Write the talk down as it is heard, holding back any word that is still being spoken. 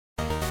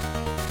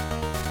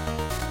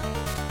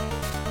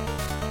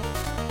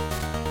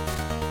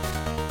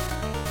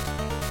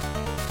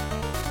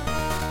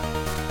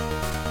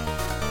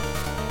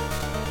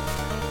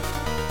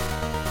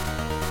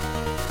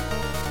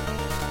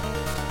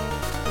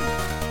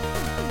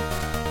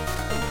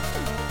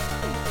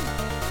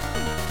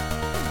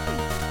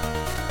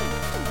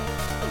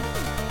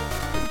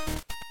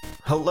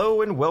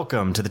Hello and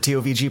welcome to the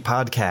TOVG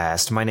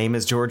podcast. My name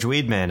is George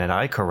Weedman and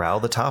I corral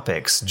the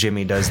topics.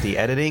 Jimmy does the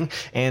editing,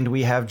 and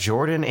we have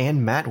Jordan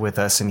and Matt with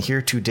us and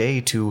here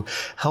today to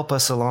help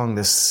us along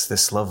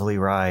this lovely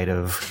ride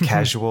of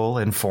casual,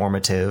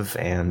 informative,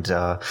 and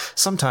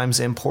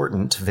sometimes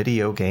important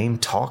video game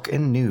talk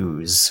and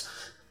news.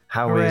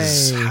 How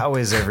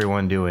is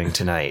everyone doing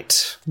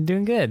tonight?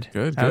 Doing good.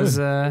 Good. How's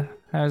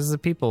the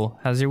people?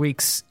 How's your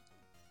weeks?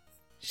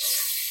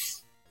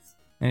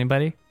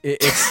 Anybody?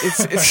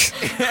 It's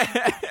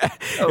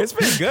it's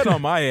been good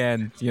on my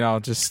end. You know,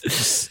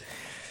 just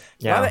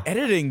a lot of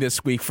editing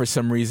this week for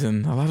some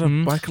reason. A lot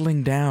of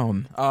buckling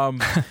down.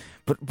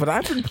 But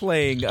I've been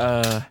playing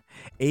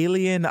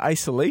Alien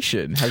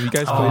Isolation. Have you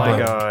guys played that? Oh my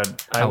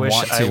god! I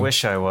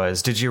wish I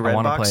was. Did you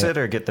Redbox it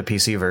or get the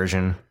PC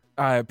version?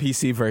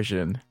 PC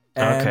version.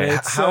 And okay.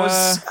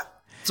 How's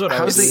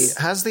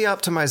the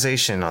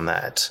optimization on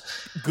that?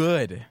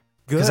 Good.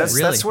 Because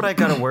that's what I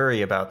gotta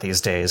worry about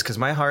these days. Because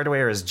my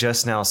hardware is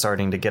just now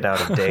starting to get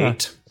out of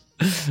date.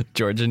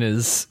 Georgian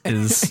is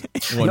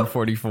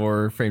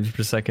 144 frames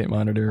per second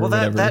monitor. Well,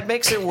 or that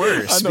makes it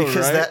worse because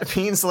right? that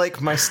means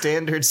like my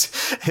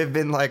standards have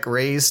been like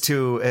raised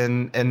to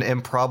an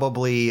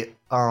improbably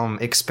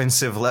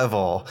expensive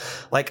level.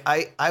 Like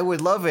I would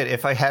love it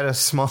if I had a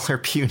smaller,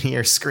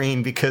 punier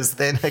screen because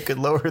then I could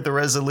lower the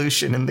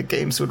resolution and the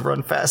games would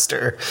run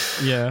faster.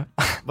 Yeah.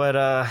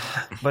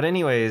 But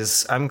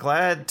anyways, I'm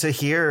glad to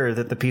hear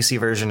that the PC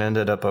version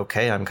ended up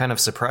okay. I'm kind of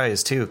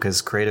surprised too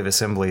because Creative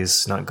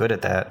Assembly's not good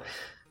at that.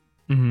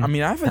 I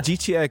mean, I have a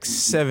GTX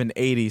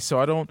 780, so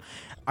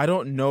I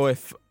don't know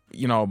if,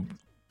 you know,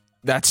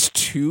 that's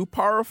too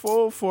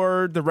powerful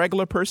for the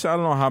regular person. I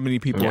don't know how many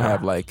people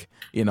have like,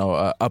 you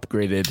know,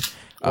 upgraded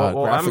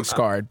graphics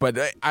card, but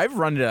I've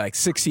run it at like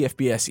 60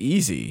 FPS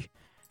easy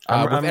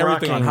with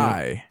everything on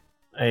high.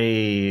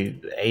 A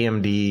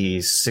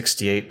AMD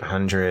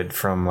 6800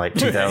 from like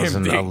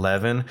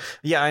 2011.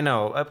 Yeah, I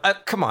know.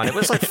 Come on, it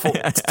was like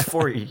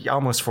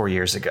almost 4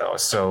 years ago.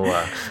 So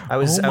I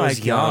was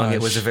young.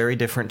 It was a very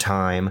different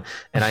time,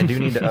 and I do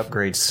need to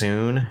upgrade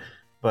soon.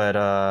 But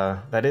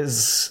that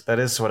is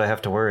what I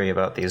have to worry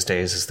about these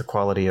days is the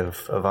quality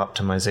of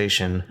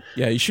optimization.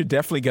 Yeah, you should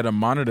definitely get a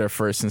monitor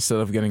first instead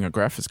of getting a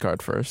graphics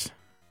card first.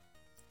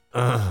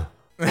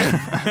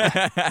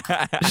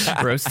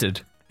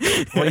 Roasted.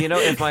 Well, you know,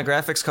 if my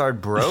graphics card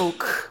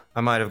broke,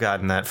 I might have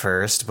gotten that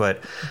first.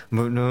 But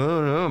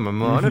no, my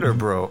monitor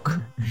broke.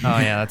 Oh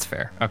yeah, that's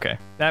fair. Okay,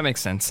 that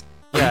makes sense.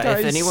 Yeah,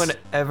 if anyone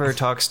ever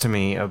talks to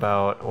me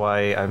about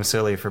why I'm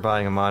silly for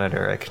buying a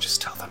monitor, I could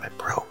just tell them it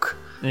broke.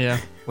 Yeah.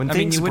 When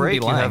things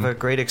break, you have a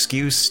great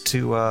excuse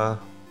to, be a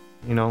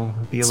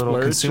little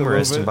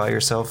consumerist and buy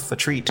yourself a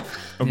treat.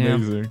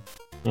 Amazing.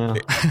 Yeah.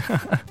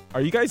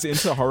 Are you guys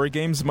into horror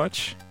games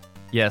much?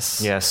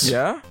 Yes.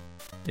 Yeah?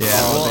 Yeah.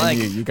 Oh, well,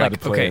 you got to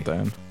play it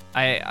then.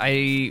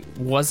 I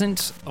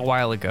wasn't a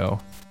while ago,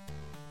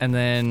 and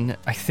then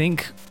I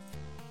think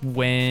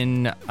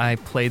when I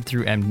played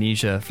through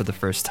Amnesia for the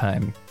first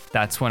time,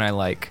 that's when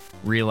I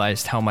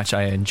realized how much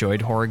I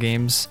enjoyed horror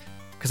games.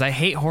 Because I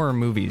hate horror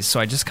movies, so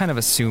I just kind of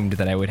assumed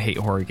that I would hate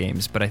horror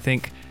games. But I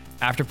think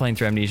after playing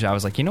through Amnesia, I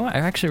was like, you know what? I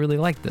actually really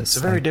like this. It's a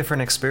very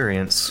different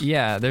experience.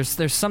 Yeah,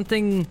 there's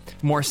something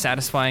more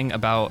satisfying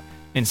about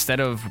instead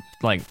of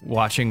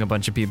watching a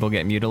bunch of people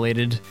get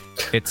mutilated,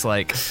 it's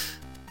like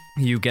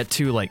you get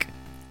to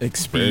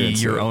experience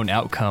be your own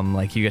outcome.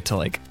 Like you get to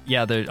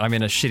I'm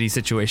in a shitty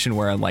situation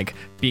where I'm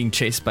being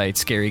chased by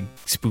scary,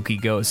 spooky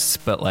ghosts,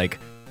 but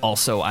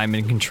also I'm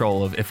in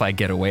control of if I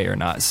get away or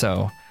not.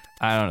 So.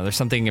 I don't know. There's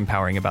something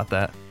empowering about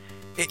that.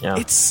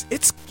 It's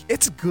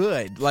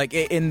good.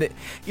 You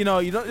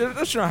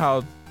don't know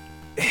how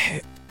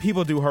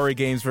people do horror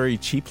games very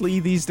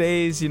cheaply these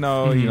days. You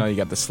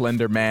got the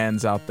Slender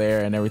Mans out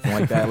there and everything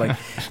like that.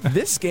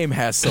 This game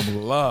has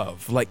some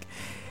love.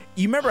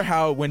 You remember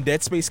how when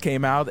Dead Space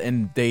came out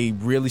and they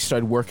really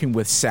started working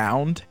with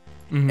sound,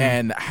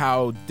 and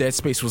how Dead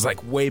Space was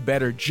way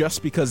better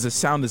just because the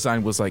sound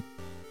design was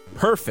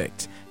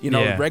perfect.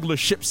 Regular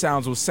ship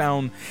sounds will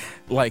sound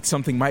like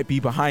something might be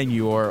behind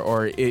you,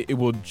 or it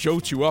will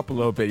jolt you up a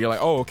little bit. You're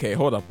like, oh, okay,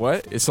 hold up,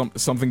 what? Is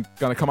something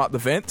gonna come out the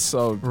vent?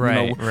 So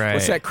right.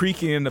 What's that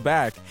creaking in the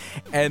back?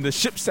 And the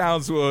ship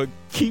sounds will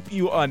keep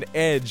you on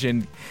edge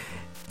and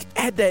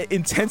add that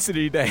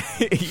intensity that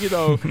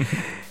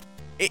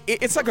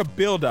it's like a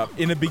build up.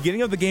 In the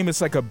beginning of the game,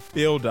 it's like a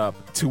build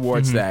up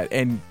towards that,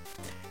 and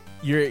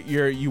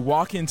you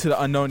walk into the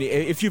unknown.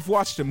 If you've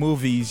watched the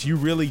movies, you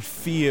really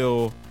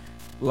feel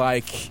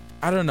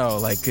I don't know,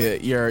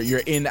 you're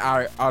in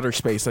our outer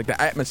space. The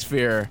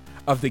atmosphere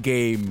of the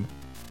game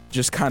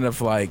just kind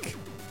of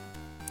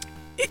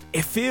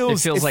it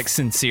feels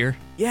sincere.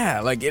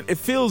 Yeah, it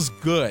feels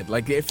good.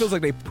 It feels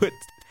like they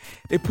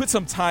put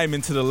some time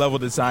into the level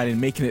design and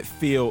making it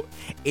feel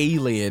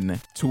alien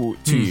to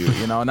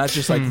you, not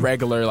just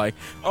regular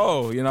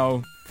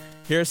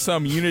here's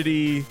some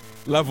Unity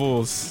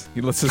levels.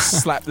 Let's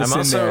just slap this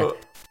in there.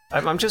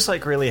 I'm just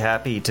like really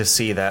happy to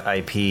see that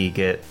IP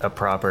get a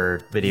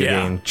proper video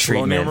game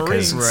treatment.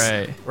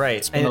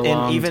 Right.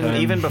 And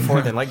even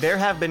before then, like there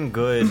have been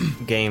good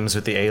games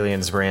with the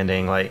Aliens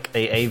branding. Like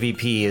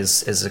AVP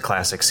is a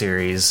classic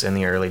series in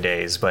the early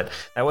days, but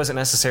that wasn't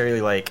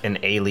necessarily like an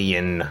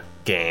Alien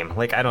game.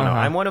 Like I don't know.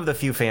 I'm one of the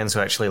few fans who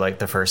actually liked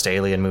the first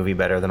Alien movie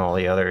better than all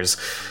the others.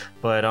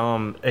 But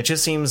it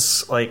just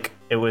seems like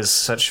it was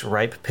such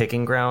ripe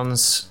picking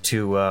grounds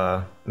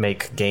to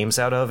make games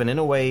out of, and in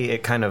a way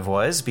it kind of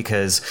was,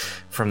 because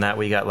from that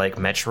we got like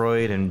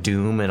Metroid and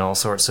Doom and all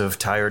sorts of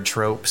tired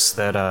tropes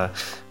that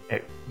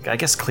I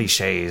guess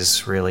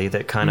cliches really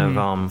that kind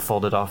of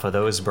folded off of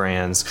those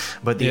brands.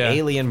 But the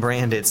Alien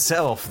brand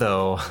itself,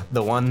 though,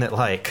 the one that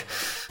like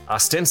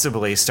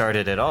ostensibly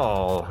started it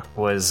all,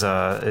 was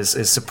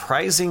is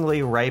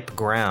surprisingly ripe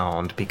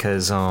ground,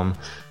 because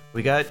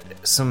we got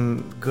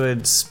some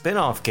good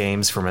spin-off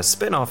games from a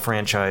spin-off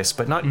franchise,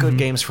 but not good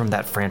games from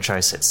that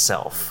franchise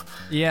itself.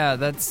 Yeah,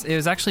 it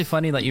was actually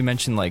funny that you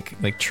mentioned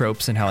like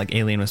tropes and how like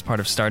Alien was part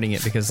of starting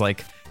it, because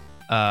like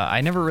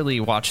I never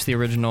really watched the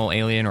original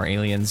Alien or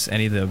Aliens,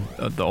 any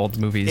of the old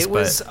movies. It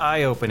was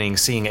eye-opening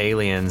seeing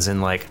Aliens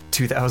in like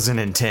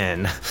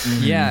 2010.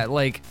 Yeah,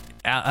 like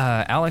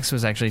Alex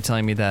was actually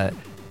telling me that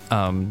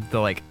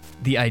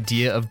the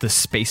idea of the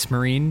Space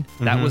Marine,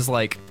 that was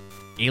like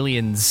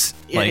Aliens.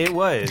 Like, it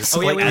was.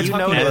 Oh, yeah, like, you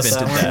noticed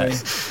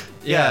that.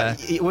 Yeah,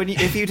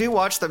 if you do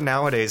watch them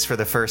nowadays for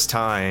the first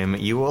time,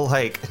 you will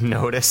like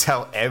notice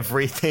how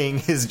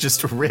everything is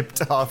just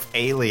ripped off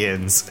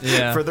Aliens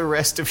for the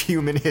rest of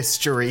human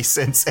history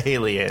since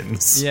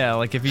Aliens. Yeah,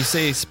 like if you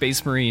say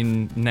Space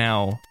Marine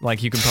now,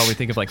 like you can probably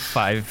think of like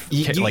five.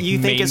 You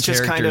think it's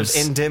just characters.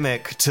 Kind of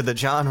endemic to the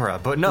genre,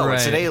 but no,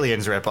 it's an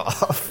Aliens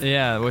ripoff.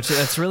 Yeah, which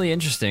that's really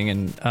interesting,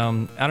 and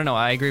I don't know.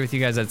 I agree with you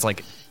guys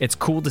that it's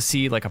cool to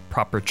see like a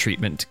proper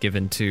treatment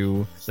given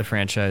to the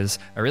franchise.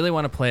 I really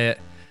want to play it,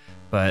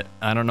 but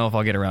I don't know if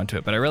I'll get around to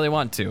it. But I really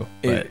want to.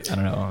 But I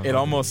don't know. It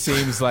almost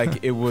seems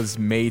like it was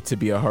made to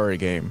be a horror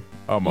game.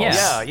 Almost.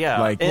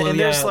 Yeah. Like, and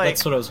there's like,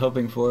 that's what I was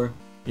hoping for.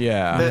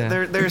 Yeah.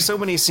 There are so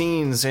many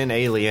scenes in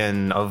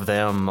Alien of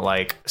them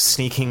like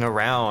sneaking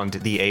around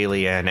the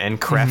alien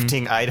and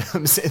crafting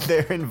items in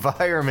their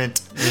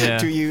environment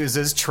to use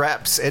as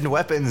traps and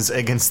weapons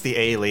against the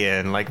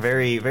alien. Like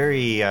very,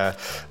 very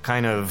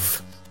kind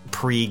of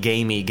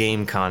pre-gamey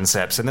game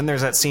concepts. And then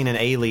there's that scene in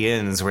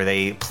Aliens where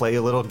they play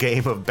a little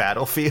game of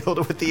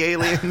Battlefield with the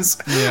aliens,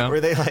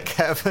 where they like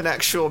have an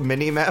actual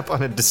mini-map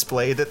on a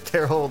display that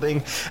they're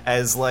holding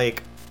as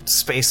like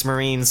Space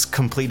Marines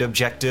complete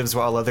objectives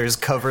while others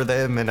cover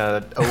them in a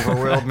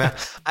overworld map.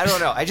 I don't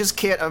know. I just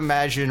can't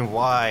imagine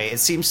why. It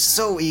seems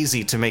so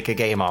easy to make a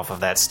game off of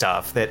that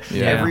stuff that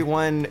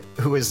everyone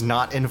who is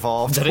not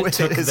involved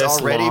with it has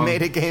already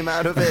made a game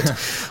out of it.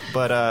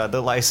 But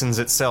the license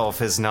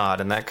itself is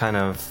not, and that kind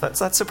of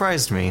that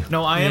surprised me.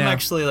 No, I am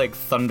actually like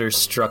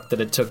thunderstruck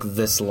that it took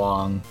this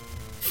long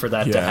for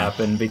that to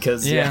happen,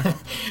 because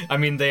I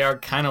mean they are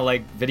kind of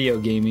like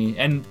video gamey,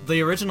 and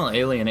the original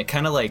Alien, it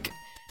kind of like,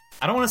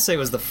 I don't want to say it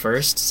was the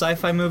first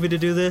sci-fi movie to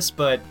do this,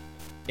 but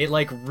it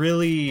like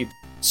really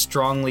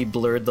strongly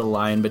blurred the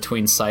line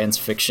between science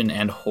fiction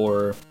and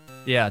horror.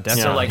 Yeah,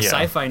 definitely. So like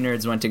sci-fi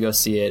nerds went to go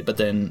see it, but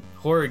then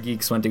horror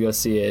geeks went to go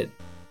see it,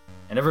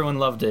 and everyone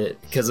loved it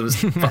because it was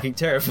fucking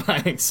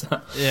terrifying. So.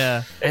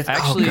 Yeah,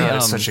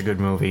 it's such a good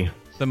movie.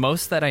 The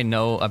most that I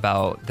know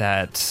about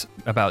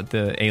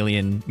the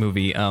Alien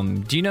movie,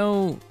 do you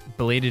know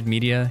Belated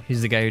Media?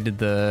 He's the guy who did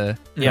the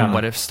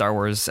What If Star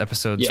Wars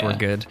episodes were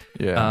good.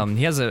 Yeah.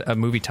 He has a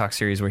movie talk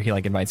series where he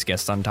like invites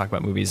guests on to talk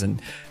about movies,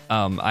 and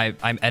I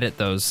edit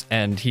those,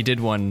 and he did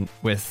one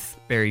with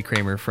Barry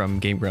Kramer from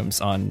Game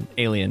Grumps on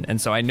Alien, and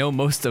so I know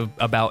most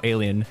about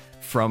Alien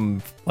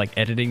from like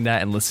editing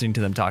that and listening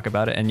to them talk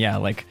about it. And yeah,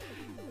 like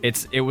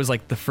it was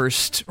like the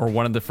first, or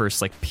one of the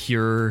first like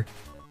pure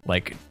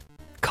like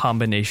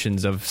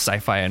combinations of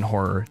sci-fi and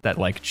horror that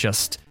like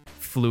just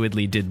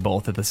fluidly did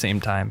both at the same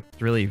time.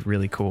 Really,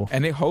 really cool.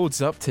 And it holds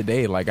up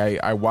today. Like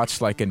I watched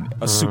like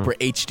a super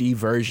HD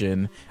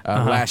version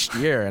last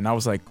year, and I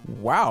was like,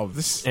 wow,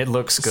 it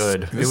looks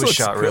good. It was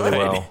shot really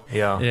well.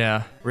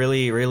 Yeah.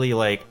 Really, really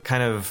like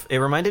kind of, it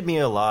reminded me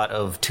a lot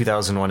of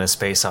 2001: A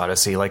Space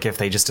Odyssey. Like if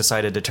they just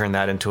decided to turn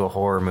that into a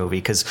horror movie,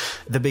 because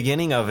the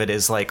beginning of it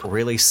is like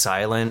really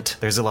silent.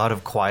 There's a lot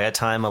of quiet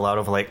time, a lot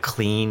of like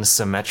clean,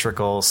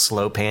 symmetrical,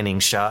 slow panning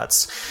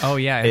shots. Oh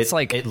yeah, it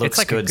looks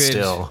like good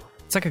still.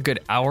 It's like a good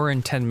hour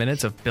and 10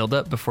 minutes of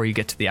build-up before you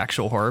get to the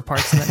actual horror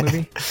parts in that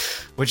movie.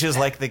 Which is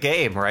like the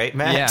game, right,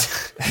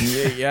 Matt?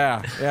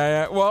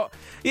 Yeah. Well,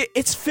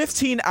 it's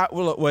 15 hours.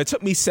 Well, it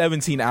took me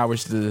 17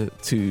 hours to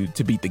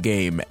beat the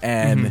game.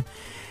 And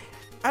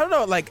I don't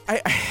know, like,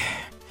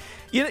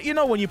 you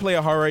know when you play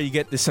a horror, you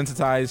get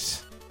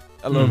desensitized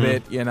a little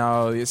bit, you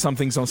know, some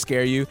things don't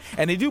scare you.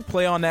 And they do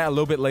play on that a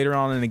little bit later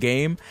on in the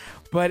game.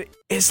 But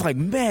it's like,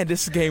 man,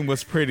 this game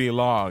was pretty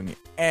long.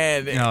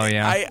 And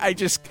I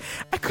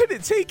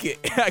couldn't take it.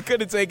 I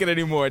couldn't take it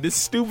anymore. This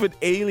stupid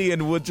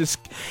alien would just...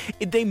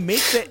 They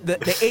make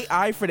the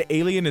AI for the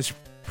alien is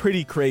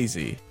pretty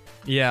crazy.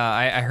 Yeah,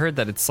 I heard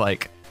that it's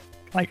like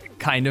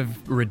kind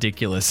of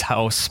ridiculous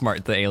how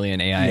smart the alien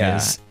AI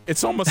is.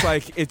 It's almost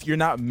like you're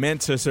not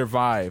meant to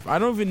survive. I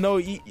don't even know.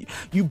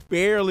 You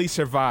barely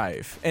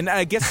survive. And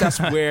I guess that's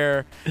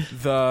where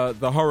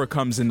the horror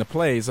comes into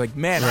play. It's like,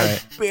 man, I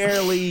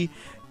barely,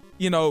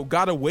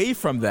 got away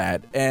from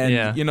that.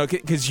 And,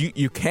 because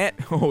you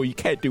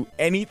can't do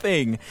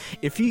anything.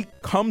 If he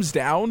comes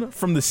down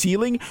from the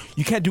ceiling,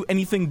 you can't do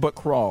anything but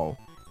crawl.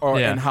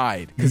 And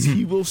hide, because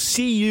he will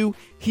see you.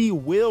 He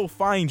will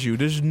find you.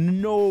 There's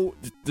no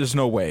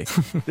way.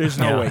 There's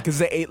no way, because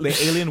the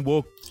alien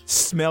will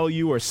smell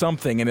you or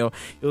something, and it'll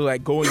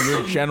like go in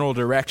your general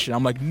direction.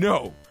 I'm like,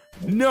 no.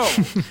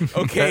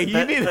 Okay,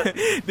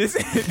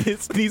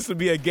 this needs to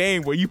be a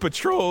game where you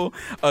patrol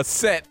a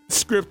set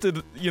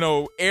scripted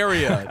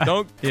area.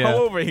 Don't come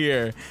over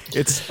here.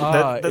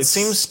 That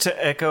seems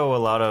to echo a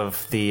lot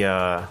of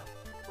the.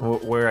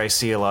 Where I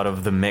see a lot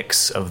of the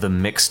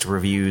mixed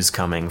reviews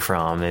coming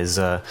from is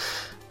a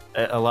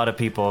lot of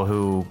people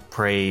who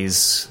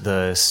praise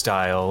the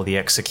style, the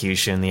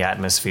execution, the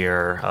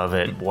atmosphere of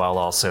it, while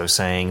also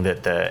saying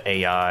that the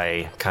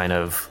AI kind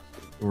of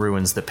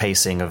ruins the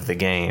pacing of the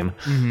game.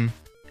 Mm-hmm.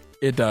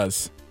 It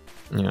does.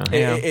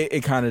 Yeah.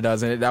 It kind of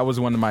does. And that was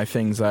one of my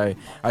things I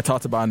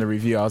talked about in the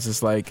review. I was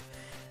just like,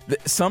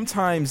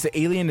 sometimes the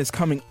alien is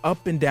coming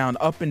up and down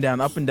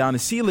the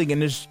ceiling,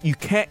 and you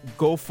can't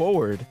go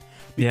forward.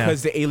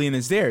 Because the alien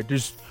is there.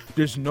 There's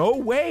no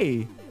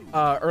way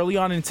early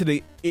on in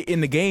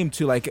the game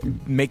to like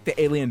make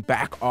the alien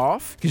back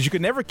off, because you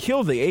could never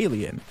kill the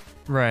alien.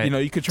 Right.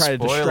 You could try to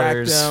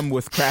distract them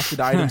with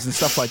crafted items and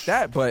stuff like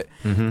that. But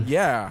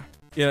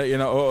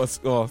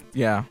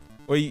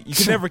Well, you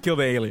can never kill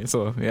the alien.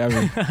 So I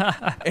mean,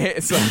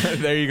 so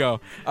there you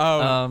go.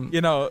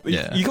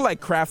 You can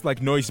like craft like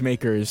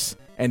noisemakers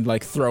and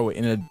like throw it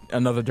in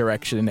another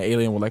direction, and the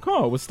alien will like,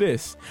 oh, what's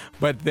this?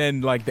 But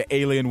then like the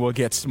alien will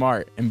get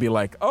smart and be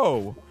like,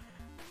 where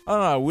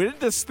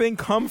did this thing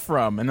come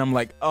from? And I'm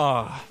like,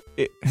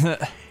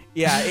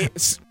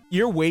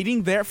 you're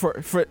waiting there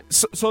for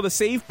so the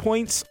save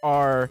points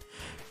they're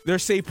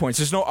save points.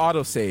 There's no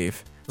auto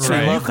save, so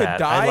you could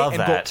die and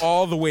go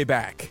all the way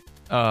back.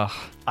 I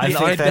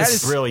think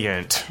that's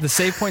brilliant. The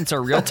save points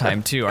are real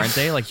time too, aren't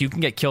they? Like you can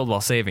get killed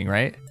while saving,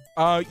 right?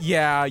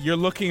 You're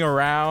looking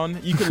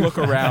around. You can look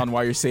around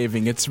while you're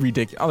saving. It's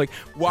ridiculous. I'm like,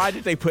 why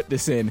did they put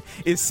this in?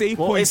 Is save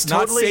points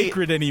not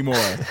sacred anymore?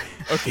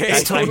 Okay,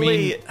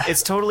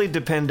 it's totally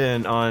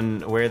dependent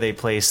on where they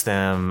place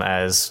them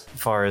as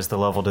far as the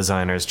level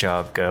designer's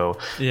job go.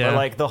 Yeah. But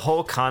like the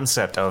whole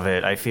concept of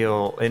it, I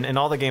feel in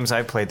all the games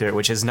I've played through it,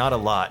 which is not a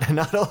lot.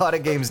 Not a lot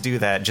of games do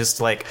that.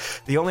 Just like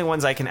the only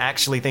ones I can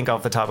actually think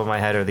off the top of my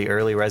head are the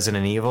early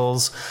Resident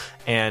Evils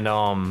and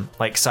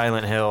like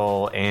Silent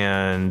Hill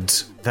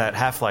and that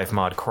Half-Life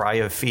mod, Cry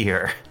of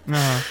Fear.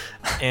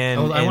 Uh-huh.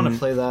 And I want to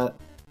play that.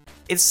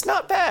 It's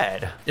not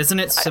bad. Isn't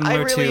it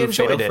similar to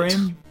Fatal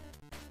Frame?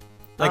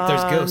 Like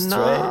there's ghosts,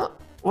 right?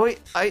 Wait,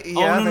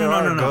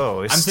 no.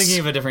 Ghosts. I'm thinking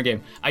of a different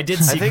game. I did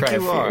see Cry of Fear. I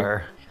think you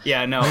are.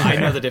 Yeah, no, I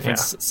know the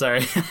difference.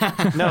 Sorry.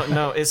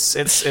 No,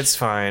 it's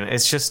fine.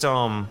 It's just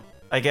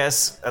I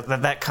guess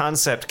that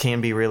concept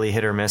can be really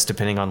hit or miss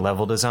depending on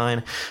level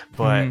design,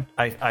 but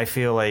I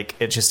feel like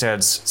it just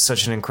adds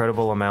such an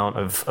incredible amount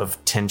of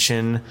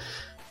tension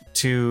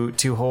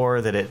to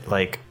horror that it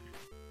like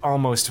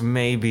almost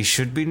maybe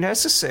should be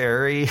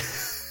necessary.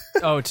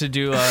 To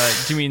do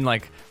you mean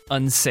like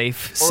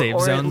unsafe save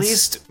zones? Or at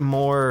least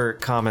more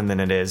common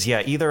than it is.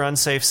 Yeah, either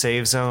unsafe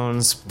save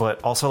zones,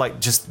 but also like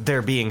just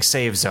there being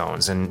save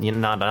zones and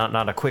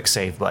not a quick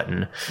save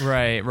button.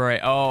 Right.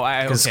 Oh,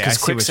 because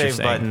quick save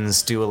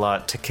buttons do a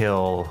lot to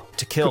kill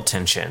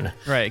tension.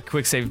 Right,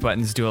 quick save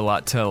buttons do a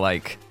lot to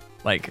like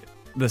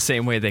the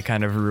same way they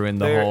kind of ruin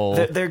the whole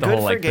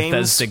like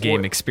Bethesda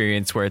game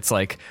experience, where it's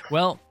like,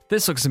 well,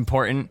 this looks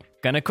important,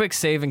 gonna quick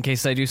save in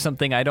case I do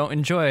something I don't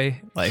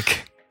enjoy.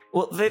 Like.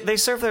 Well, they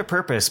serve their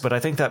purpose, but I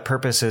think that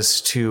purpose is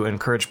to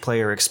encourage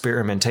player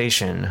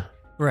experimentation.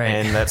 Right.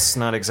 And that's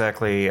not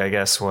exactly, I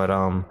guess, what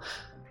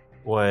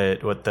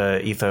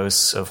the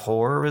ethos of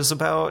horror is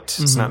about.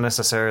 Mm-hmm. It's not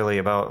necessarily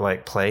about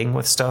like playing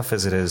with stuff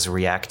as it is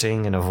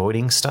reacting and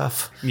avoiding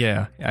stuff.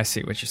 Yeah, I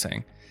see what you're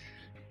saying.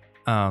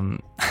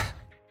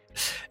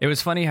 It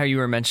was funny how you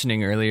were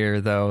mentioning earlier,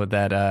 though,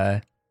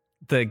 that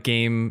the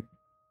game,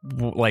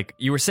 like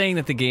you were saying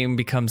that the game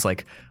becomes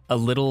like a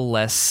little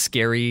less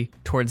scary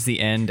towards the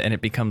end, and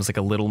it becomes like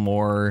a little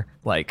more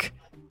like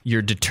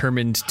you're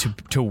determined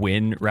to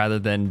win rather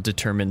than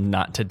determined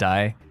not to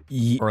die,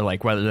 or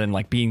like rather than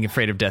like being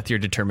afraid of death, you're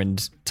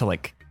determined to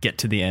like get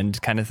to the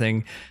end kind of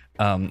thing.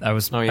 I've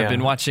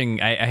been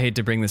watching, I hate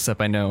to bring this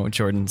up, I know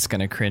Jordan's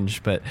gonna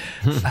cringe, but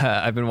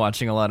I've been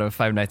watching a lot of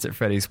Five Nights at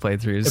Freddy's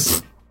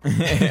playthroughs. And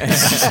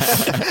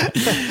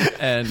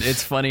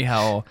it's funny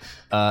how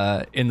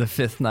in the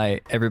fifth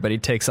night everybody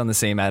takes on the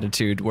same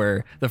attitude,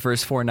 where the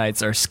first 4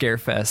 nights are scare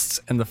fests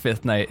and the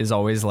fifth night is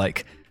always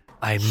like,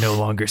 I'm no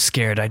longer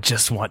scared, I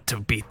just want to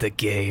beat the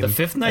game. The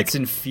fifth night's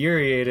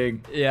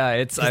infuriating. Yeah,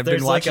 I've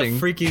been watching. There's like a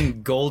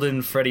freaking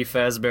golden Freddy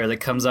Fazbear that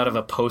comes out of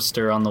a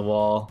poster on the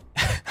wall.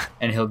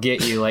 and he'll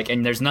get you, like,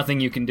 and there's nothing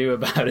you can do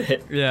about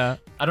it. Yeah.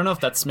 I don't know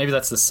if maybe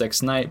that's the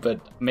 6th night, but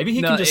maybe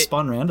he can just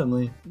spawn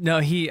randomly. No,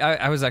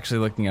 I was actually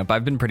looking up.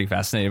 I've been pretty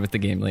fascinated with the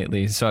game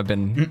lately, so I've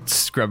been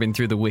scrubbing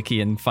through the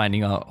wiki and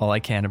finding out all I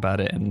can about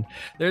it. And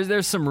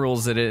there's some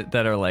rules that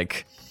are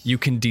like, you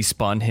can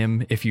despawn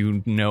him if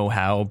you know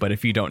how, but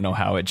if you don't know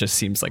how, it just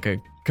seems like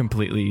a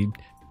completely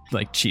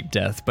like cheap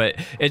death. But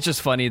it's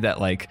just funny that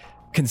like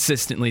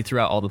consistently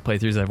throughout all the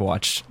playthroughs I've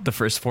watched, the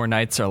first 4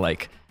 nights are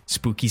like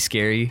spooky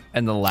scary,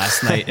 and the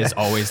last night is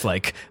always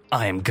like,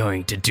 I am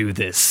going to do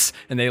this,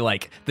 and they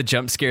like, the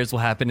jump scares will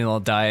happen and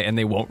they'll die and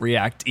they won't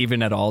react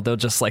even at all. They'll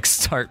just like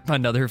start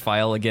another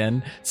file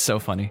again. It's so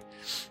funny.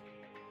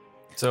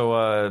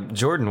 So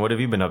Jordan, what have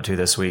you been up to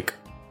this week?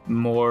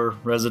 More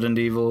Resident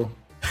Evil.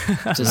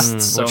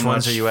 Just so which much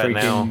ones are you at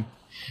now?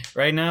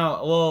 Right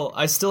now, well,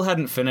 I still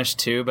hadn't finished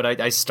 2, but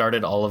I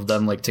started all of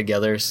them like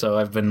together, so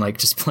I've been like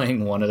just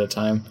playing one at a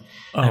time.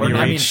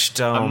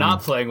 I'm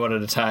not playing one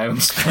at a time. I'm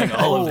just playing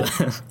all of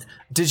them.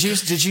 Did you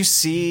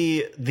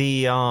see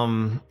the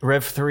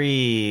Rev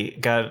 3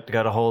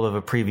 got a hold of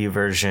a preview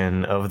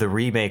version of the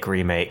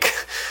remake,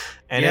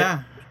 and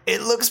yeah,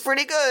 it looks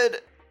pretty good.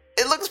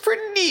 It looks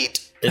pretty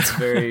neat. It's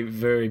very,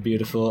 very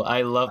beautiful.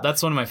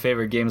 That's one of my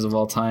favorite games of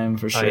all time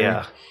for sure.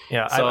 Oh,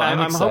 yeah. So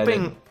I'm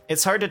hoping.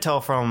 It's hard to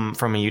tell from a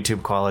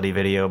YouTube quality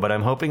video, but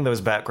I'm hoping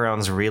those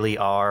backgrounds really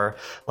are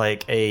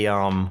like a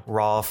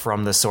raw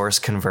from the source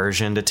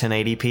conversion to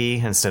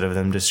 1080p instead of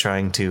them just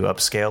trying to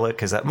upscale it,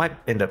 because that might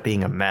end up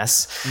being a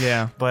mess.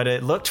 Yeah. But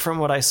it looked from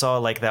what I saw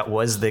like that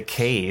was the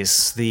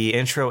case. The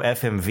intro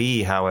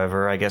FMV,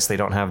 however, I guess they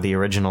don't have the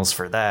originals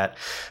for that,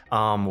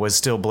 was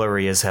still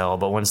blurry as hell.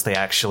 But once they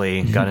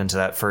actually got into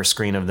that first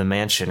screen of the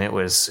mansion, it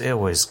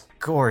was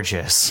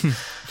gorgeous.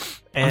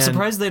 I'm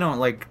surprised they don't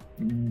like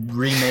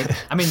remake.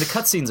 I mean, the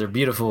cutscenes are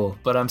beautiful,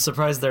 but I'm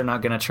surprised they're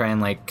not going to try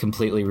and like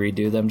completely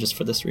redo them just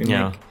for this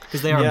remake,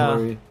 because they are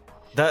blurry.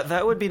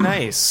 That would be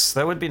nice.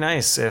 That would be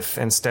nice if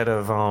instead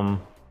of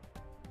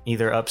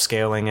either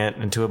upscaling it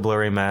into a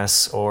blurry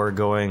mess or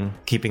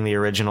keeping the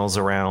originals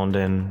around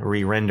and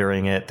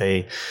re-rendering it,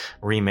 they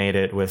remade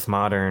it with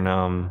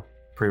modern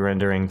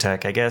pre-rendering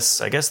tech. I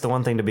guess the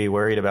one thing to be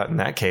worried about in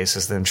that case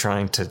is them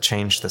trying to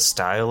change the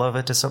style of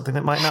it to something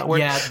that might not work.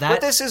 Yeah,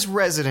 but this is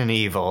Resident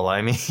Evil.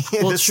 I mean,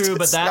 well, true,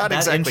 but that not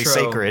exactly intro,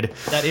 sacred.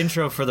 That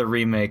intro for the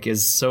remake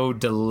is so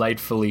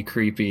delightfully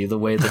creepy. The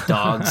way the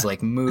dogs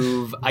like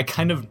move. I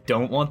kind of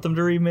don't want them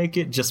to remake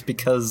it just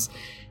because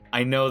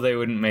I know they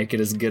wouldn't make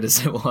it as good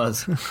as it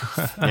was.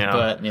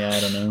 But yeah, I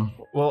don't know.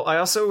 Well, I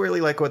also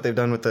really like what they've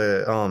done with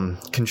the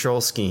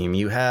control scheme.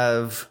 You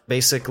have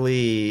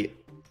basically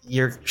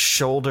your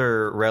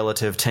shoulder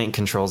relative tank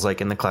controls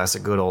like in the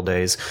classic good old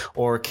days,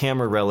 or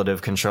camera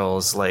relative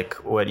controls like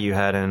what you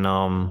had in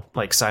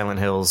like Silent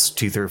Hills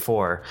 2 through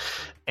 4,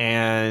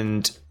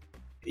 and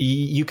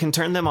you can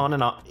turn them on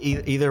and off,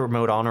 either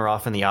mode on or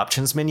off in the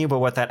options menu. But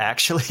what that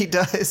actually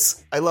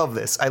does, I love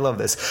this.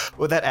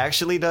 What that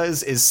actually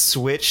does is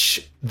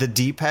switch the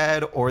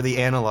D-pad or the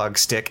analog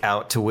stick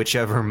out to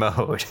whichever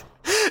mode.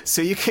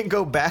 So you can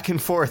go back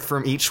and forth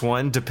from each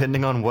one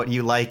depending on what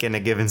you like in a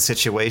given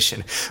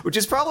situation, which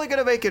is probably going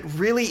to make it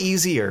really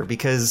easier,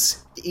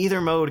 because either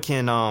mode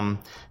can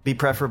be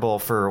preferable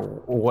for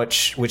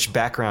which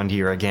background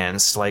you're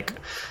against. Like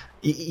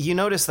you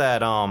notice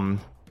that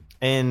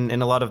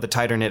in a lot of the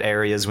tighter knit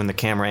areas, when the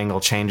camera angle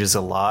changes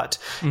a lot,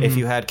 if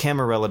you had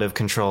camera relative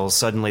controls,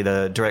 suddenly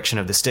the direction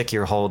of the stick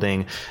you're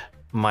holding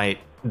might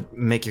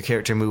make your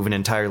character move an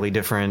entirely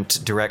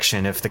different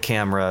direction if the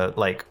camera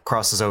like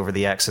crosses over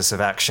the axis of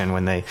action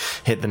when they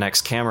hit the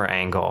next camera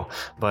angle.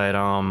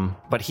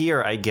 But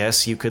here, I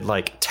guess you could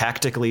like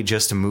tactically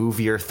just move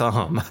your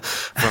thumb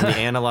from the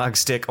analog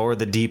stick or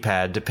the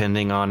D-pad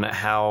depending on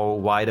how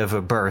wide of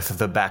a berth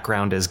the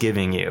background is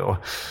giving you.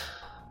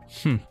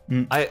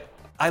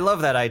 I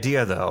love that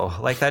idea though.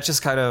 Like that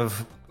just kind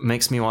of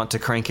makes me want to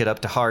crank it up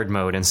to hard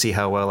mode and see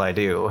how well I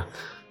do.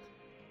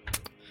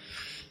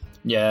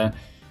 Yeah.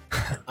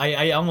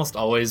 I almost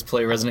always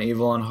play Resident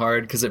Evil on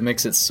hard because it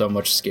makes it so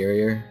much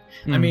scarier.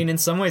 I mean, in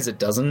some ways it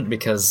doesn't,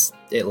 because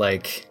there's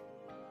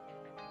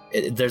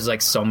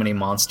like so many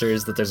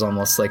monsters that there's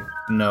almost like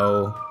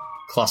no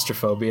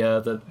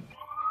claustrophobia that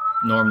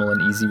normal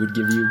and easy would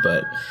give you.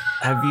 But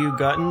have you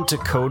gotten to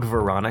Code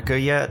Veronica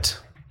yet?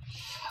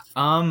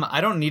 I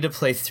don't need to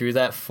play through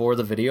that for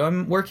the video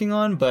I'm working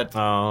on, but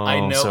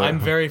I know I'm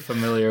very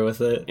familiar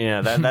with it.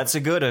 Yeah, that's a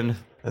good one.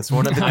 That's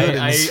one of the good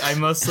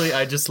ones.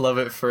 I just love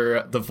it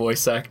for the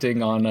voice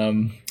acting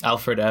on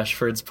Alfred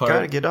Ashford's part.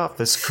 Gotta get off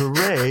this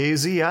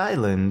crazy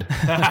island.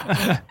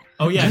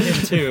 Oh yeah,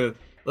 him too.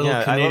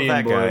 Little Canadian I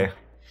love that boy. guy.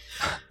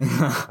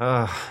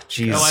 Oh,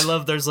 jeez. Oh, I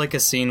love. There's like a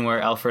scene where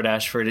Alfred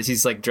Ashford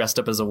he's like dressed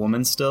up as a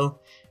woman still,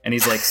 and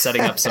he's like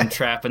setting up some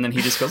trap, and then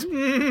he just goes.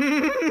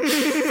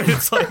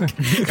 It's like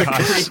the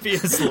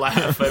creepiest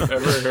laugh I've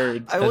ever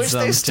heard. I wish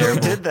they still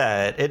did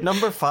that. At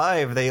number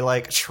 5, they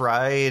like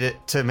tried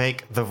to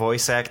make the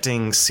voice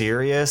acting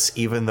serious,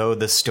 even though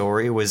the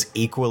story was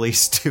equally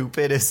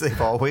stupid as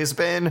they've always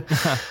been.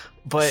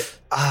 But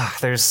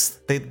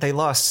they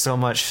lost so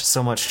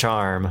much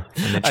charm.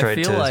 And they tried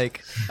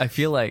I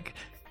feel like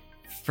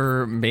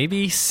for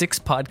maybe 6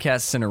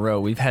 podcasts in a row,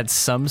 we've had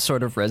some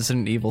sort of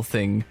Resident Evil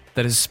thing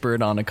that has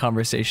spurred on a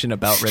conversation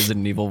about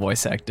Resident Evil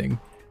voice acting.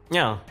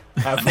 Yeah,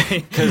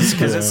 because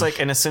it's like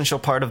an essential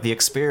part of the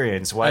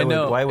experience. Why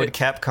would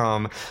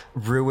Capcom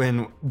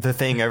ruin the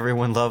thing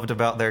everyone loved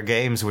about their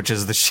games, which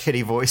is the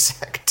shitty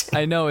voice acting?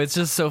 I know, it's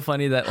just so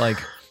funny that like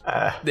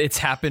it's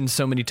happened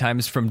so many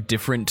times from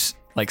different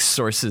like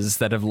sources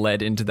that have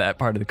led into that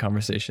part of the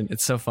conversation.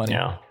 It's so funny.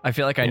 Yeah. I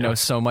feel like I know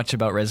so much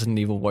about Resident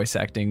Evil voice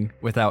acting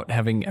without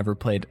having ever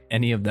played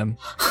any of them.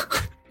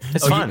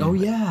 It's fun.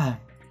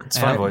 It's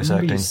fun voice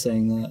acting.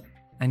 Saying that.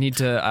 I need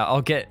to.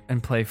 I'll get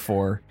and play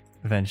 4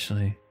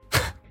 eventually.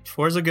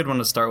 4 is a good one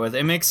to start with.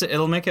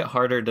 It'll make it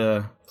harder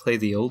to play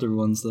the older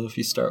ones though if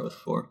you start with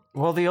 4.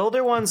 Well, the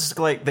older ones,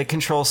 like, they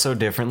control so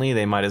differently,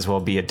 they might as well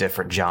be a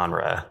different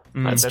genre.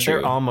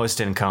 They're almost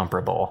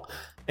incomparable.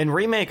 And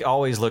remake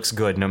always looks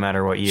good no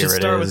matter what year it is.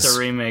 Start with the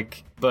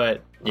remake,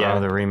 but yeah,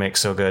 the remake's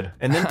so good,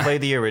 and then play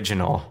the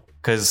original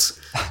because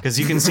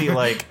you can see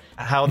like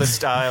how the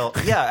style.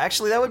 Yeah,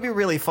 actually, that would be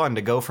really fun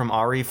to go from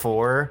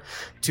RE4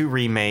 to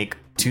remake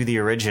to the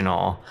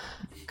original,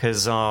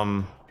 because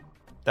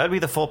that'd be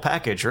the full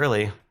package,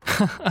 really.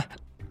 All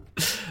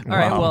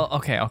right, well,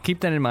 okay, I'll keep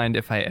that in mind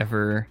if I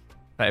ever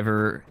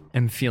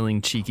am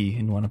feeling cheeky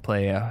and want to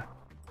play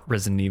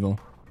Resident Evil.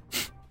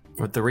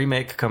 With the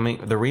remake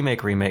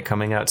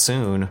coming out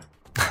soon,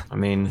 I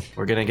mean,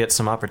 we're gonna get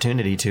some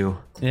opportunity to.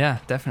 Yeah,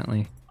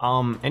 definitely.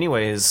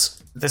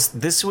 Anyways,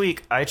 this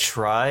week I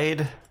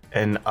tried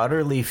and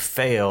utterly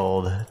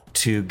failed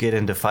to get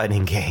into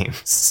fighting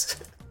games.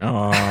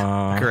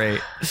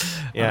 Great.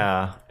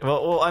 Yeah.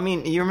 Well, I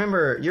mean, you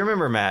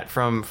remember Matt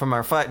from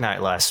our fight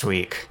night last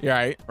week. Yeah,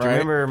 right. Do you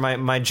remember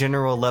my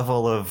general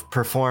level of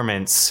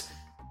performance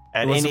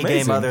at any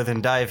game other than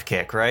dive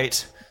kick,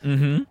 right?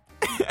 Mm-hmm.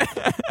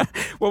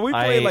 Well, we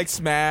played like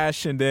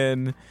Smash and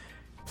then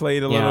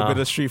played a little bit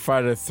of Street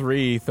Fighter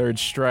 3 Third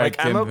Strike.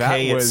 Like, I'm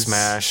okay at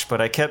Smash,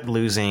 but I kept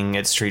losing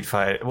at Street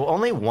Fighter. Well,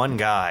 only one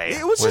guy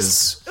it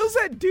was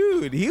that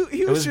dude.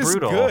 He was just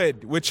brutal.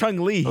 Good with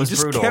Chun-Li. He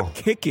just kept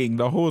kicking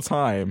the whole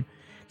time.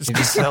 He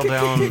just held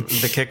down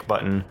the kick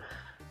button.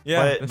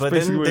 Yeah, but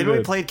then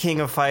we played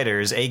King of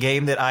Fighters, a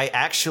game that I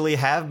actually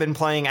have been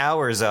playing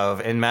hours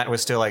of, and Matt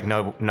was still like,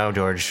 no,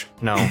 George,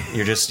 no,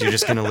 you're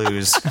just gonna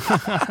lose.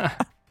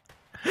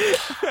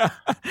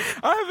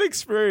 I have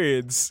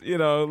experience,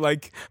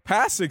 like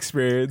past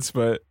experience,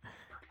 but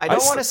I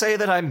don't want to say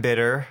that I'm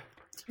bitter.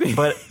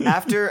 But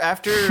after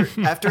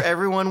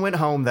everyone went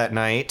home that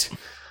night,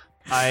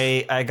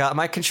 I got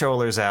my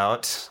controllers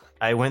out.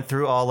 I went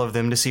through all of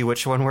them to see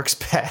which one works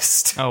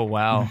best. Oh,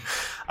 wow.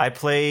 I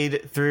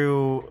played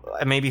through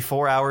maybe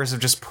 4 hours of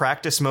just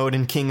practice mode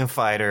in King of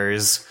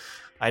Fighters.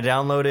 I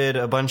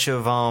downloaded a bunch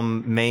of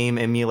MAME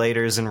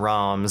emulators and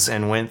ROMs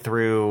and went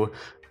through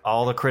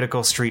all the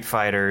critical Street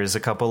Fighters, a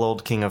couple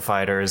old King of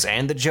Fighters,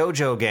 and the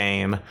JoJo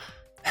game.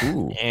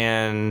 Ooh.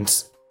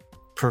 And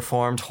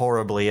performed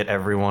horribly at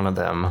every one of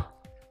them.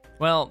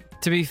 Well,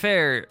 to be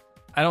fair,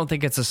 I don't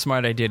think it's a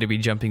smart idea to be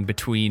jumping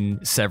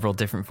between several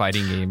different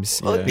fighting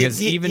games. Well,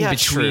 because even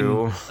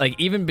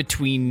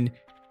between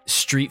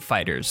Street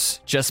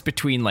Fighters, just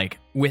between like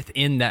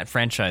within that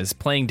franchise,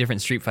 playing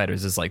different Street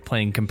Fighters is like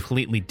playing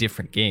completely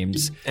different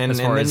games. And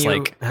then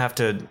you have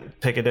to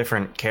pick a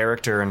different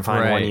character and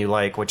find one you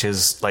like, which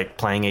is like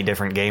playing a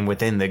different game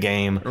within the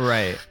game.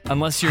 Right.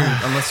 Unless you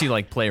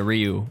like play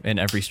Ryu in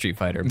every Street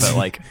Fighter, but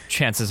like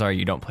chances are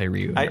you don't play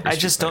Ryu. I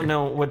just don't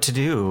know what to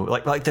do.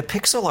 Like the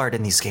pixel art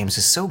in these games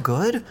is so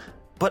good,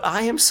 but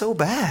I am so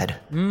bad.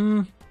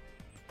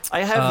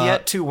 I have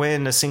yet to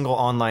win a single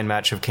online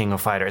match of King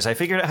of Fighters. I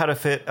figured out how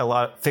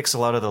to fix a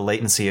lot of the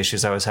latency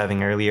issues I was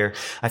having earlier.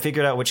 I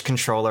figured out which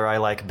controller I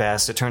like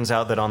best. It turns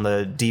out that on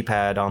the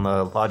D-pad, on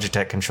the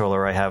Logitech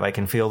controller I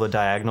can feel the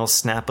diagonals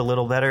snap a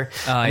little better.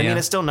 I mean,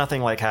 it's still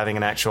nothing like having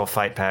an actual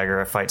fight pad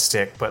or a fight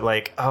stick, but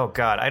like, oh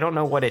god, I don't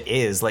know what it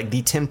is. Like,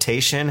 the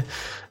temptation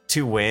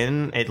to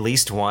win at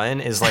least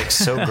one is like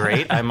so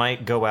great. I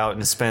might go out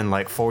and spend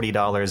like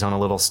 $40 on a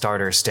little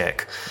starter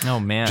stick. Oh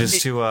man,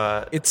 just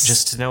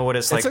to know what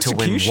it's like to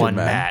win one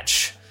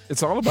match.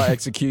 It's all about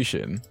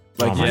execution.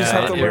 Like, you just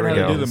have to learn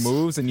how to do the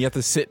moves, and you have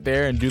to sit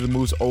there and do the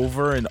moves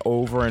over and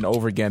over and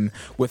over again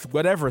with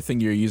whatever thing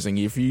you're using.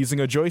 If you're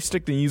using a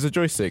joystick, then use a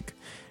joystick.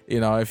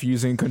 If you're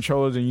using a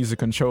controller, then use a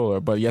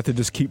controller. But you have to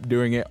just keep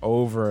doing it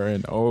over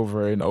and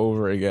over and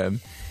over again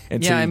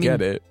until you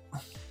get it.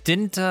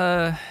 Didn't,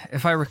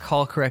 if I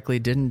recall correctly,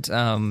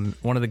 one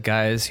of the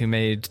guys who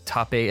made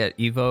top 8 at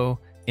EVO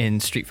in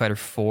Street Fighter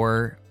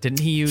 4, didn't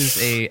he use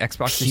a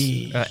Xbox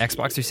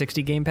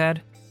 360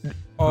 gamepad?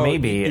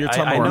 Maybe.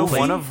 I know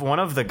one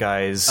of the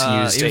guys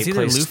used it was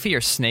either Luffy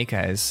or Snake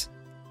Eyes.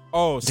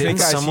 Oh,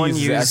 Snake Eyes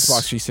used the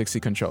Xbox 360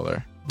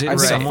 controller. Didn't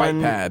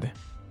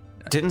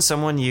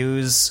someone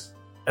use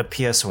a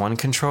PS1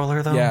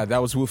 controller, though? Yeah,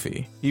 that was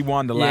Woofy. He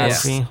won the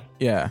last... Woofy?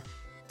 Yeah.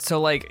 So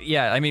like,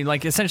 yeah, I mean,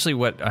 like essentially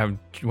what I'm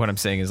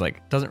saying is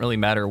like, doesn't really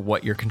matter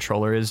what your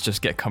controller is,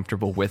 just get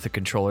comfortable with a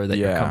controller that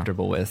you're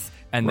comfortable with,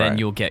 and then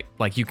you'll get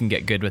like, you can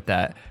get good with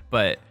that.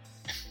 But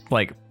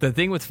like the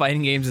thing with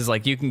fighting games is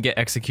like, you can get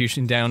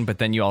execution down, but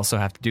then you also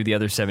have to do the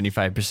other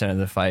 75% of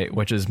the fight,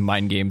 which is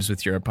mind games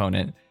with your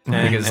opponent.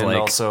 And like,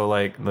 also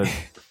like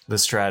the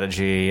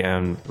strategy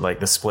and like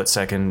the split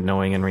second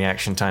knowing and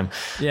reaction time.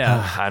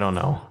 Yeah, I don't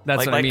know.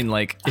 That's what I mean.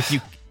 Like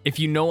if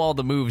you know all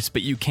the moves,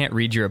 but you can't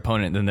read your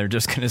opponent, then they're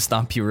just going to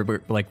stomp you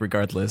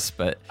regardless.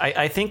 But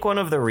I think one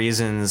of the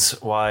reasons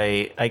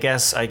why, I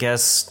guess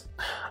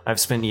I've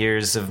spent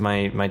years of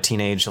my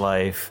teenage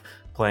life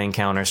playing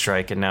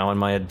Counter-Strike, and now in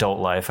my adult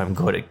life I'm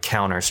good at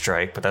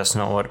Counter-Strike, but that's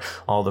not what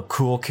all the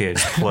cool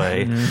kids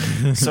play.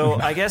 So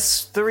I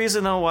guess the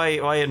reason though why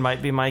it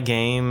might be my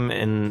game,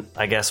 and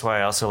I guess why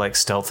I also like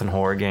stealth and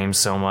horror games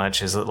so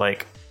much, is that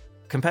like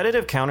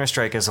competitive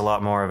Counter-Strike is a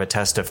lot more of a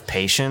test of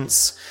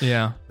patience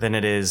than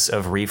it is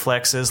of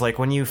reflexes. Like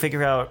when you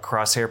figure out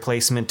crosshair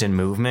placement and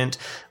movement,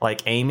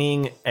 like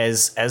aiming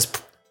as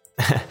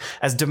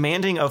as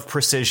demanding of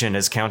precision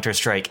as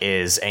Counter-Strike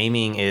is,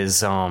 aiming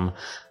is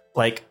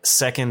like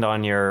second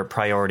on your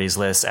priorities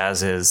list,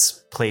 as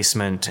is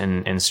placement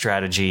and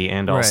strategy,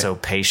 and also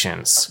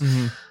patience.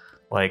 Mm-hmm.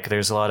 Like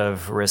there's a lot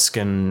of risk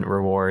and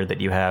reward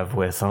that you have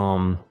with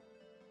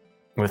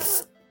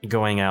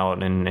going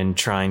out and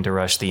trying to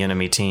rush the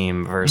enemy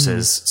team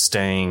versus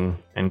staying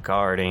and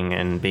guarding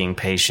and being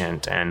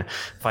patient. And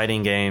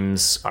fighting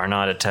games are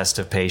not a test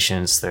of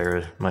patience.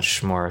 They're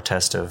much more a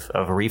test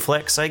of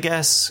reflex, I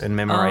guess, and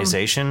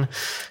memorization.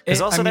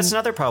 Because that's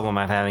another problem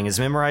I'm having, is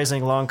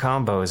memorizing long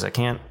combos. I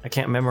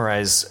can't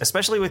memorize,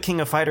 especially with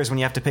King of Fighters, when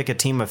you have to pick a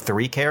team of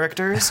 3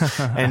 characters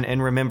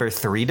and remember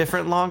 3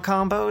 different long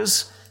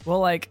combos.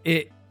 Well, like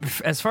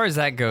as far as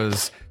that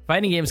goes,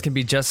 fighting games can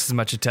be just as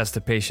much a test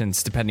of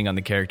patience depending on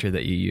the character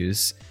that you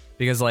use.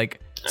 Because like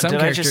some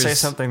characters... Did I just say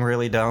something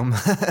really dumb?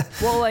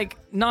 Well, like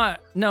not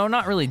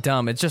really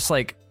dumb. It's just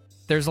like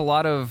there's a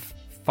lot of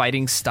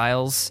fighting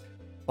styles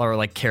or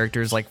like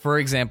characters. Like for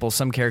example,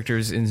 some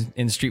characters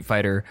in Street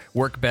Fighter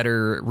work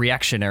better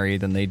reactionary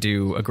than they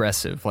do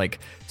aggressive. Like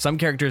some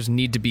characters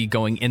need to be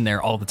going in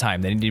there all the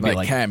time. They need to be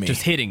like Cammy.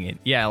 Just hitting it.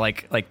 Yeah,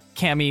 like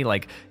Cammy,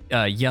 like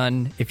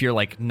Yun. If you're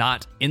like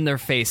not in their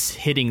face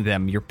hitting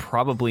them, you're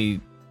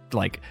probably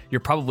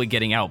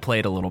getting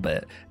outplayed a little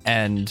bit.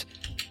 And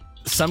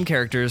some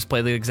characters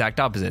play the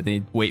exact opposite.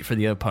 They wait for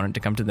the opponent to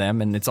come to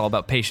them, and it's all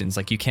about patience.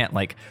 Like you can't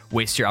like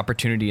waste your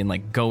opportunity and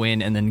like go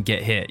in and then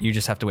get hit. You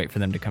just have to wait for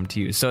them to come to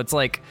you. So it's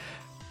like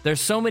there's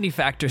so many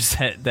factors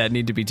that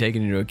need to be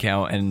taken into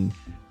account, and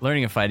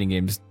learning a fighting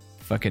game is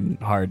fucking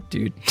hard,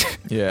 dude.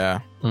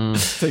 Yeah.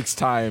 It takes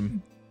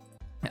time.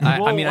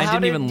 I mean, I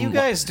didn't even. You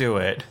guys do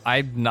it?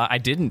 I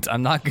didn't.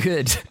 I'm not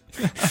good.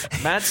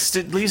 Matt's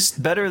at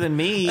least better than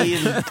me.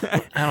 And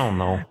I don't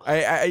know.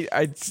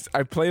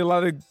 I played a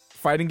lot of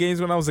fighting games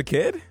when I was a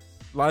kid.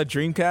 A lot of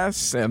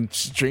Dreamcasts, and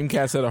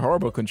Dreamcast had a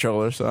horrible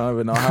controller, so I don't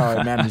even know how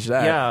I managed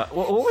that. Yeah,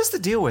 what was the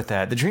deal with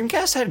that? The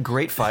Dreamcast had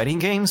great fighting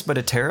games, but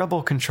a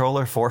terrible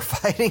controller for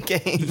fighting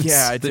games.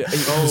 Yeah, it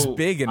was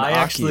big and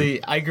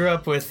I grew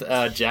up with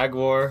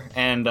Jaguar,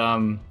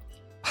 and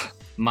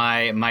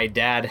my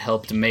dad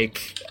helped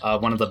make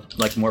one of the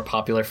like more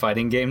popular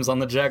fighting games on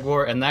the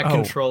Jaguar, and that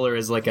controller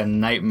is like a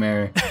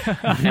nightmare.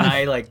 And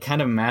I like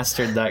kind of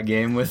mastered that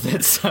game with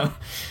it, so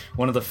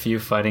one of the few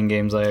fighting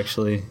games I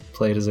actually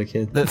played as a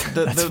kid.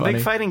 The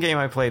big fighting game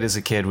I played as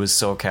a kid was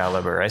Soul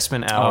Calibur. I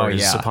spent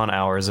hours upon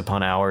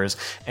hours,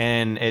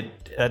 and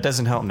that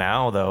doesn't help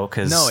now, though,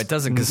 because... No, it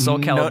doesn't, because Soul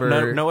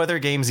Calibur... No other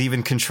games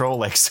even control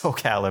like Soul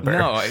Calibur.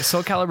 No,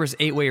 Soul Calibur's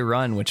 8-way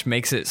run, which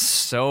makes it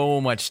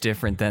so much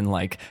different than,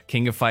 like,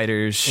 King of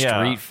Fighters,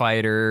 Street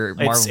Fighter,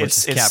 Marvel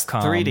vs. Capcom.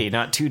 It's 3D,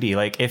 not 2D.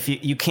 Like, if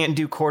you can't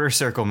do quarter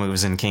circle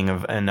moves in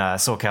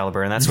Soul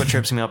Calibur, and that's what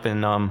trips me up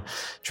in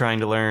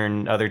trying to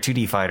learn other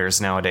 2D fighters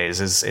nowadays,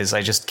 is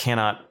I just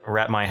cannot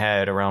wrap my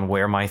head around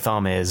where my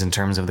thumb is in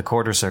terms of the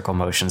quarter circle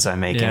motions I'm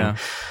making. Yeah.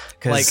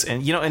 Because,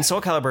 in Soul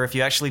Calibur, if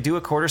you actually do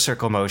a quarter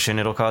circle motion,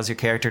 it'll cause your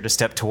character to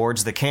step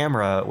towards the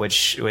camera,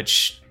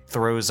 which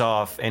throws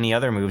off any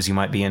other moves you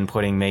might be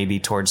inputting, maybe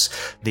towards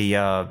the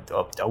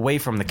away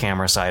from the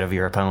camera side of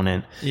your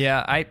opponent.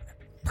 Yeah, I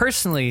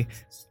personally,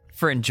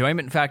 for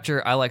enjoyment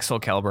factor, I like Soul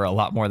Calibur a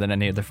lot more than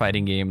any other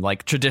fighting game,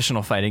 like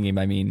traditional fighting game.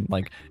 I mean,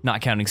 like not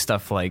counting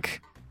stuff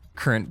like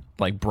current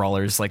like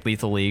brawlers like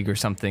Lethal League or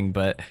something,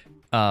 but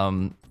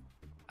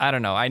I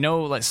don't know. I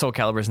know like Soul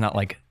Calibur is not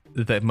like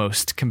the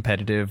most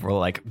competitive or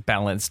like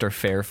balanced or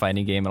fair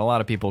fighting game, and a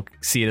lot of people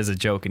see it as a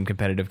joke in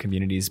competitive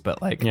communities,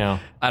 but like I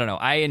don't know,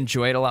 I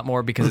enjoy it a lot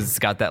more because it's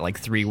got that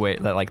like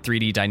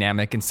 3D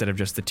dynamic instead of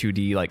just the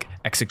 2D like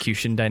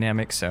execution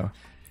dynamic. So,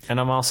 and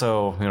I'm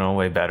also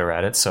way better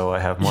at it, so I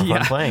have more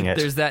fun playing it.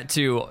 There's that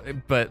too,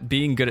 but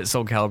being good at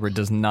Soul Calibur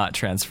does not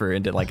transfer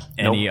into like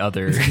any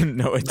other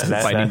no, it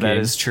doesn't. Fighting game. That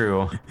is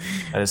true.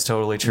 That is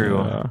totally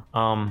true.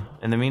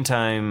 In the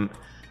meantime,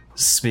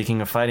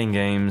 Speaking of fighting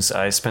games,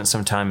 I spent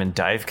some time in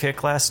Dive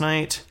Kick last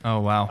night. Oh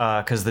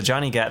wow! Because the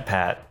Johnny Gat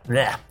patch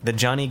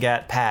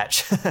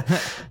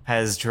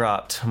has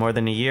dropped more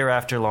than a year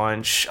after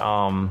launch.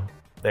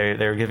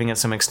 They're giving it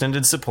some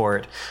extended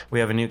support.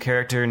 We have a new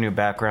character, new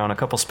background, a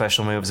couple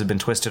special moves have been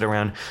twisted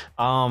around.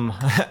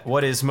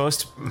 What is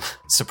most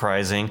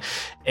surprising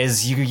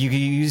is you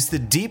use the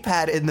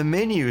D-pad in the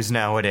menus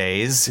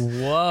nowadays.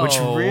 Whoa. Which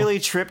really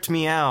tripped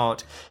me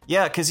out.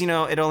 Yeah, because,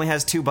 it only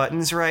has 2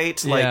 buttons,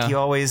 right? Yeah. Like, you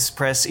always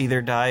press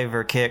either dive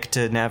or kick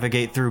to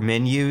navigate through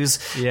menus.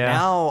 Yeah.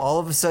 Now, all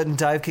of a sudden,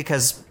 dive kick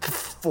has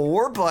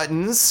 4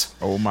 buttons.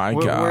 Oh my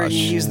gosh. Where you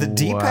use the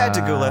D-pad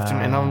to go left,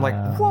 and I'm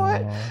like,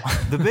 what?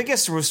 The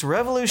biggest, most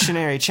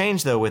revolutionary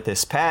change, though, with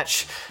this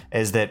patch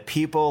is that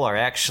people are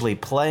actually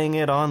playing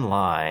it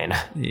online.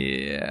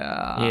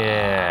 Yeah.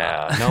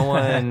 Yeah.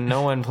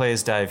 No one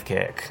plays dive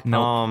kick.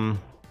 Nope.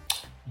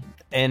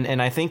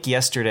 And I think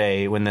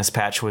yesterday when this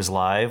patch was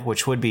live,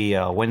 which would be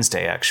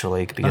Wednesday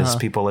actually, because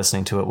people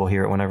listening to it will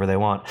hear it whenever they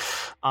want.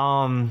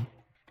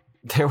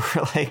 There were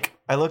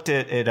I looked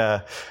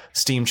at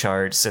Steam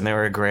charts, and there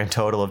were a grand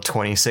total of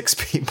 26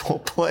 people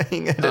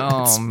playing it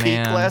at its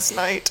peak last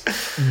night.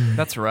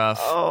 That's rough.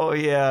 Oh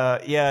yeah,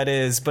 it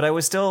is. But I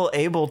was still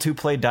able to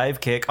play dive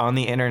kick on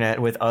the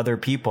internet with other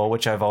people,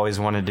 which I've always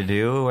wanted to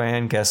do.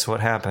 And guess what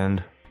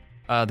happened?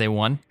 They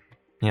won.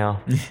 Yeah.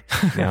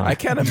 I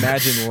can't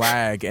imagine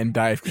lag and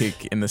dive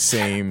kick in the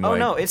same. Oh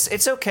no,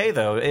 it's okay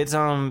though. It's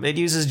it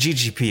uses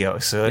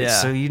GGPO, so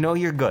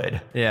you're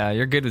good. Yeah,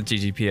 you're good with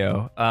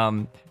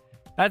GGPO.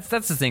 That's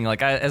the thing.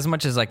 As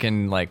much as I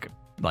can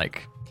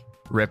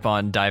rip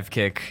on dive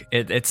kick,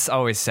 it's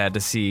always sad to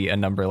see a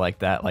number like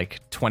that,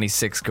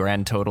 26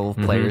 grand total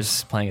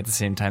players playing at the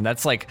same time.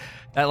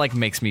 That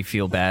makes me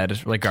feel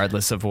bad,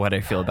 regardless of what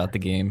I feel about the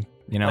game.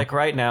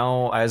 Right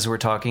now, as we're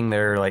talking,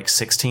 there are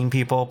 16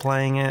 people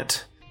playing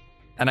it.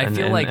 And I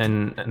feel like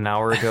an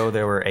hour ago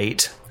there were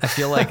 8. I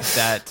feel like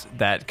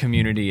that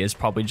community is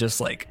probably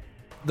just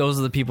those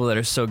are the people that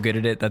are so good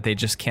at it that they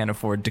just can't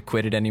afford to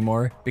quit it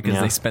anymore because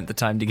they spent the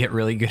time to get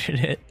really good at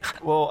it.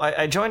 Well,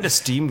 I joined a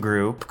Steam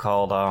group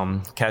called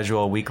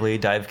Casual Weekly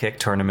Dive Kick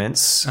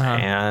Tournaments,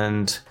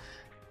 and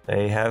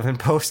they haven't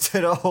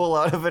posted a whole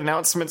lot of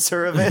announcements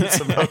or events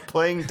about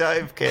playing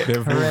dive kick.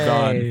 They've moved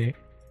on.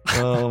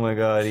 Oh my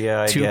god,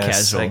 yeah, I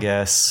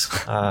guess.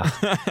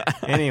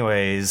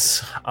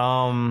 Anyways,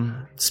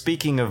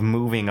 speaking of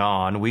moving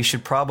on, we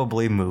should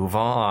probably move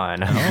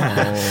on.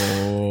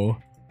 Oh.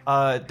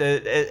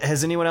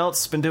 Has anyone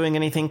else been doing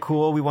anything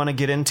cool we want to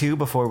get into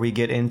before we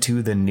get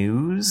into the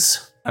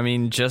news? I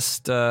mean,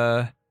 just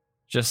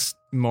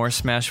more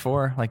Smash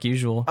 4 like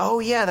usual. Oh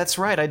yeah, that's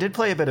right. I did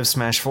play a bit of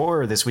Smash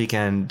 4 this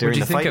weekend during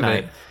the fight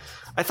night.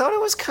 I thought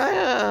it was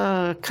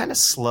kind of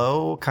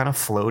slow, kind of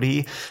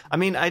floaty. I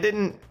mean, I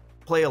didn't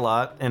play a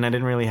lot, and I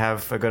didn't really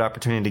have a good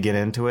opportunity to get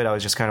into it. I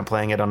was just kind of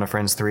playing it on a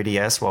friend's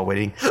 3DS while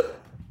waiting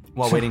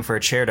for a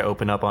chair to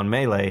open up on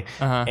Melee.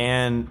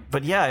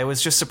 But yeah, it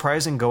was just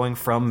surprising going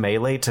from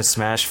Melee to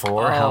Smash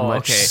 4 how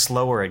much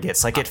slower it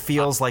gets. It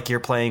feels like you're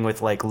playing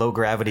with low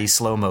gravity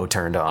slow-mo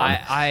turned on.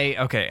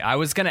 I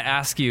was going to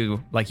ask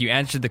you, you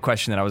answered the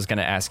question that I was going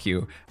to ask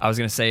you. I was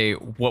going to say,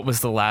 what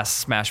was the last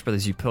Smash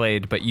Brothers you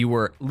played? But you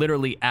were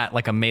literally at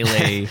a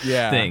Melee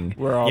thing.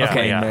 We're all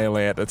playing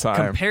Melee at the time.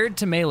 Compared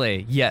to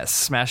Melee, yes,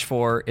 Smash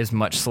 4 is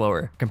much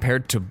slower.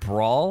 Compared to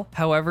Brawl,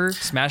 however,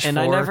 Smash 4... And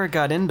I never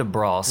got into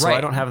Brawl, so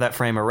I don't have that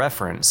frame of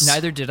reference.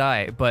 Neither did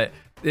I, but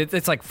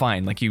it's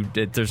fine.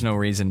 There's no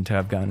reason to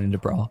have gone into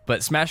Brawl.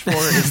 But Smash 4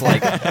 is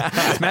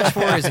Smash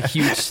 4 is a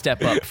huge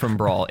step up from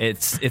Brawl.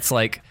 It's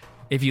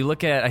if you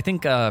look at, I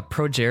think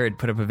Pro Jared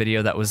put up a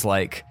video that was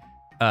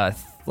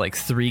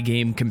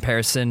 3-game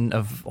comparison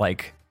of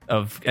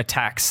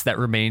attacks that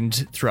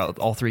remained throughout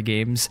all 3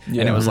 games. And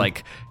it was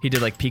he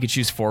did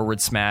Pikachu's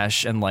forward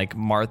smash and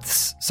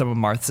some of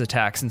Marth's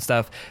attacks and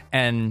stuff.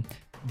 And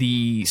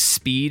the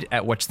speed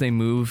at which they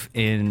move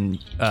in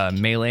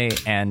Melee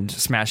and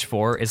Smash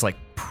 4 is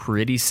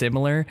pretty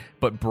similar,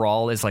 but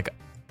Brawl is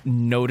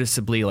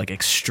noticeably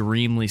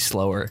extremely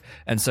slower.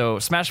 And so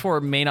Smash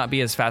 4 may not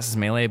be as fast as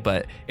Melee,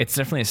 but it's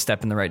definitely a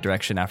step in the right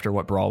direction after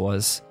what Brawl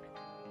was.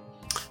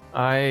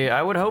 I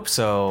would hope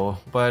so,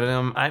 but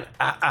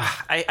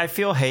I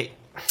feel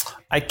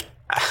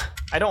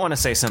I don't want to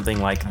say something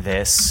like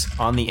this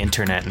on the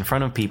internet in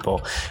front of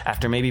people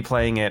after maybe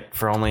playing it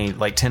for only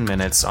 10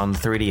 minutes on the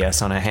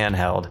 3DS on a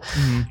handheld.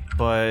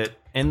 But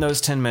in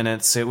those 10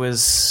 minutes, it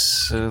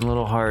was a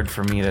little hard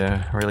for me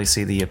to really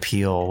see the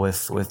appeal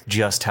with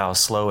just how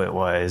slow it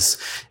was.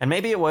 And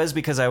maybe it was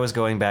because I was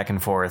going back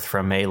and forth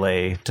from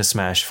Melee to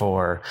Smash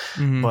 4.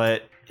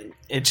 But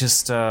it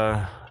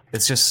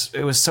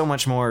was so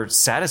much more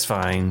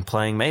satisfying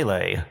playing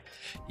Melee.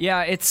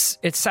 Yeah, it's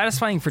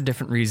satisfying for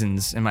different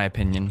reasons, in my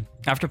opinion.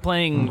 After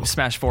playing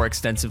Smash 4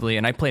 extensively,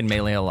 and I played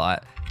Melee a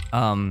lot,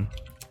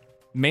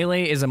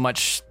 Melee is a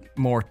much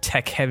more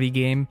tech-heavy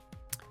game,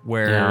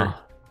 where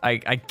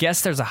I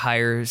guess there's a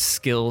higher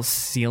skill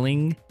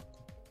ceiling,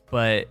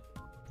 but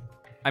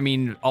I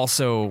mean,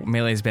 also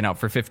Melee's been out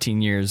for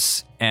 15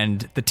 years,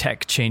 and the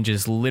tech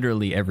changes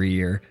literally every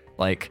year.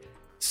 Like,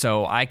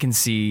 so I can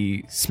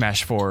see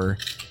Smash 4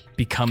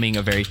 becoming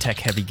a very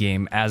tech-heavy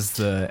game as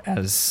the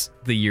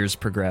years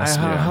progress.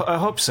 I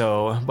hope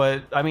so,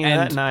 but I mean,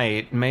 that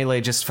night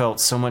Melee just felt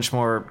so much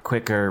more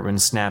quicker and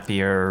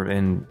snappier,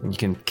 and you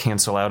can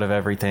cancel out of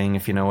everything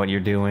if you know what you're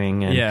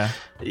doing. And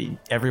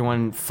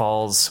everyone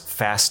falls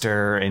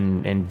faster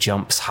and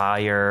jumps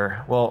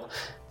higher. Well,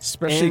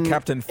 especially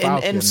Captain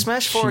Falcon. In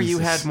Smash 4, you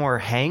had more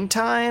hang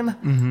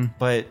time,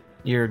 but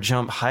your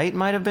jump height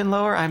might have been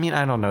lower. I mean,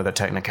 I don't know the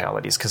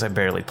technicalities because I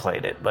barely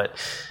played it, but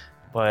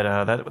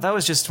that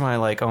was just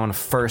my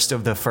first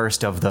of the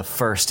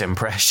first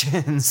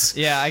impressions.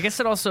 Yeah, I guess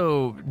it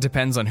also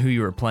depends on who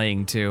you were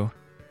playing too.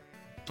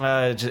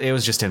 It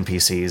was just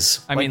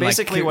NPCs. I mean,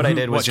 basically what I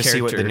did was just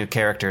see what the new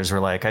characters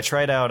were like. I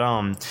tried out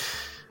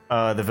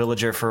the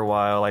villager for a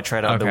while. I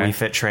tried out the Wii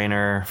Fit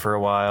trainer for a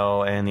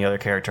while, and the other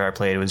character I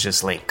played was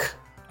just Link.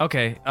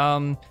 Okay.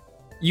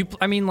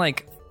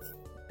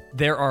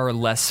 There are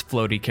less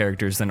floaty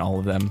characters than all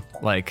of them.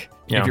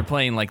 If you're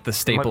playing the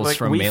staples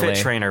from Melee. Wii Fit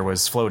Trainer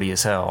was floaty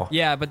as hell.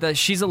 Yeah, but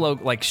she's a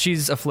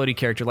floaty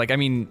character.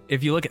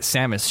 If you look at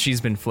Samus, she's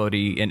been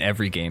floaty in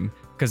every game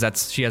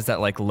because she has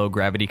that low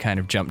gravity kind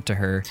of jump to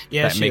her.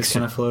 Yeah, that she makes is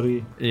kind of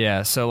floaty.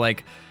 Yeah, so I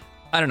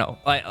don't know.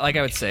 I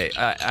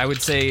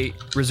would say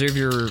reserve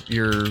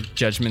your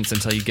judgments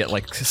until you get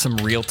some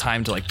real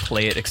time to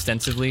play it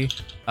extensively.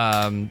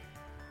 But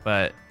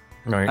I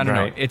don't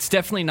know. It's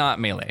definitely not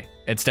Melee.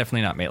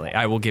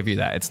 I will give you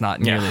that. It's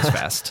not nearly as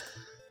fast.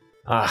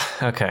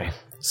 Okay.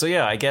 So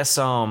yeah, I guess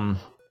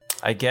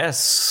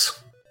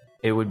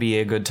it would be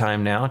a good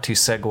time now to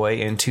segue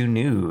into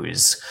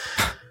news.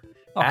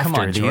 Come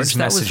on, George.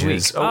 That was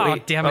weak.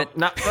 Damn it!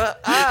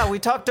 We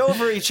talked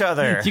over each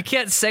other. You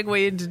can't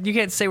segue into. You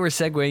can't say we're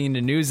segueing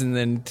into news and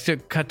then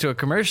cut to a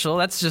commercial.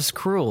 That's just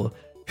cruel.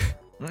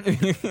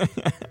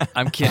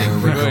 I'm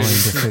kidding. We're going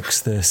to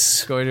fix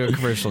this. Going to a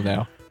commercial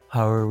now.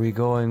 How are we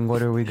going?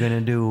 What are we gonna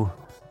do?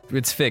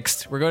 It's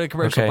fixed. We're going to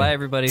commercial. Okay. Bye,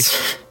 everybody.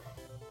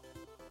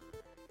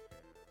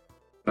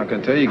 I'm not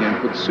going to tell you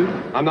again, put the suit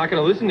on. I'm not going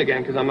to listen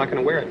again because I'm not going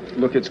to wear it.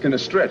 Look, it's going to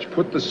stretch.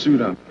 Put the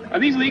suit on. Are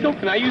these legal?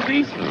 Can I use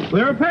these?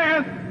 Clear a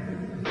path.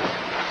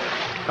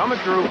 Coming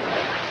through.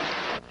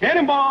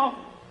 Cannonball.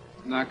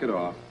 Knock it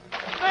off.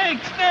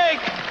 Snake!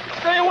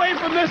 Stay away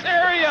from this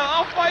area.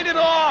 I'll fight it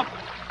off.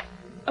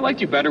 I liked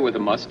you better with a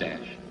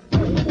mustache.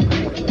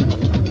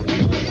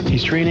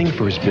 He's training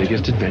for his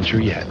biggest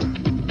adventure yet.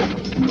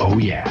 Oh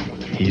yeah,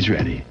 he's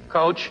ready.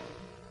 Coach,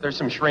 there's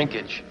some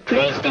shrinkage.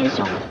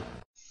 PlayStation.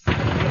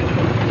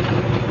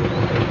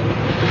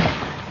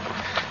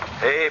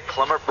 Hey,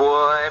 plumber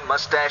boy,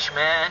 mustache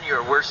man,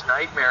 your worst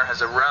nightmare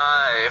has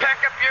arrived.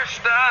 Pack up your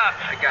stuff.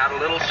 I got a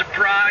little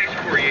surprise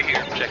for you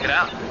here. Check it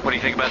out. What do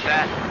you think about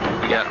that?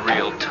 We got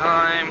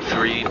real-time,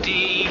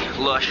 3D,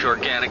 lush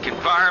organic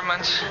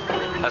environments.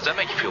 How's that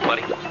make you feel,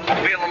 buddy?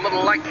 Feel a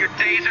little like your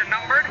days are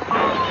numbered?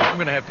 I'm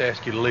going to have to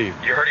ask you to leave.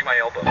 You're hurting my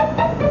elbow.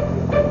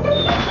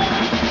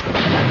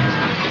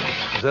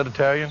 Is that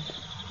Italian?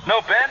 No,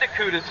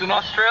 Bandicoot. It's an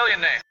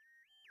Australian name.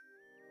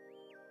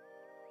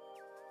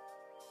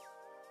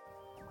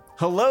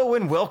 Hello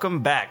and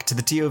welcome back to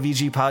the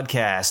TOVG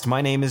podcast.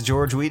 My name is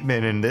George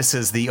Wheatman, and this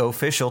is the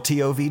official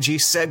TOVG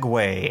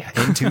segue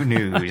into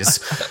news.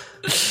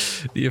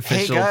 The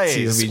official hey guys,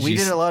 TOVG. We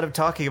did a lot of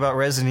talking about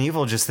Resident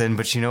Evil just then,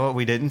 but you know what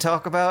we didn't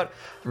talk about?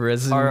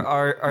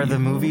 Are the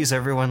movies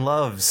everyone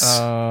loves.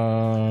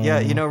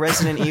 Yeah,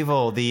 Resident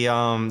Evil,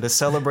 the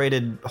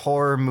celebrated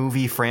horror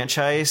movie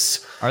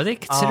franchise. Are they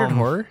considered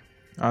horror?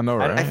 I know,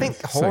 right? I think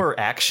horror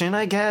action,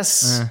 I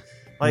guess.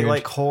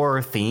 Like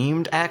horror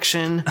themed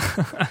action.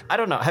 I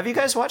don't know. Have you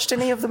guys watched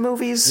any of the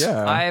movies?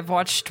 Yeah, I've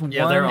watched one.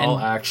 Yeah, they're all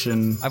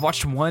action. I've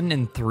watched 1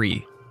 and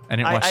 3. I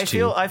didn't watch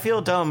 2. I feel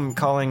dumb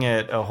calling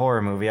it a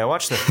horror movie. I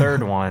watched the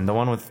third one, the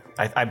one with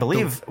I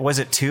believe was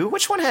it 2?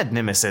 Which one had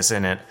Nemesis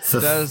in it?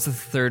 That was the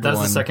third one.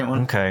 That's the second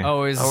one. Okay.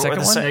 Oh, is the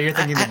second one? Yeah, you're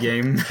thinking the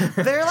game.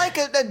 They're like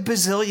a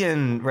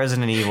bazillion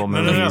Resident Evil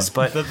movies,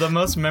 but the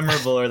most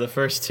memorable are the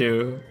first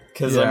two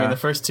because the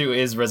first two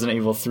is Resident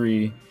Evil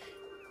 3.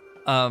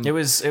 It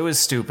was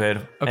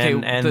stupid. Okay,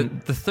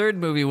 and the third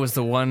movie was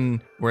the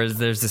one where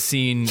there's the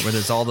scene where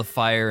there's all the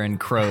fire and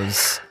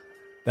crows.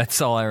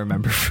 That's all I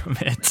remember from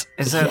it.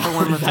 Is that the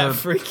one with that the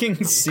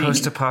freaking scene?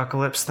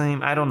 Post-apocalypse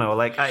theme? I don't know.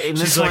 In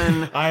this She's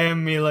one, I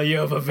am Mila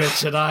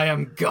Jovovich and I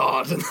am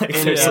God. And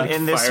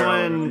in this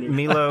one,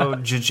 Milo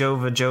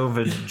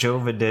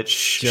Jovovich,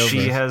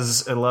 she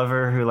has a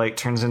lover who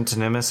turns into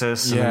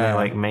Nemesis, and then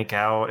they make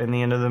out in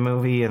the end of the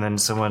movie, and then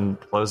someone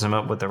blows him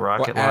up with a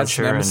rocket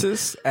launcher.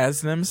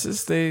 As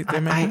Nemesis, they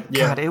made.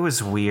 God, it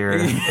was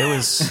weird. It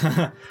was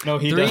no,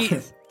 he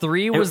does.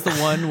 3 was the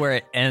one where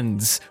it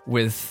ends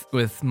with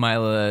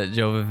Mila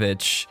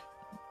Jovovich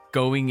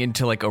going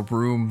into a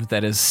room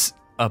that is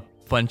a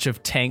bunch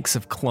of tanks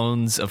of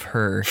clones of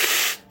her,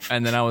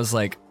 and then I was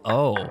like,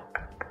 oh,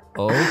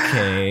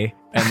 okay,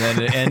 and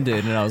then it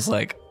ended, and I was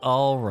like,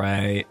 all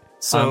right.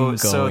 So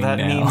that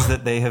means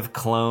that they have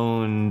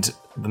cloned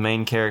the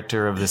main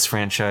character of this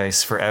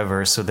franchise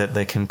forever so that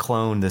they can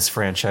clone this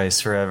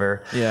franchise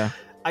forever. Yeah.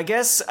 I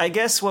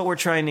guess what we're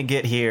trying to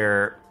get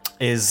here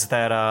is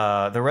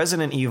that the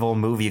Resident Evil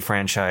movie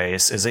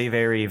franchise is a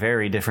very,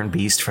 very different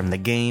beast from the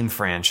game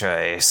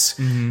franchise.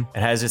 Mm-hmm. It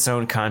has its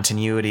own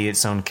continuity,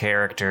 its own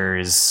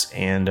characters,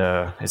 and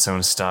its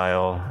own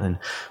style. And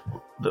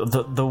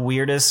the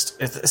weirdest,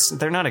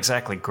 they're not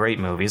exactly great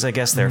movies. I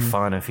guess they're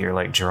fun if you're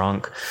like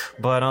drunk.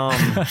 But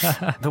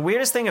the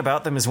weirdest thing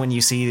about them is when you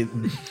see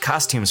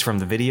costumes from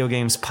the video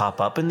games pop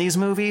up in these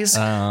movies.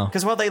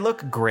 Because while they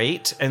look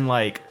great in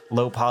like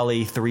low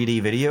poly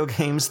 3D video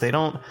games, they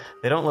don't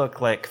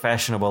look like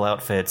fashionable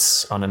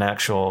outfits on an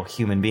actual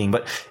human being.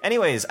 But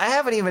anyways, I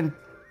haven't even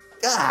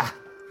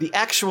the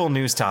actual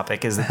news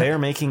topic is that they are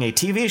making a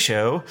TV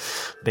show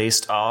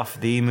based off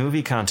the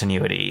movie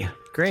continuity.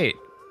 Great.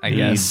 I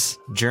guess.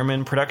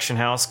 German production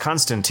house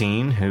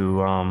Constantine,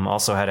 who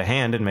also had a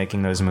hand in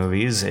making those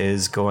movies,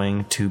 is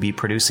going to be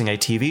producing a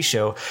TV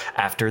show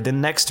after the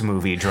next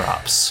movie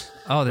drops.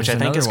 Oh, there's which I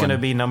think is one. going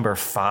to be number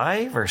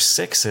 5 or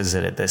 6, is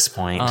it at this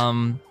point?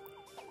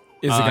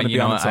 Is it going to be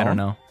on its own? I don't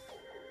know.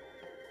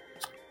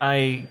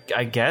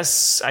 I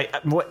guess.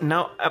 What?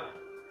 No.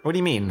 What do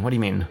you mean? What do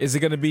you mean? Is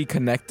it going to be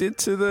connected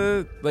to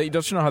the... Like,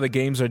 don't you know how the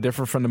games are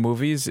different from the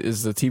movies?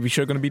 Is the TV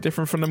show going to be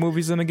different from the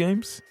movies and the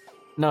games?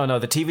 No,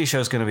 the TV show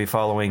is going to be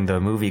following the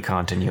movie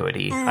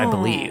continuity, I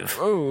believe.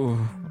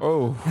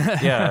 Oh.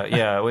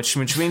 Yeah, which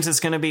means it's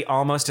going to be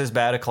almost as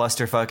bad a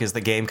clusterfuck as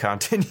the game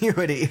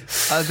continuity.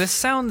 This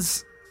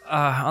sounds,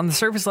 on the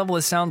surface level,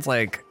 it sounds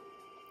like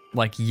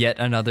yet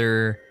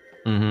another,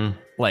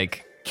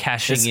 like,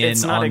 cashing in.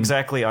 It's not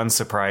exactly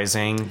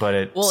unsurprising, but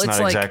it's not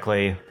like,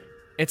 exactly...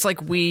 It's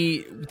like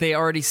they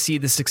already see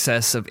the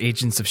success of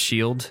Agents of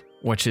S.H.I.E.L.D.,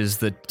 which is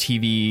the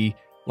TV,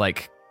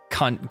 like...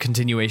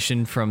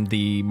 continuation from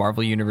the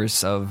Marvel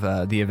universe of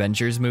the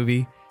Avengers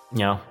movie.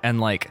 Yeah.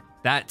 And like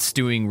that's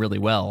doing really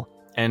well.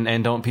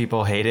 And don't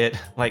people hate it?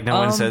 Like no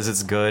one says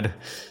it's good.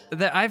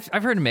 I've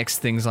heard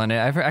mixed things on it.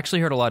 I've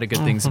actually heard a lot of good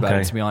things about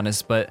it, to be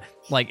honest, but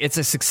like it's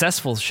a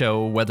successful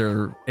show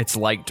whether it's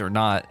liked or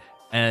not.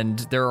 And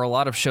there are a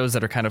lot of shows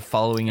that are kind of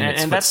following in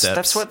its footsteps.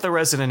 That's what the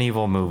Resident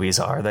Evil movies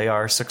are. They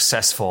are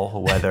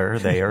successful whether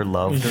they are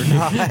loved or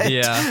not.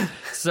 Yeah.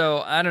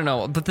 So I don't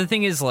know. But the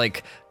thing is,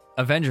 like,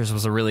 Avengers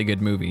was a really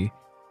good movie,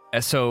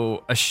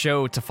 so a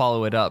show to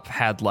follow it up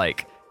had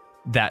like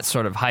that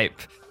sort of hype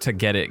to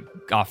get it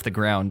off the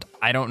ground.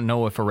 I don't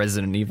know if a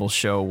Resident Evil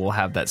show will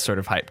have that sort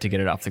of hype to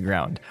get it off the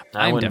ground.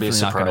 I wouldn't be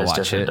surprised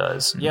if it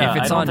does. Yeah,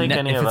 I don't think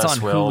any of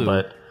us will,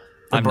 but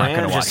the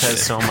brand just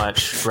has so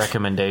much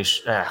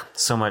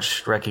so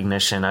much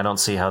recognition. I don't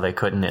see how they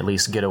couldn't at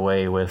least get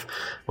away with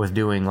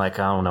doing like,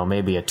 I don't know,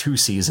 maybe a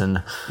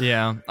 2-season.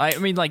 Yeah, I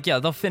mean, like, yeah,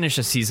 they'll finish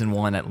a season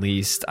 1 at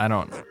least. I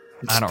don't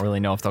really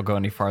know if they'll go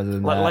any farther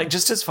than that. Like,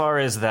 just as far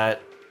as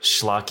that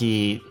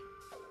schlocky,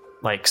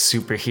 like,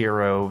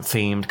 superhero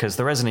themed, because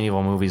the Resident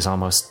Evil movies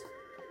almost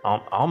are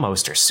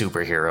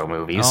superhero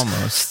movies.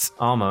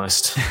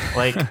 Almost.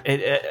 Like,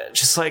 it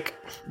just like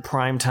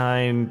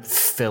primetime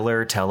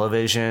filler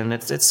television.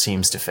 It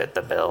seems to fit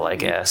the bill, I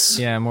guess.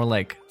 Yeah, more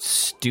like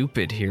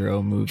stupid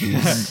hero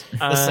movies.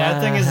 The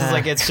sad thing is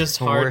like, it's just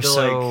hard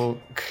to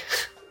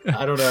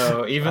I don't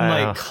know, even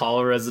like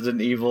call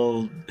Resident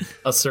Evil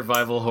a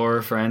survival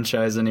horror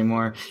franchise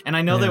anymore. And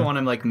I know they want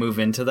to like move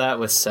into that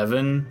with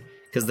 7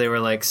 because they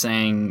were like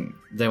saying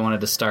they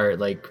wanted to start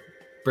like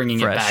bringing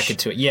it back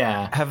into it.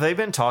 Yeah. Have they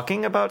been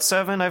talking about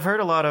 7? I've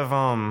heard a lot of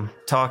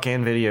talk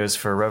and videos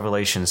for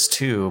Revelations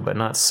 2, but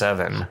not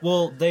 7.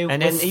 Well,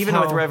 and even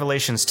with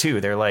Revelations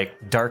 2, they're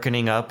like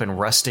darkening up and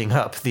rusting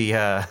up the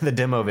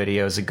demo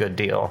videos a good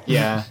deal.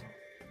 Yeah.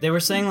 They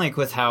were saying like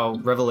with how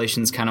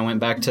Revelations kind of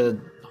went back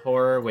to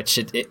horror, which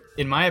it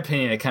in my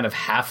opinion it kind of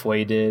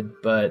halfway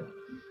did, but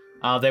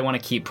they want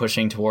to keep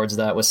pushing towards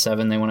that with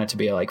 7. They want it to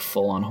be a like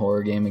full-on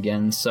horror game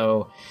again.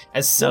 So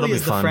as silly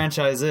as the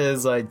franchise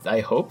is, I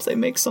hope they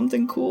make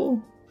something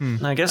cool.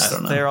 I guess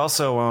they're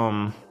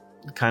also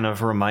kind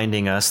of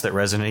reminding us that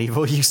Resident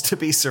Evil used to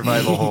be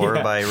survival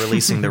horror by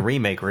releasing the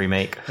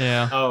remake.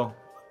 Yeah. Oh,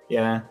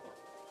 yeah.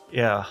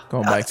 Yeah.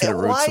 Going back to the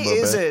roots a little bit.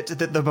 Why is it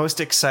that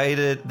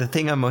the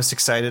thing I'm most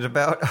excited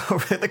about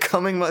over the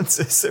coming months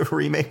is a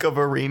remake of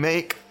a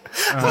remake?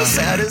 How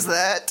sad is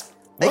that?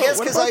 I guess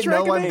because I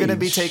know I'm going to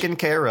be taken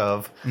care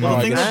of. Well,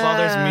 the thing that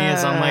bothers me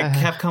is I'm like,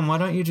 Capcom, why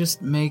don't you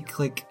just make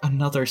like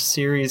another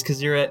series?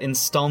 Because you're at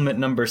installment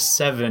number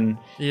 7,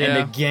 and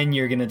again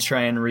you're going to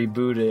try and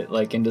reboot it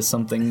like into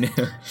something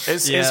new.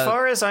 As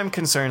far as I'm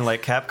concerned,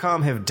 like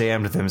Capcom have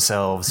damned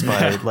themselves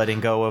by letting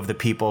go of the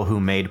people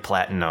who made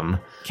Platinum.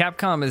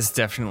 Capcom is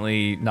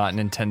definitely not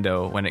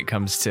Nintendo when it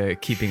comes to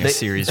keeping a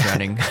series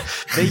running.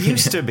 They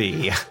used to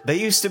be. They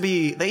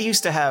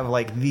used to have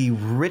like the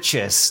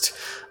richest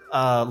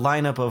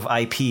lineup of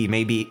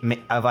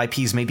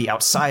IPs maybe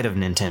outside of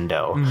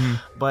Nintendo.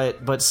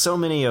 But so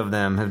many of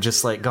them have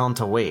just like gone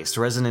to waste.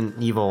 Resident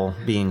Evil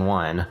being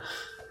one.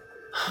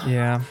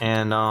 Yeah.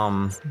 And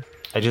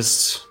I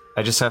just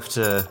have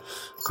to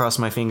cross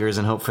my fingers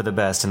and hope for the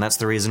best, and that's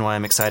the reason why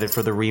I'm excited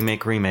for the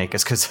remake,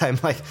 is because I'm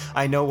like,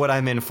 I know what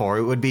I'm in for.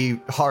 It would be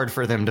hard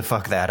for them to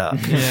fuck that up.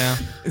 Yeah.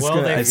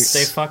 Well, they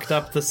fucked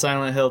up the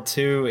Silent Hill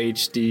 2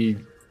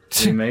 HD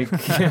remake.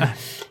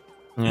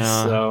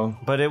 Yeah. So,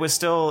 but it was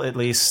still at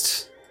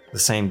least the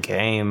same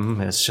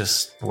game. It's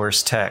just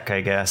worse tech,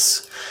 I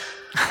guess.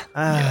 You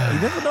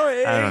never know.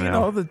 I don't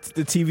know.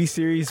 The TV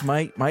series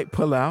might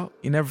pull out.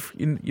 You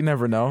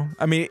never know.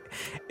 I mean,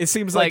 it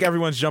seems like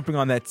everyone's jumping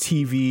on that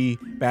TV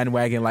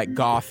bandwagon, like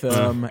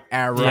Gotham,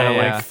 Arrow,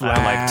 Flash.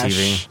 I like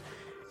TV.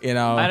 You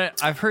know,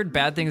 I've heard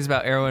bad things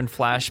about Arrow and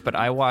Flash, but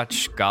I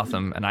watch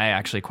Gotham and I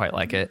actually quite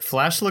like it.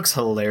 Flash looks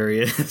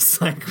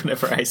hilarious. Like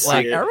whenever I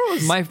see it, Arrow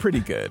is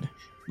pretty good.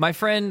 My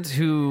friend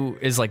who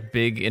is like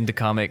big into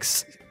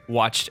comics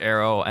watched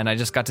Arrow, and I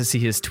just got to see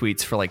his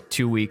tweets for like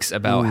 2 weeks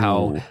about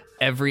how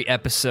every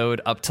episode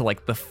up to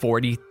like the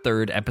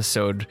 43rd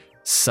episode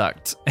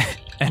sucked.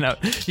 And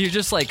you're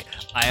just like,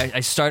 I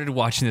started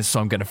watching this,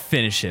 so I'm gonna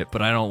finish it,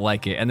 but I don't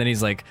like it. And then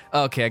he's like,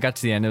 oh, okay, I got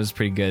to the end, it was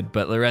pretty good,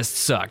 but the rest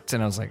sucked.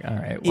 And I was like, all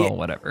right, well,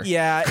 whatever.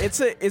 Yeah,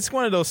 it's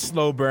one of those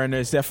slow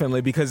burners,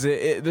 definitely, because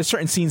there's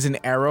certain scenes in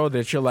Arrow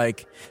that you're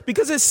like,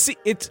 because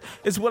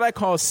it's what I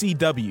call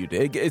CW'd.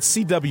 It's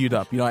CW'd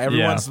up. You know,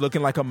 everyone's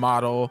looking like a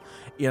model,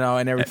 you know,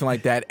 and everything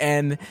like that.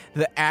 And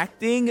the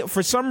acting,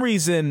 for some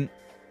reason,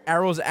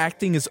 Arrow's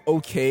acting is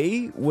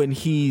okay when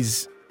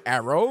he's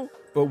Arrow,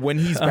 but when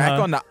he's back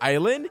on the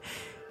island,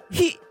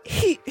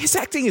 his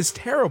acting is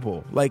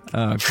terrible. Like,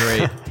 oh,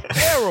 great.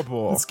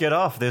 Terrible. Let's get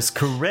off this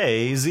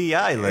crazy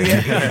island.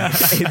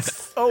 It's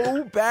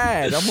so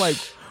bad. I'm like,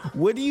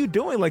 what are you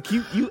doing? Like,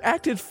 you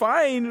acted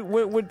fine.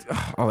 I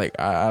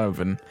don't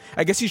even.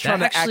 I guess he's trying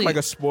to act like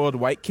a spoiled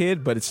white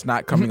kid, but it's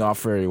not coming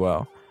off very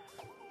well.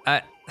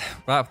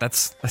 Wow, that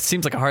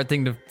seems like a hard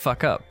thing to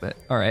fuck up, but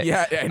all right.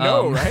 Yeah, I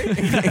know,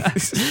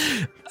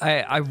 right?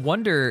 I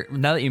wonder,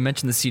 now that you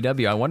mentioned the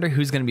CW, I wonder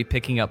who's going to be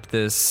picking up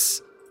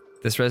this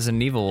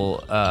Resident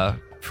Evil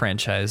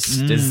franchise.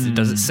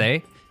 Does it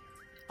say?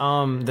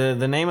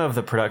 The name of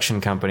the production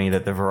company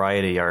that the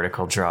Variety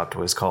article dropped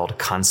was called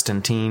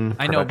Constantine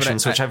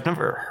Productions, which I've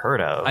never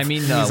heard of. I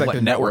mean, like what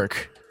the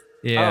network?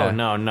 Yeah.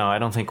 Oh, no, I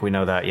don't think we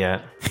know that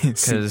yet.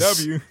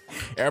 CW.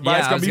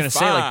 Everybody's gonna be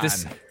fine.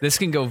 Say, like, this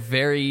can go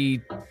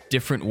very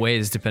different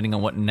ways depending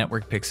on what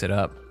network picks it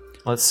up.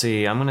 Let's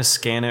see. I'm gonna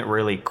scan it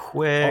really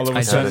quick. All of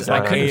a sudden, it's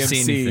like couldn't AMC,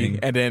 see anything.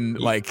 and then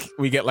like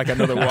we get like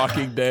another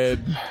Walking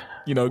Dead.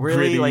 You know, really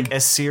gritty. like a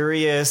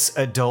serious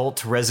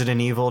adult Resident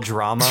Evil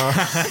drama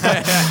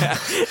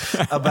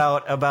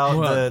about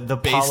the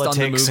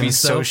politics and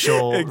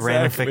social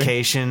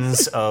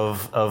ramifications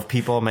of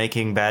people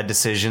making bad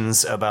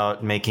decisions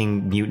about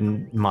making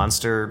mutant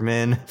monster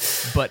men,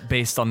 but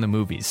based on the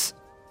movies.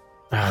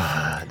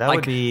 That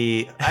would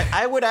be.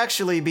 I would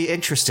actually be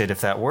interested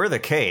if that were the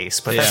case,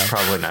 but that's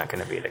probably not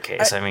going to be the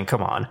case. I mean,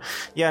 come on.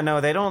 Yeah, no,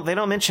 they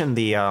don't mention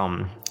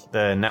the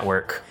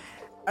network.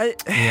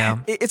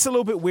 It's a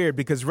little bit weird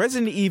because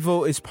Resident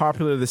Evil is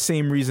popular the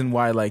same reason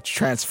why like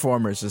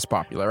Transformers is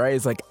popular, right?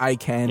 It's like eye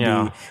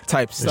candy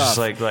type stuff.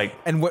 Just like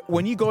and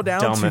when you go down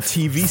to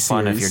TV series,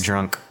 fun if you're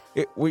drunk.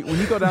 When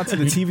you go down to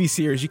the TV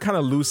series, you kind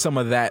of lose some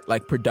of that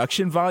like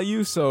production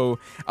value. So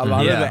a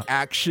lot of the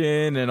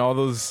action and all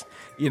those,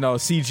 you know,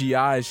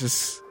 CGI is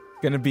just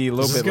going to be a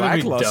little bit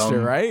lackluster,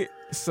 right?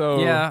 So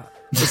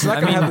it's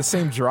not going to have the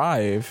same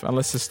drive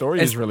unless the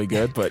story is really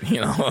good, but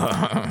you know.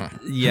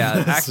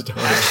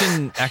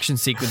 Action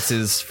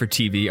sequences for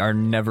TV are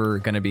never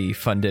going to be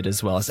funded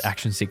as well as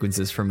action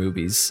sequences for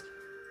movies.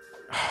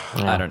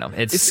 I don't know.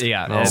 It's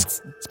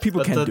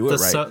people can't do it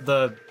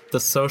right. The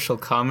social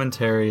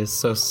commentary is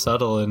so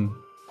subtle and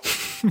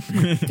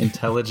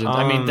intelligent.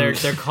 I mean, they're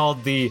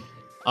called the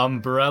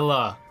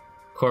Umbrella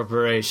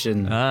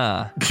Corporation.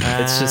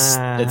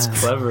 It's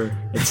clever.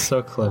 It's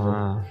so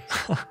clever.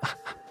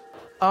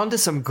 On to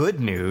some good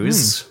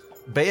news.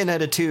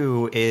 Bayonetta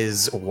 2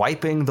 is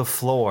wiping the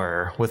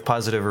floor with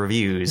positive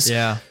reviews.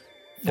 Yeah.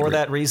 For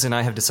that reason,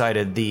 I have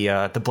decided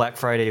the Black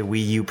Friday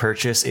Wii U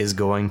purchase is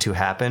going to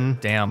happen.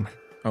 Damn.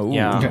 Oh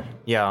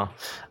yeah.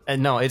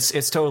 And no,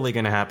 it's totally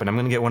going to happen. I'm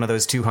going to get one of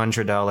those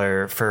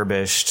 $200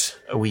 furbished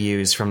Wii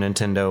U's from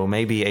Nintendo,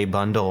 maybe a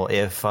bundle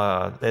if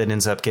it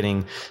ends up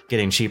getting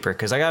cheaper,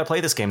 because I got to play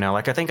this game now.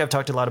 Like, I think I've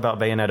talked a lot about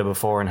Bayonetta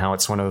before and how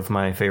it's one of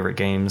my favorite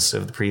games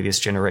of the previous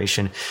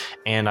generation,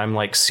 and I'm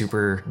like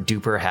super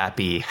duper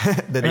happy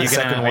that the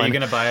second one. Are you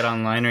going to buy it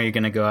online, or are you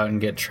going to go out and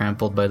get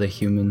trampled by the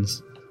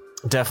humans?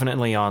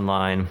 Definitely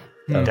online.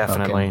 Oh,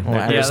 Definitely. Okay.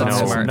 Well, there's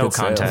no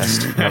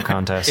contest. No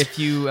contest. If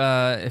you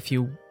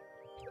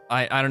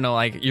I don't know,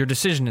 like, your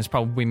decision is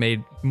probably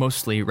made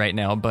mostly right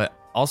now, but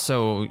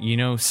also, you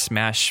know,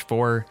 Smash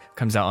 4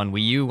 comes out on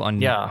Wii U on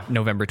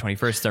November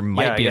 21st. There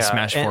might be a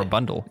Smash 4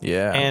 bundle.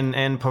 Yeah.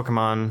 And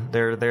Pokemon,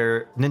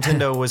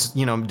 Nintendo was,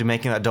 you know,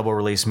 making that double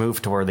release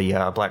move toward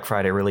the Black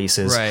Friday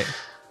releases. Right.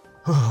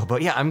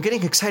 But yeah, I'm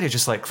getting excited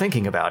just like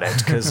thinking about it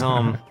because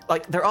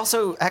like they're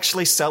also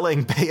actually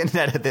selling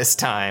Bayonetta this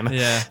time.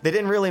 Yeah, they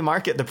didn't really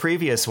market the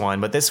previous one,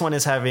 but this one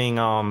is having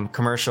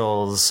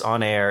commercials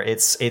on air.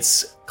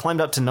 It's climbed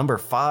up to number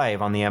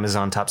 5 on the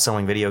Amazon top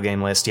selling video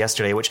game list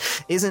yesterday, which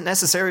isn't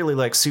necessarily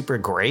like super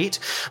great,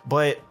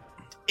 but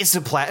it's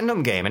a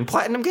Platinum game, and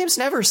Platinum games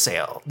never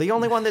sell. The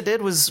only one that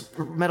did was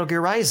Metal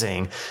Gear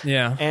Rising.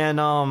 Yeah,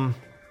 and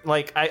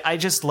like, I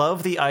just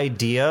love the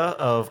idea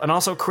of, and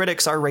also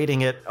critics are rating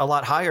it a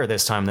lot higher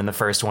this time than the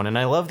first one, and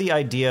I love the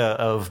idea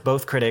of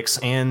both critics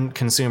and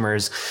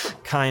consumers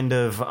kind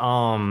of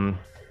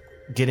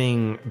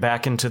getting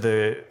back into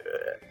the,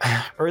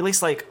 or at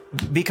least like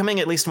becoming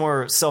at least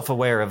more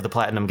self-aware of the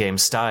Platinum game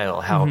style,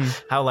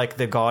 how like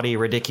the gaudy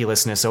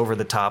ridiculousness over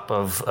the top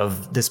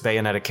of this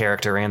Bayonetta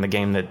character and the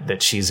game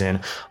that she's in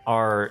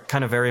are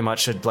kind of very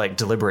much a like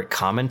deliberate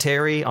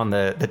commentary on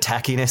the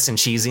tackiness and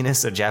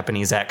cheesiness of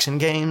Japanese action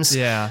games.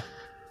 Yeah.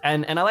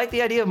 And I like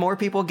the idea of more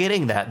people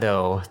getting that,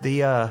 though.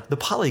 The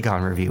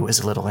Polygon review is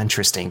a little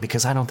interesting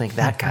because I don't think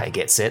that guy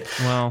gets it.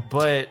 Well,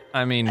 but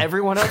I mean,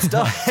 everyone else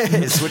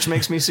does, which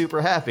makes me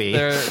super happy.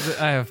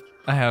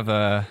 I have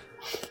a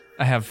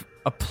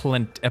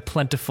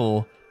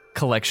plentiful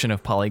collection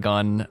of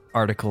Polygon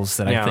articles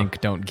that I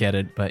think don't get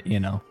it, but you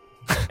know.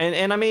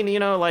 And I mean, you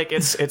know, like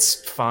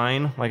it's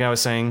fine. Like I was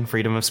saying,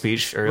 freedom of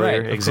speech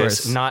earlier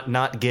exists.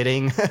 Not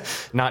getting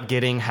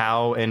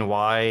how and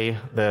why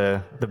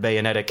the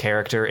Bayonetta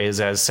character is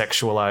as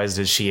sexualized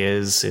as she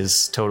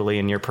is totally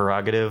in your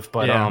prerogative.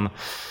 But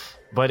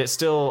but it's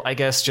still, I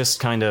guess, just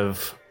kind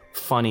of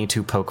funny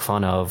to poke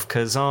fun of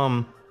because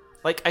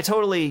like, I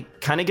totally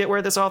kind of get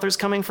where this author's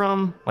coming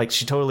from. Like,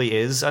 she totally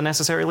is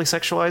unnecessarily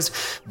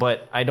sexualized,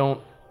 but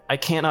I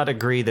cannot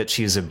agree that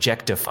she's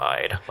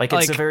objectified. Like,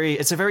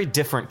 it's a very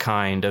different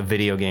kind of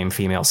video game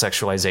female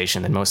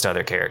sexualization than most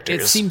other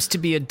characters. It seems to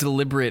be a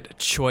deliberate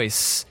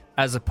choice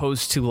as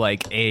opposed to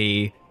like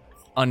a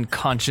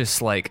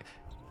unconscious like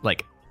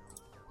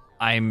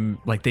I'm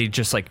like they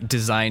just like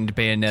designed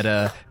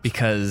Bayonetta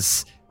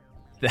because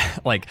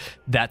like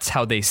that's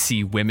how they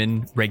see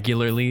women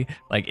regularly.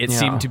 Like it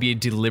seemed to be a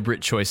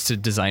deliberate choice to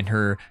design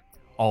her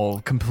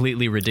all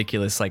completely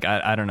ridiculous. Like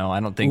I don't know. I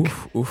don't think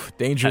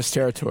dangerous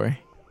territory.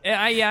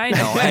 Yeah, I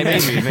know.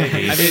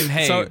 Maybe. I mean,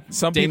 hey, so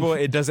some people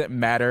it doesn't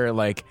matter.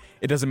 Like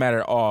it doesn't matter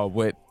at all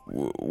what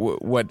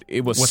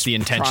it was. What the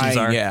intentions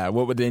are. Yeah,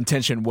 what the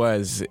intention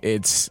was.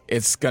 It's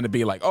gonna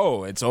be like,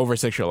 oh, it's over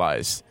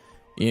sexualized,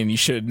 and you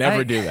should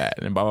never do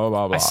that. And blah blah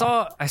blah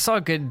blah. I saw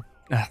a good.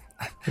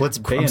 What's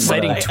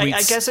citing tweets?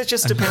 I guess it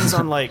just depends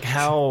on like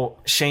how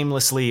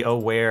shamelessly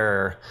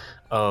aware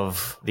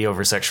of the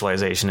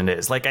over-sexualization it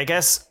is. Like, I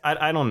guess,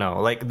 I don't know.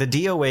 Like, the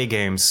DOA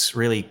games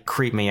really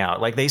creep me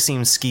out. Like, they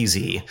seem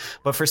skeezy.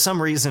 But for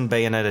some reason,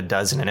 Bayonetta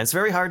doesn't. And it's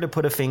very hard to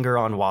put a finger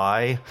on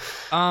why.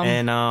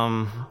 And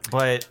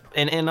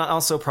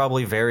also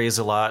probably varies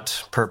a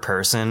lot per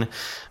person.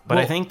 But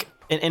I think,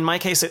 in my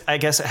case, I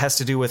guess it has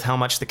to do with how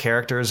much the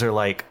characters are,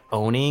 like,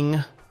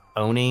 owning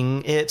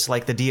it.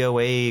 Like the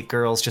DOA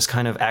girls just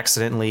kind of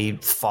accidentally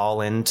fall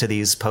into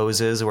these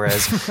poses,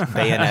 whereas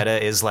Bayonetta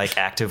is like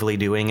actively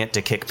doing it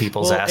to kick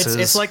people's asses.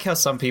 It's like how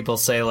some people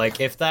say, like,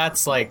 if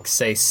that's like,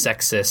 say,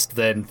 sexist,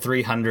 then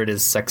 300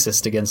 is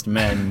sexist against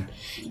men.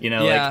 You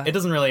know, like it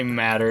doesn't really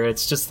matter.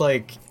 It's just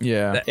like,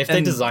 if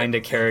they designed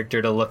a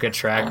character to look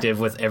attractive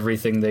with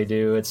everything they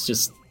do, it's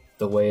just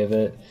the way of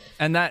it.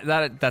 And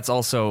that's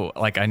also,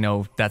 like, I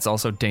know that's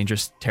also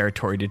dangerous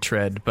territory to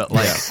tread, but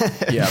like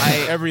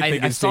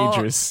everything is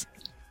dangerous.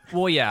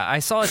 Well, yeah, I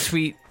saw a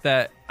tweet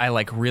that I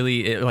like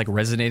really it like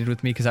resonated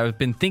with me because I've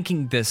been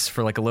thinking this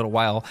for like a little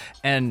while,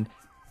 and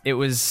it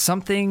was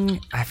something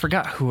I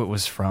forgot who it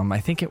was from. I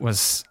think it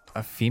was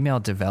a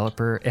female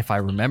developer, if I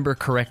remember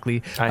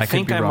correctly. I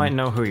think I might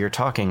know who you're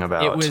talking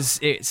about.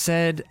 It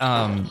said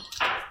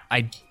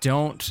I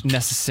don't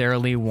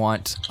necessarily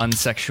want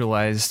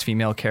unsexualized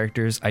female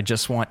characters. I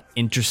just want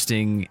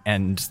interesting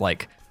and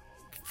like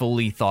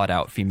fully thought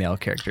out female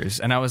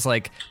characters. And I was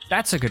like,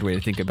 that's a good way to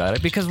think about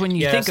it, because when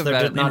you think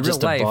about it in real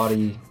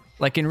life,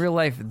 like in real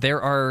life,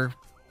 there are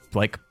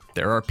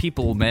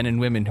people, men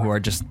and women, who are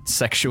just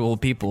sexual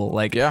people.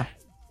 Like,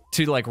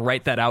 to like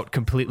write that out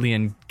completely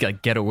and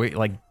like get away,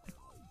 like,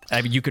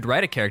 I mean, you could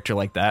write a character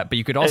like that, but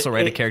you could also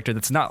write a character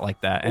that's not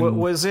like that. And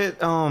was it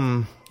as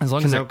long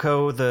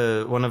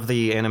Kanoko, one of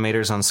the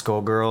animators on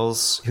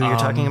Skullgirls, who you're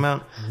talking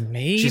about?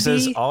 Maybe. She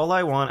says, all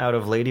I want out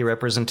of lady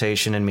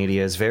representation in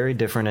media is very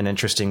different and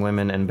interesting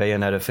women, and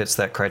Bayonetta fits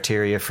that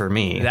criteria for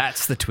me.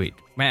 That's the tweet.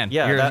 Man,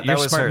 yeah, you're that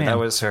was smart her. man. That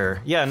was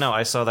her. Yeah, no,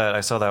 I saw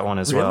that one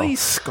as well. Really?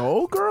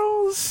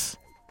 Skullgirls?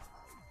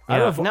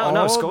 Yeah.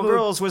 No,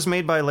 Skullgirls was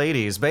made by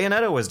ladies.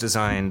 Bayonetta was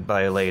designed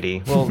by a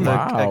lady. Well,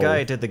 a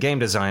guy did the game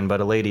design, but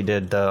a lady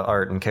did the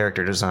art and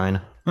character design.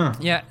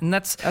 Yeah, and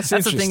that's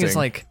the thing is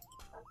like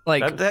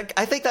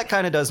I think that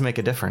kind of does make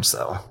a difference,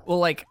 though. Well,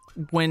 like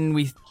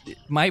when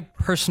my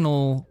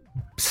personal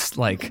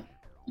like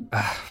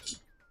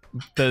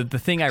the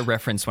thing I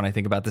reference when I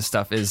think about this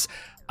stuff is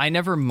I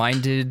never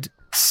minded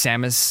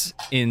Samus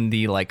in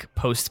the like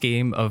post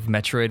game of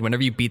Metroid.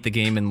 Whenever you beat the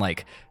game in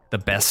like the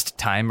best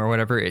time or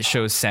whatever, it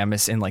shows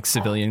Samus in like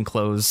civilian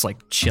clothes, like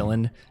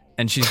chilling,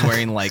 and she's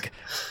wearing like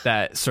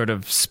that sort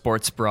of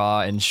sports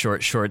bra and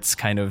short shorts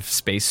kind of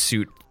space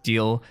suit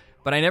deal.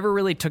 But I never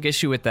really took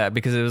issue with that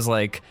because it was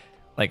like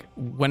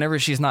whenever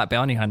she's not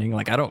bounty hunting,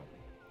 like I don't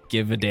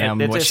give a damn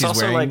what she's wearing.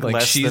 It's also like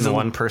less than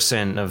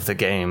 1% of the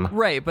game,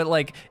 right? But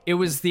like it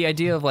was the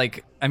idea of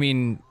like, I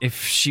mean,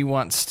 if she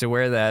wants to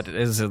wear that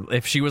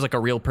if she was like a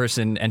real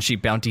person and she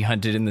bounty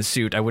hunted in the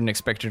suit, I wouldn't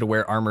expect her to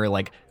wear armor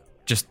like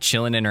just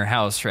chilling in her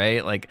house,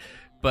 right? Like,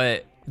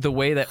 but the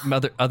way that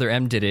Other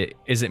M did it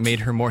is it made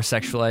her more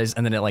sexualized,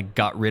 and then it like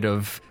got rid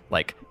of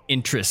like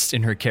interest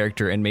in her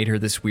character and made her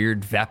this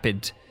weird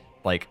vapid,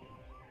 like,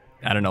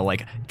 I don't know,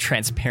 like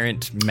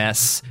transparent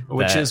mess.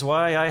 Which is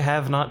why I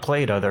have not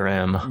played Other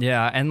M.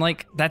 Yeah, and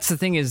like that's the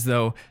thing is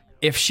though,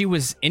 if she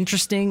was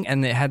interesting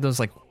and it had those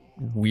like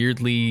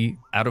weirdly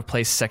out of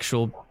place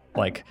sexual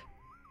like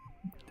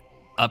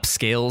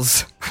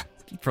upscales,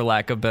 for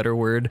lack of a better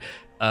word,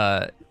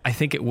 I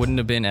think it wouldn't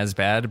have been as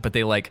bad. But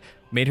they like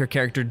made her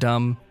character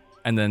dumb,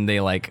 and then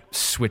they like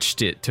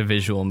switched it to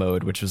visual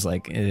mode, which was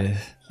like,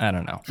 I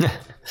don't know.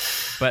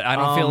 But I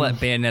don't feel that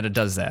Bayonetta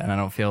does that, and I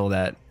don't feel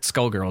that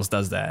Skullgirls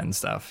does that and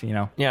stuff, you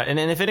know? Yeah, and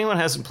if anyone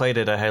hasn't played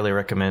it, I highly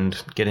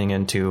recommend getting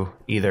into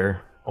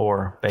either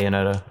or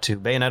Bayonetta 2.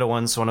 Bayonetta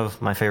 1's one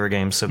of my favorite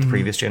games of the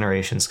previous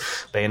generations.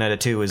 Bayonetta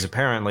 2 is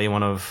apparently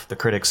one of the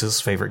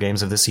critics' favorite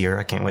games of this year.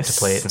 I can't wait to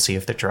play it and see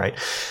if it's right.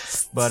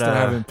 But Still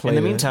haven't played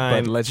in the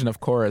meantime... but Legend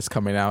of Korra is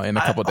coming out in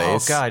a couple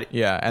days. Oh, God.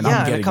 Yeah, and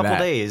I'm getting in a couple that.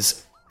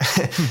 days.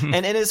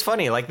 And it is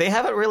funny, like they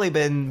haven't really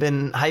been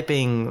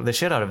hyping the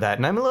shit out of that,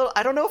 and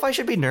I don't know if I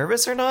should be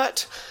nervous or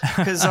not,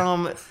 because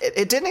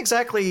it didn't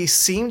exactly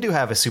seem to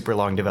have a super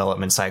long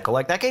development cycle.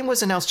 Like that game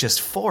was announced just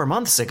 4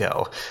 months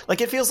ago.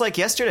 Like it feels like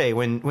yesterday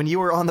when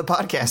you were on the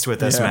podcast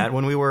with us, Matt,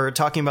 when we were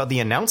talking about the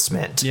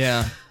announcement.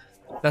 Yeah,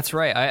 that's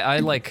right. I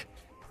like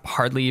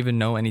hardly even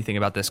know anything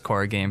about this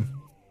Korra game.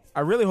 I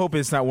really hope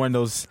it's not one of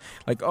those,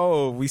 like,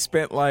 oh, we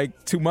spent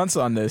like 2 months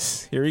on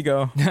this. Here we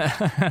go.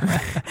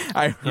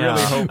 I really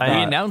hope we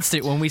announced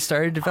it when we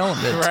started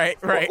development.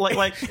 Right.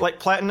 Like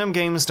Platinum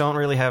games don't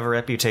really have a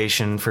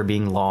reputation for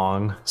being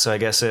long, so I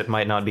guess it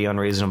might not be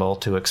unreasonable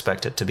to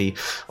expect it to be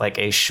like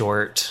a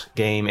short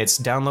game. It's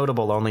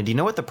downloadable only. Do you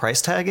know what the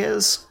price tag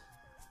is?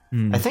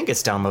 I think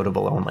it's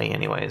downloadable only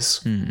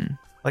anyways.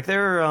 Like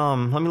they're,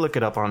 let me look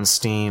it up on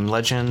Steam.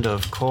 Legend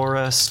of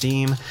Korra,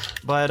 Steam.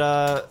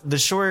 But the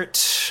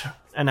short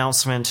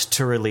announcement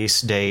to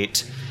release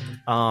date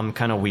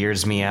kind of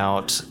weirds me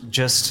out.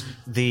 Just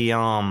the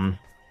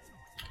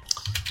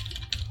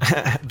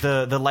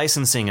the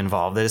licensing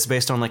involved, that it's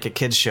based on like a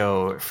kids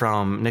show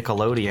from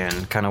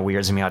Nickelodeon, kind of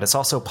weirds me out. It's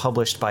also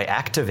published by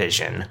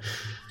Activision,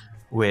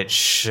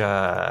 which,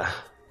 well,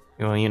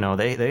 you know,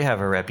 they have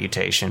a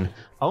reputation.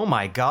 Oh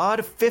my God,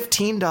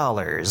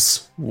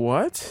 $15.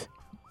 What?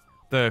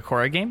 The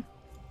Korra game?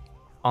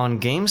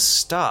 On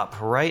GameStop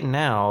right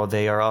now,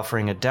 they are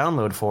offering a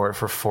download for it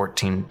for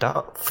 $15,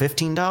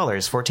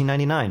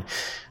 $14.99.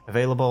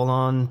 Available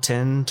on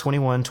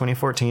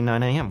 10/21/2014,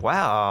 9 a.m.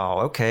 Wow,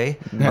 okay.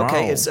 Wow.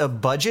 Okay, it's a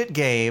budget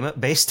game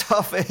based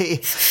off a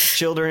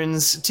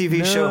children's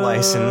TV show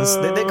license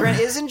that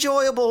is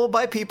enjoyable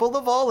by people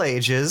of all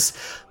ages,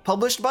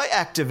 published by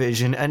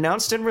Activision,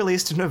 announced and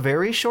released in a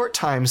very short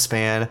time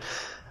span.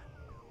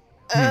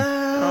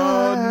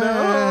 Oh,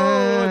 no,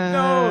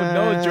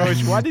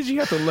 George. Why did you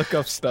have to look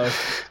up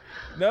stuff?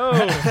 No.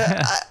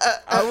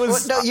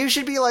 No, you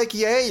should be like,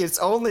 yay, it's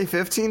only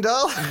 $15.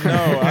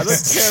 No, I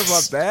don't care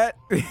about that.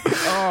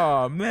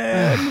 Oh,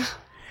 man.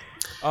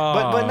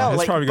 But no, it's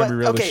like, probably going to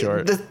be really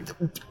short.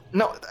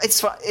 No,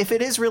 it's fine. If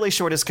it is really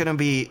short, it's going to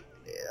be...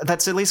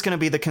 That's at least going to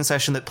be the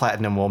concession that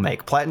Platinum will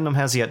make. Platinum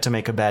has yet to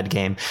make a bad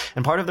game.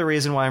 And part of the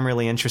reason why I'm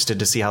really interested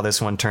to see how this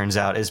one turns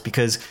out is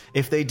because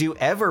if they do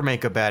ever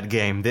make a bad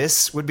game,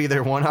 this would be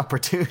their one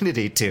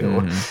opportunity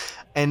to.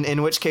 And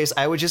in which case,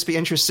 I would just be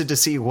interested to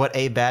see what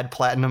a bad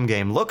Platinum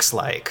game looks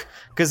like.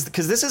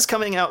 Because this is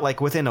coming out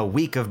like within a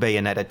week of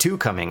Bayonetta 2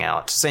 coming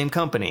out. Same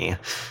company.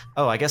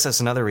 Oh, I guess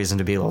that's another reason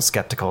to be a little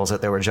skeptical, is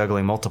that they were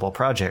juggling multiple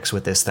projects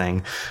with this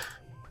thing.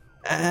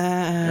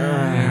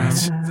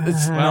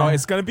 No,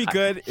 it's gonna be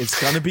good.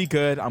 It's gonna be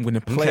good. I'm gonna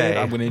play it.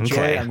 I'm gonna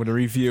enjoy it. I'm gonna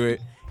review it,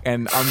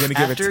 and I'm gonna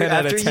give it 10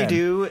 out of 10. After you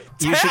do,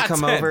 you should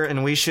come over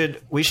and we should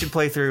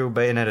play through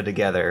Bayonetta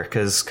together,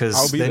 because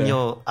then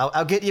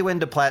I'll get you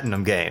into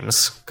Platinum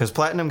games, because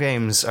Platinum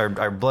games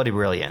are bloody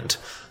brilliant.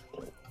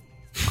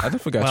 I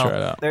definitely got to try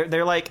it out.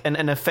 They're like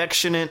an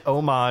affectionate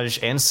homage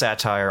and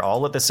satire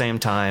all at the same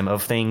time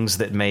of things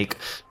that make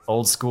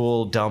old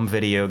school dumb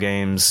video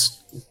games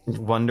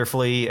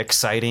wonderfully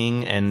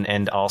exciting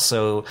and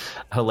also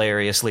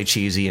hilariously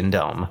cheesy and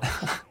dumb.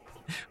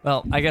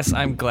 Well, I guess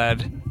I'm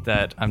glad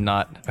that I'm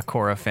not a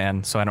Korra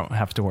fan, so I don't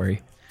have to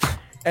worry.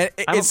 I'm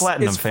a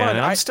Platinum fan,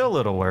 and I'm still a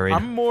little worried.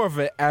 I'm more of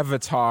an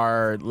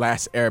Avatar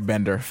Last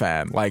Airbender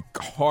fan, like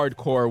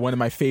hardcore, one of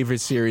my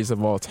favorite series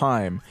of all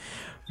time.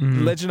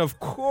 Legend of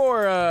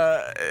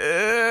Korra,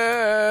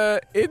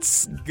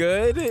 it's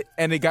good,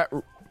 and it got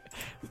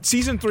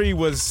season 3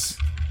 was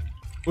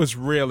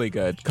really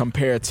good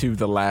compared to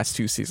the last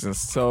 2 seasons.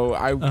 So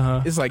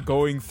it's like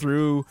going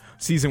through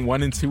season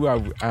 1 and 2. I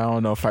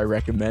don't know if I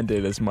recommend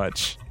it as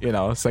much.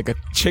 It's like a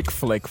chick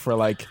flick for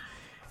like,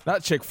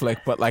 not chick flick,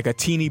 but like a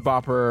teeny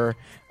bopper.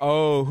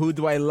 Oh, who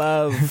do I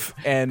love?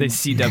 And they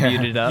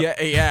CW'd it up.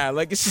 Yeah.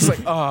 Like it's just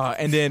like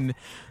and then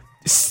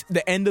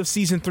the end of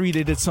season 3,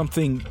 they did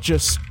something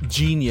just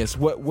genius.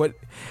 What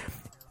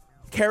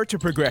character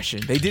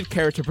progression? They did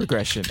character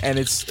progression, and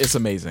it's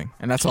amazing.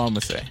 And that's all I'm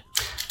gonna say.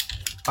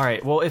 All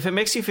right. Well, if it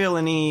makes you feel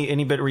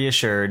any bit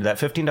reassured, that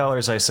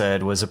 $15 I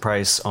said was a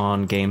price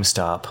on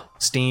GameStop.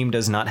 Steam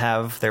does not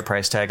have their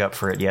price tag up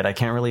for it yet. I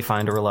can't really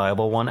find a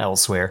reliable one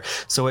elsewhere.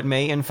 So it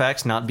may, in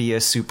fact, not be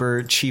a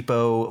super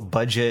cheapo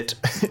budget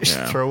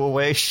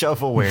throwaway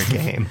shovelware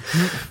game.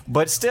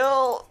 But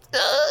still,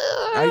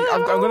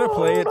 I'm going to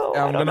play it.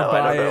 I'm going to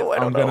buy it.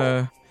 I'm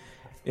going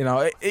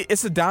to,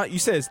 it's you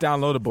said it's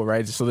downloadable,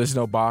 right? So there's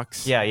no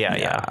box.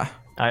 Yeah.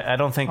 I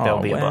don't think there'll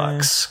be a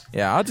box.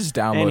 Yeah, I'll just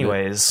download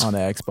it on the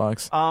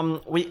Xbox.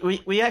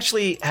 We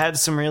actually had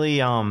some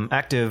really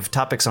active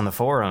topics on the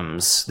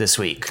forums this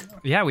week.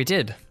 Yeah, we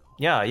did.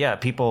 Yeah.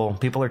 People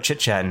are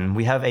chit-chatting.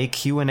 We have a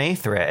Q&A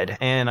thread,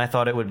 and I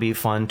thought it would be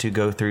fun to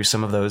go through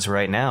some of those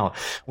right now.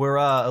 We're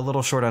a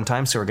little short on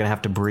time, so we're going to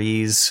have to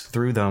breeze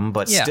through them,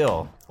 but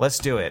still, let's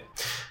do it.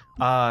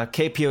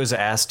 KPO's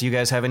asked, do you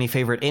guys have any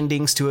favorite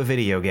endings to a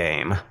video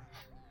game?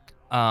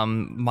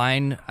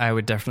 Mine, I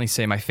would definitely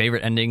say my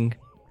favorite ending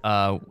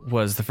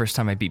was the first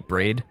time I beat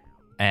Braid,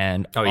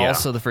 and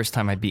also the first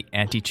time I beat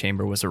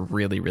Antechamber was a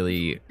really,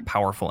 really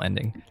powerful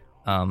ending.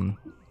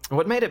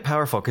 What made it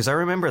powerful? Because I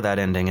remember that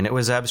ending, and it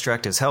was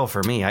abstract as hell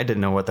for me. I didn't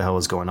know what the hell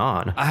was going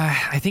on.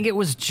 I think it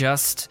was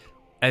just...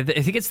 I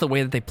think it's the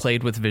way that they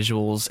played with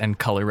visuals and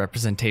color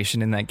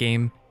representation in that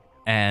game.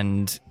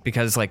 And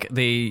because like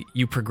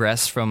you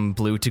progress from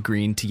blue to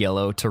green to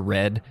yellow to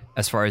red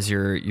as far as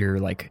your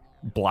like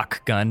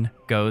block gun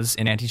goes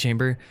in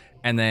Antechamber,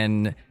 and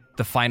then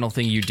the final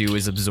thing you do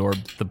is absorb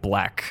the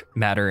black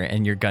matter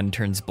and your gun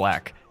turns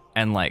black,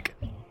 and like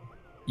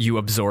you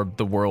absorb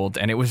the world.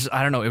 And it was,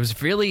 I don't know, it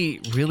was really,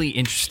 really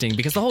interesting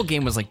because the whole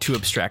game was like too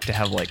abstract to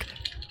have like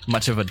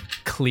much of a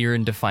clear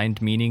and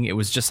defined meaning. It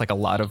was just like a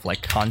lot of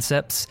like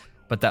concepts,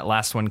 but that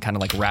last one kind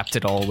of like wrapped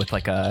it all with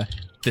like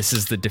this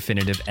is the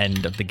definitive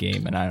end of the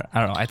game. And I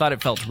don't know, I thought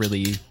it felt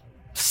really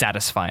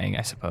satisfying,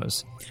 I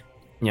suppose.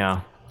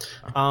 Yeah.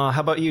 How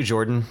about you,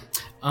 Jordan?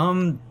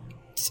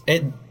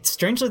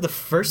 Strangely, the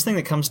first thing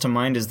that comes to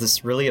mind is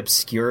this really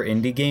obscure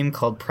indie game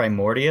called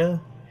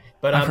Primordia.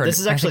 But this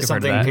is actually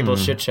something people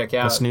should check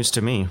out. That's news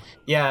to me.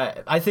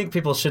 Yeah, I think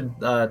people should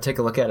take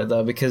a look at it,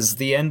 though, because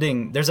the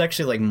ending, there's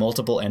actually like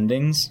multiple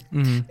endings.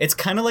 Mm-hmm. It's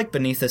kind of like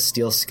Beneath a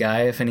Steel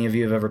Sky, if any of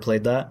you have ever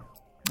played that.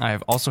 I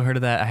have also heard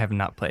of that. I have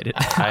not played it.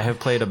 I have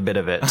played a bit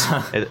of it.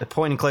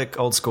 Point and click,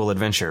 old school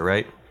adventure,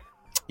 right?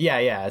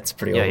 Yeah, it's a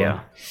pretty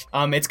old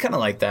one. It's kind of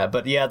like that,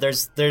 but yeah,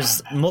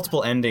 there's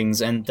multiple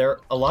endings, and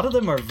a lot of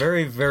them are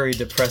very, very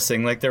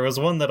depressing. Like there was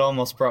one that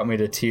almost brought me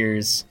to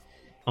tears.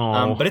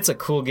 But it's a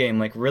cool game,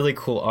 like really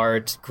cool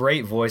art,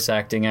 great voice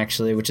acting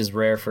actually, which is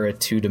rare for a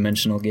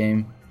 2-dimensional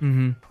game.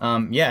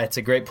 Mm-hmm. Yeah, it's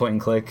a great point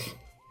and click.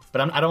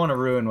 But I don't want to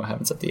ruin what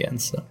happens at the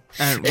end, so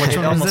it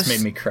almost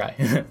made me cry.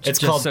 It's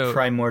called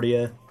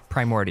Primordia.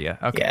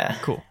 Primordia. Okay, yeah.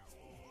 Cool.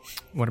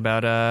 What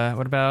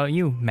about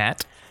you,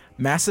 Matt?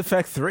 Mass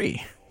Effect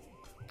 3.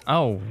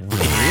 Oh,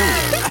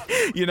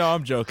 really?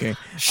 I'm joking.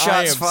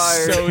 Shots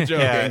fired. So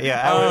joking.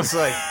 Yeah. I was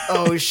like,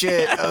 oh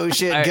shit.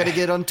 Gonna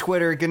get on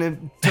Twitter. Gonna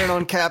turn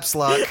on caps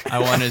lock. I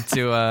wanted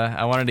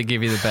to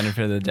give you the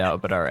benefit of the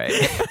doubt, but all right.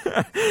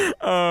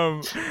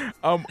 All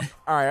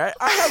right.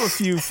 I have a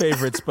few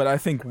favorites, but I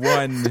think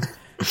one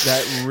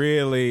that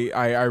really,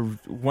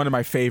 one of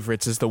my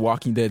favorites is The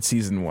Walking Dead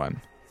season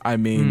 1. I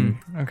mean,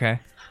 okay.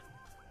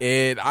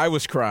 I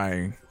was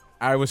crying.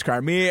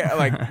 Me,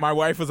 like, my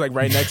wife was like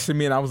right next to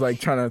me, and I was like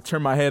trying to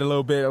turn my head a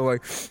little bit. I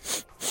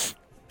was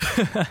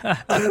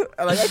like,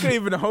 I couldn't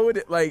even hold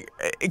it, like,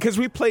 because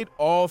we played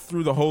all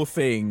through the whole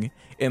thing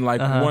in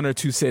like 1 or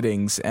 2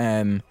 sittings,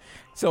 and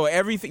so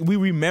we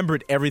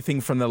remembered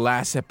everything from the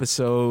last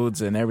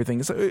episodes and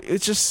everything. So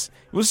it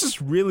was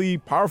just really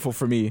powerful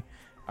for me.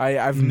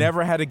 I've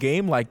never had a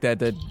game like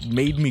that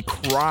made me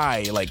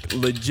cry, like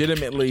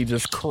legitimately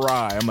just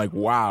cry. I'm like,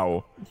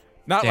 wow.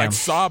 Not like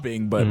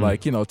sobbing, but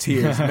like,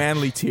 tears,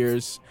 manly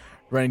tears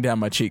running down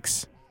my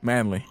cheeks.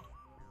 Manly.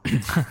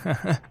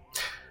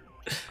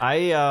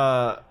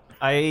 I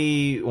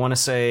want to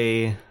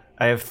say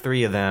I have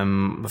 3 of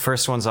them. The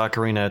first one's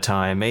Ocarina of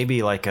Time,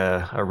 maybe like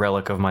a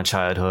relic of my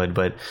childhood,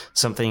 but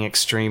something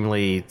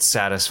extremely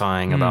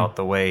satisfying about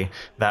the way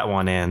that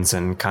one ends,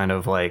 and kind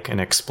of like an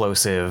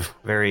explosive,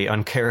 very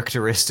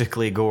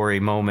uncharacteristically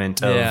gory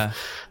moment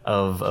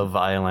of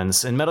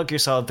violence. And Metal Gear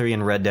Solid 3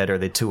 and Red Dead are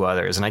the 2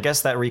 others. And I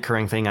guess that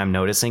recurring thing I'm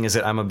noticing is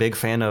that I'm a big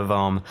fan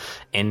of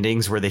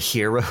endings where the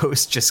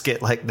heroes just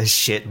get like the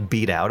shit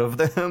beat out of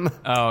them.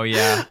 Oh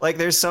yeah. Like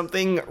there's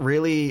something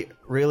really,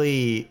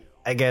 really,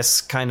 I guess,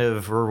 kind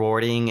of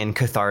rewarding and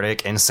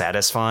cathartic and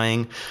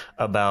satisfying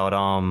about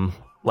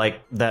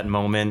like that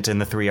moment in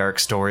the 3-arc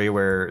story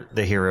where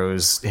the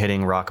hero's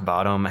hitting rock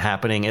bottom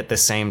happening at the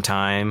same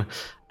time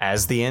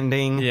as the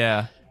ending.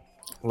 Yeah.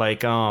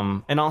 Like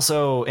and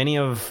also any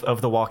of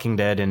the Walking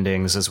Dead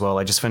endings as well.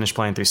 I just finished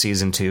playing through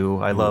season 2.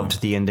 I loved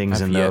the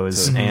endings in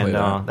those, and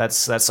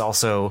that's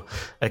also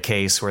a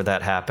case where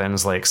that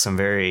happens. Like some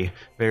very,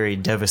 very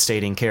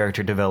devastating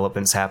character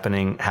developments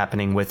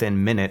happening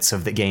within minutes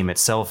of the game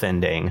itself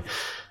ending.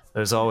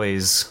 Those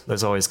always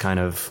kind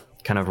of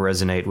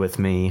resonate with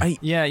me.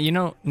 Yeah,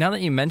 now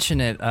that you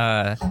mention it,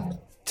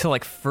 to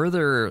like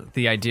further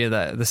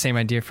the same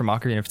idea from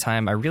Ocarina of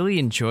Time, I really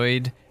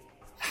enjoyed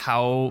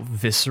how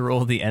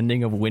visceral the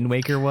ending of Wind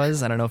Waker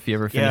was. I don't know if you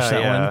ever finished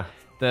that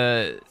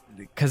one.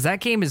 Because that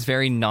game is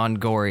very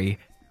non-gory,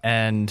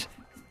 and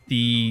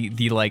the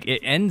like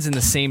it ends in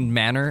the same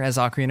manner as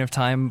Ocarina of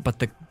Time, but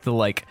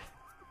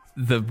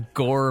the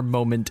gore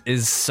moment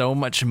is so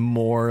much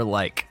more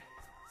like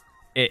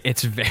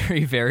it's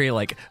very, very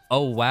like,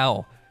 oh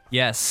wow,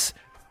 yes,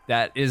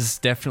 that is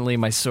definitely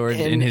my sword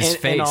in his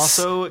face. And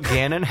also,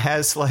 Ganon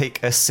has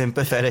like a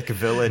sympathetic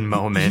villain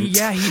moment.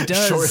 Yeah, he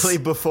does. Shortly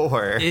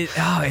before.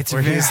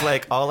 Where he's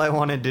like, all I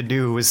wanted to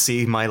do was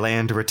see my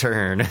land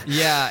return.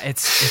 Yeah,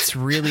 it's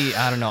really,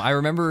 I don't know. I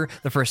remember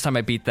the first time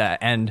I beat that,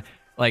 and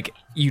like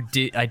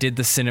I did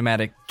the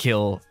cinematic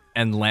kill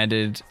and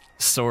landed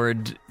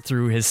sword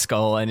through his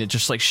skull, and it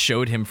just like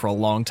showed him for a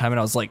long time, and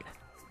I was like,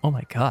 oh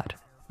my god,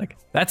 like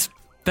that's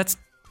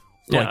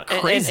like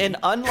crazy. And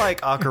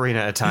unlike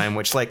Ocarina of Time,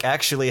 which like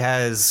actually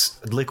has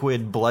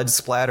liquid blood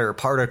splatter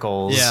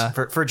particles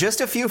for just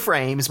a few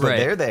frames, but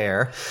they're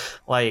there.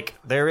 Like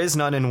there is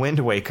none in Wind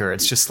Waker.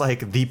 It's just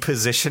like the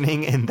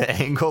positioning and the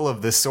angle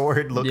of the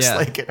sword looks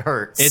like it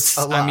hurts. It's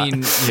a lot. I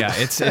mean, yeah,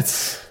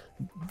 it's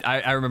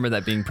I remember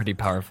that being pretty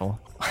powerful.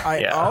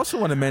 I also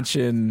want to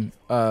mention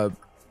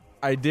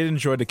I did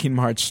enjoy the Kingdom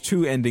Hearts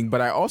 2 ending,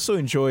 but I also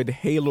enjoyed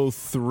Halo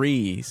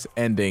 3's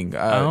ending.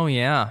 Oh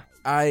yeah.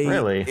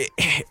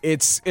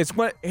 It's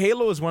what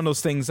Halo is one of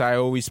those things I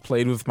always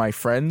played with my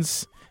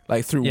friends,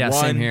 like through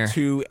 1,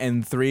 2,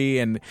 and 3,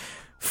 and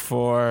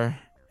 4,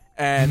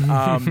 and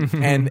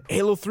and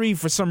Halo 3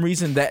 for some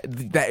reason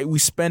that we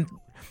spent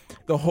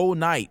the whole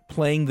night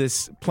playing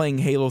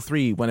Halo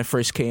 3 when it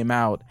first came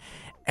out,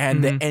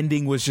 and the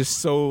ending was just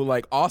so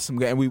like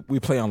awesome, and we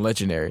play on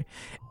Legendary,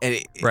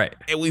 and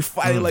and we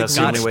finally like reached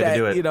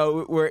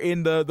that, we're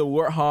in the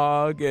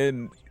Warthog,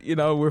 and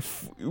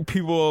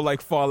people like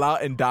fall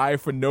out and die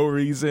for no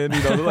reason,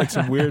 they're like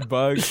some weird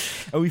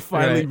bugs, and we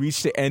finally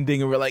reached the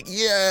ending, and we're like,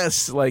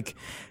 yes, like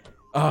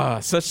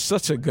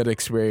such a good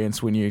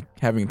experience when you're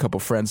having a couple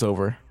friends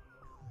over.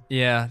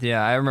 Yeah,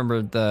 I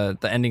remember the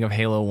ending of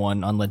Halo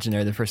 1 on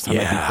Legendary the first time I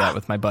beat that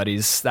with my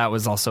buddies. That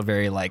was also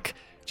very like,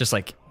 just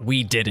like,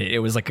 we did it. It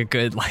was like a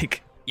good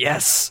like,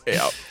 yes.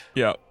 Yeah.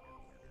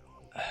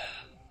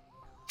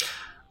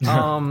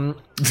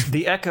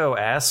 The Echo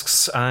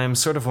asks, I'm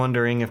sort of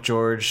wondering if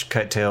George,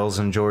 Kitetails,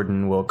 and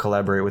Jordan will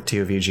collaborate with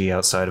TOVG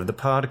outside of the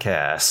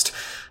podcast.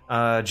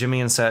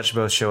 Jimmy and Satch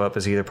both show up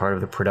as either part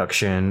of the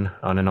production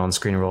on an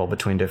on-screen role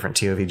between different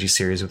TOVG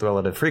series with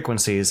relative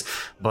frequencies,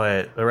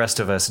 but the rest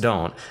of us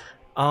don't.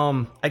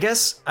 I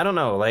guess, I don't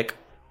know, like,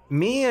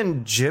 me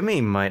and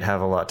Jimmy might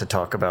have a lot to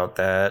talk about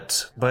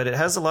that, but it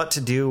has a lot to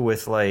do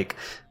with, like,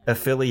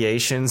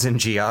 affiliations and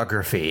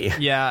geography.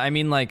 Yeah, I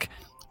mean, like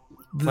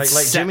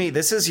Jimmy,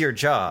 this is your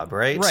job,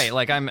 right? Right,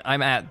 like I'm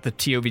at the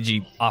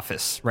TOVG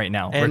office right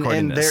now recording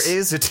and this. There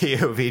is a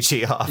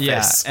TOVG office.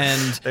 Yeah,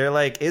 and there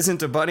like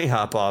isn't a Bunny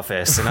Hop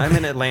office, and I'm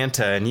in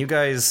Atlanta, and you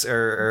guys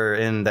are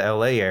in the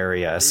LA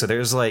area, so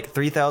there's like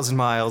 3,000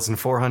 miles and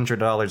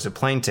 $400 a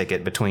plane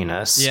ticket between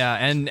us. Yeah,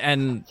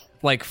 and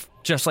like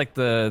just like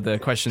the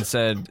question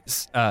said,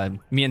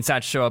 me and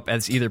Satch show up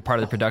as either part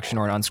of the production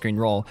or an on-screen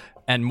role.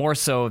 And more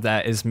so,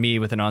 that is me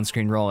with an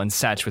on-screen role and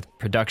Satch with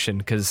production,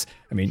 because,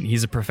 I mean,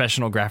 he's a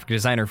professional graphic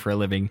designer for a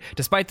living,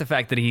 despite the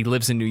fact that he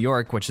lives in New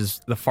York, which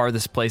is the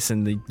farthest place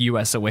in the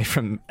U.S. away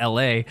from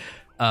L.A.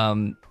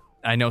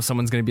 I know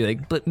someone's going to be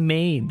like, but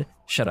Maine.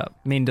 Shut up.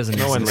 Maine doesn't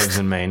exist. No one lives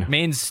in Maine.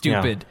 Maine's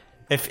stupid.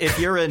 If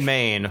you're in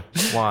Maine,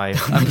 why?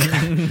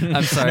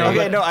 I'm sorry.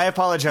 Okay, no, I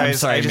apologize.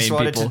 Sorry, I just Maine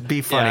wanted people. to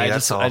be funny. Yeah,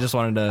 that's all. I just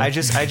wanted to. I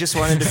just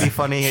wanted to be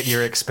funny at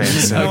your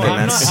expense. No, Okay,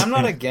 I'm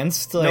not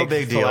against like no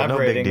big deal.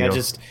 collaborating. No big deal. I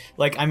just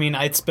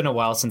it's been a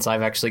while since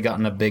I've actually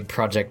gotten a big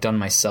project done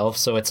myself,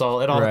 so it all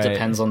Right.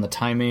 depends on the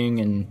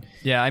timing and.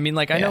 Yeah, I mean,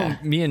 like, I know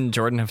me and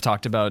Jordan have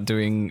talked about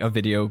doing a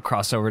video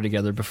crossover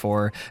together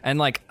before, and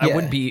like,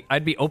 I'd be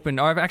open.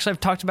 Or I've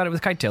talked about it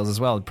with Kite Tales as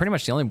well. Pretty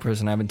much the only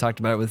person I haven't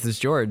talked about it with is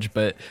George,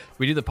 but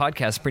we do the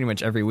podcast pretty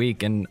much every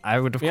week, and I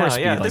would of course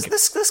be like,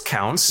 this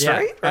counts,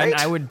 right? And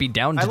I would be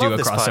down to I do love a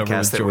this crossover podcast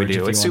with that George. we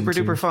do. If It's you super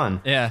wanted to. duper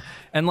fun. Yeah,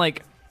 and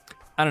like,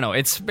 I don't know.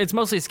 It's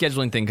mostly a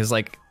scheduling thing because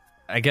like.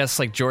 I guess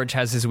like George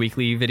has his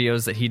weekly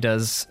videos that he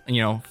does,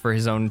 for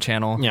his own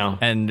channel. Yeah,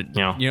 and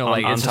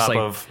like on it's top just like,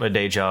 of a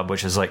day job,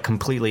 which is like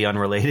completely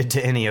unrelated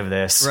to any of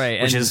this, right?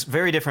 Which and, is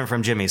very different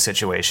from Jimmy's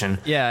situation.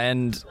 Yeah,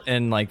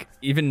 and like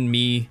even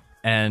me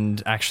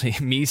and actually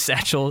me,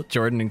 Satchel,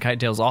 Jordan, and Kite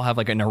Tales all have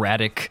like an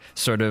erratic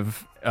sort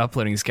of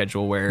uploading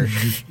schedule where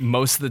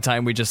most of the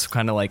time we just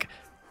kind of like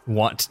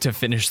want to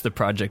finish the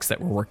projects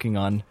that we're working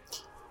on.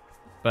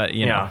 But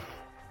yeah,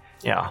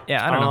 I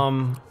don't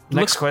know.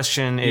 Next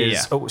question is...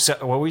 Yeah. Oh, so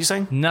what were you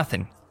saying?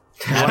 Nothing.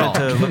 You wanted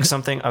to look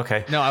something?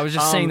 Okay. No, I was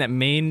just saying that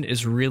Maine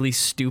is really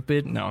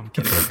stupid. No, I'm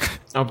kidding.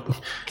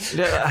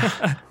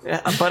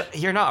 But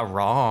you're not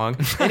wrong.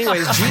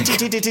 Anyways,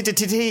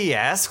 GTTTTT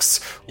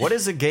asks, what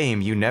is a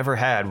game you never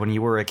had when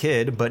you were a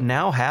kid, but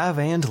now have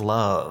and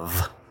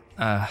love?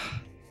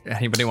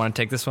 Anybody want to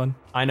take this one?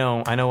 I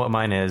know what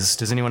mine is.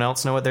 Does anyone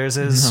else know what theirs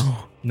is?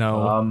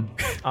 No.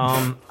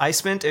 I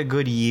spent a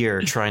good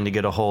year trying to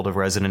get a hold of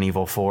Resident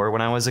Evil 4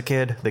 when I was a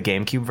kid, the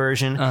GameCube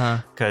version,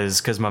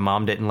 because my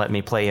mom didn't let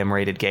me play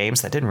M-rated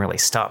games. That didn't really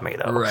stop me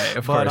though. Right,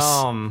 of course.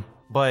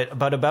 But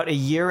about a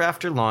year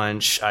after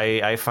launch,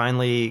 I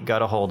finally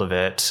got a hold of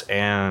it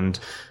and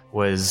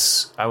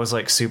I was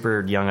like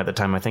super young at the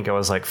time. I think I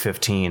was like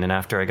 15, and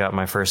after I got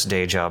my first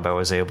day job, I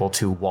was able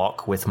to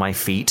walk with my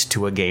feet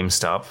to a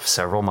GameStop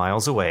several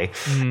miles away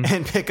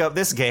and pick up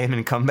this game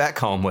and come back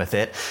home with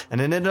it, and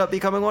it ended up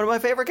becoming one of my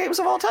favorite games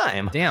of all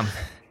time. Damn.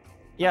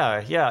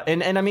 Yeah.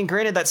 And I mean,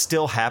 granted, that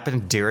still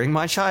happened during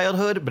my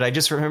childhood, but I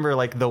just remember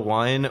like the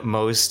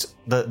longest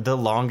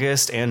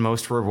and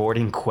most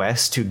rewarding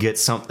quest to get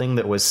something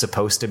that was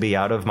supposed to be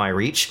out of my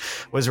reach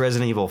was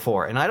Resident Evil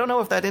 4. And I don't know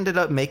if that ended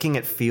up making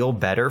it feel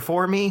better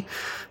for me,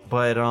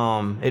 but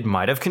it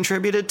might have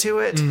contributed to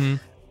it.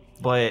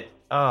 But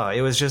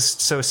it was just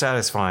so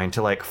satisfying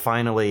to like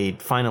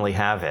finally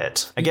have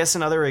it. I guess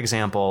another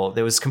example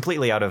that was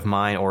completely out of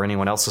mine or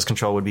anyone else's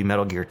control would be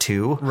Metal Gear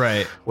 2,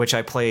 right? Which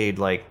I played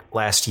like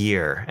last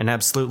year and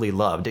absolutely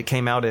loved. It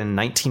came out in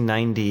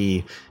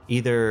 1990,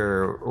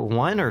 either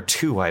 1 or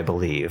 2, I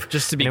believe.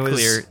 Just to be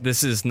clear,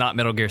 this is not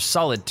Metal Gear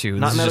Solid 2.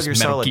 Not this Metal is Gear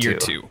just Solid Metal Gear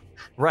 2. 2.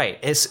 Right.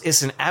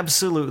 It's an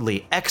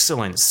absolutely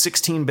excellent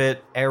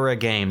 16-bit era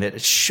game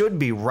that should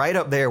be right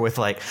up there with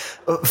like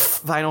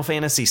Final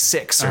Fantasy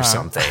VI or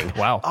something.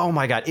 Wow. Oh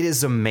my God. It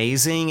is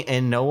amazing.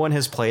 And no one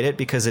has played it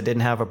because it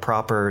didn't have a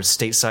proper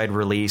stateside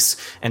release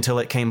until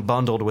it came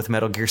bundled with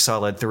Metal Gear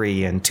Solid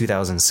 3 in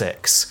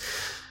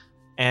 2006.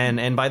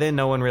 And by then,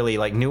 no one really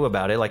like knew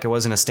about it. Like it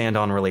wasn't a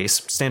standalone release.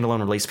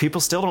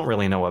 People still don't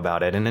really know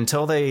about it. And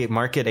until they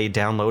market a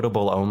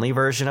downloadable only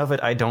version of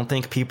it, I don't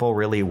think people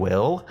really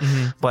will.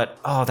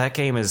 But that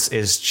game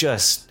is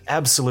just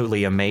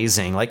absolutely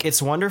amazing. Like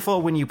it's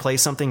wonderful when you play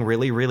something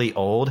really, really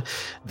old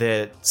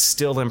that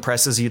still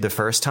impresses you the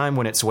first time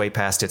when it's way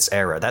past its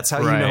era. That's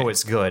how you know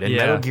it's good. And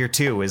Metal Gear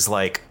 2 is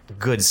like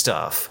good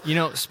stuff.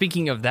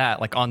 Speaking of that,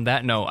 like on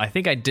that note, I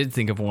think I did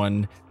think of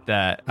one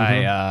that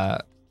I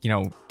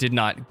did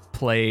not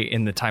play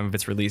in the time of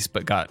its release,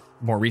 but got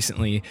more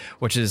recently,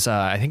 which is,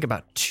 I think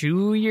about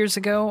 2 years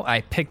ago,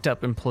 I picked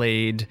up and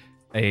played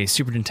a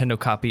Super Nintendo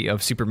copy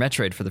of Super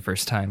Metroid for the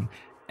first time.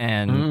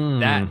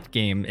 And that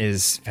game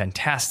is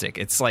fantastic.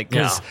 It's like,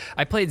 because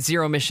I played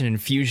Zero Mission and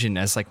Fusion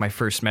as like my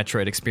first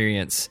Metroid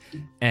experience.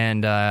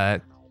 And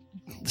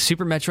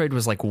Super Metroid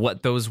was like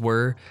what those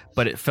were,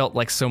 but it felt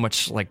like so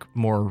much like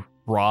more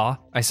raw,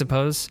 I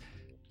suppose.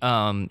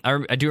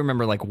 I do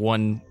remember like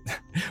one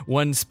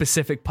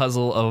specific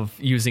puzzle of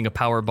using a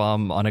power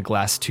bomb on a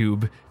glass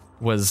tube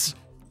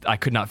I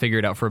could not figure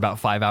it out for about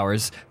 5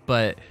 hours,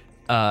 but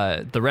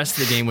the rest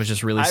of the game was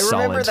just really solid.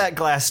 I remember that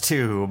glass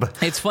tube.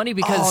 It's funny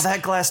because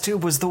that glass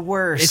tube was the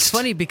worst. It's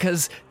funny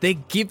because they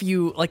give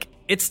you like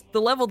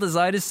the level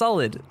design is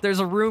solid. There's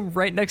a room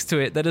right next to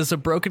it that is a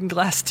broken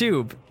glass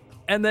tube.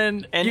 And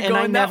then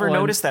I never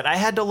noticed that. I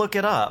had to look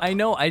it up. I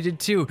know, I did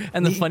too.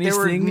 And the funniest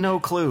thing, there were no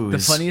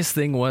clues. The funniest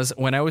thing was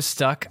when I was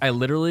stuck, I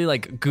literally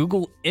like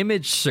Google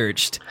image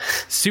searched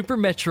Super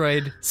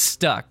Metroid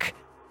stuck,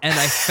 and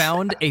I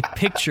found a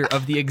picture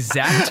of the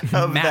exact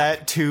of map.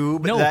 That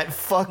tube, that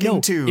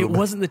fucking tube. It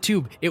wasn't the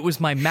tube. It was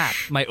my map,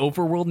 my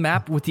overworld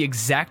map with the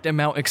exact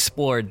amount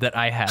explored that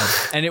I had.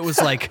 And it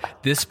was like,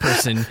 this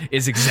person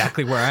is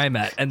exactly where I'm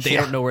at, and they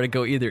don't know where to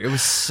go either. It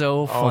was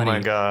so funny. Oh my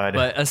God.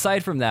 But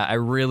aside from that, I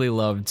really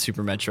loved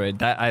Super Metroid.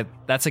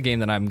 That's a game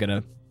that I'm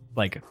gonna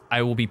like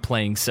I will be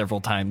playing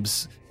several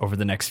times over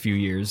the next few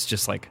years,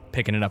 just like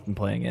picking it up and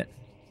playing it.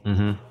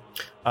 Mm-hmm.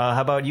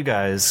 How about you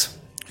guys?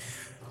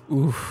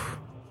 Oof.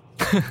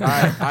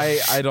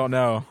 I don't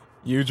know.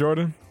 You,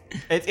 Jordan?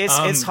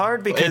 It's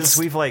hard because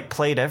we've like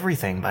played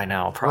everything by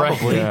now,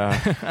 probably.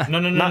 Right. Yeah. No.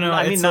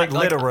 I mean, not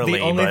literally. The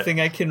only thing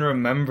I can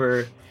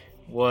remember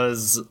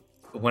was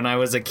when I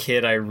was a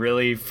kid, I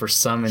really, for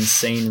some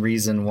insane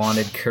reason,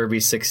 wanted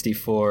Kirby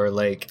 64.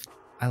 Like,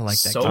 I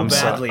like that so game.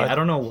 badly. I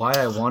don't know why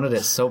I wanted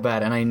it so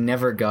bad, and I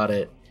never got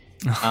it.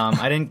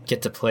 I didn't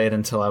get to play it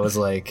until I was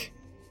like,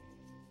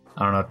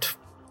 I don't know,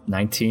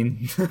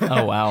 19.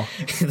 Oh wow.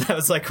 That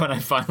was like when I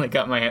finally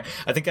got my.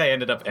 I think I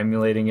ended up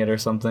emulating it or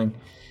something.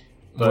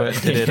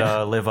 But did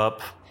it live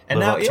up? And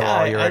now, to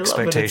all your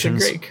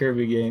expectations? Love it. It's a great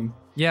Kirby game.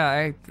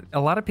 Yeah, a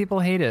lot of people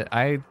hate it.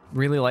 I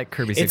really like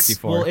Kirby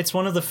 64. It's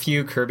one of the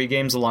few Kirby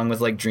games, along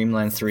with like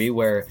Dreamland 3,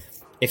 where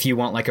if you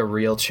want like a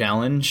real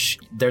challenge,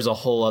 there's a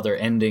whole other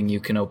ending you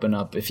can open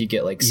up if you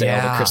get like say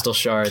all the crystal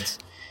shards.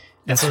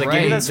 And so the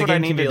game, that's what I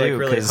need to do,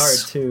 really hard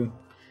too.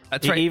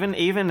 That's right.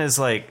 Even as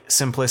like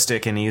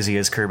simplistic and easy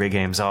as Kirby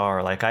games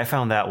are, like I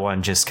found that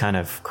one just kind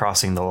of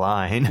crossing the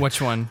line. Which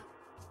one?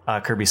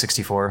 Kirby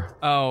 64.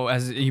 Oh,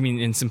 as you mean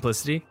in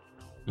simplicity?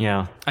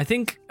 Yeah. I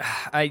think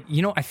I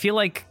feel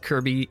like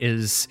Kirby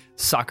is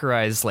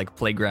Sakurai's like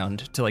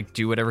playground to like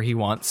do whatever he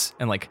wants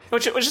and like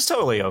which is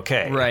totally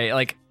okay. Right.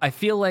 Like I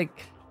feel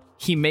like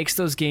he makes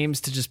those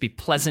games to just be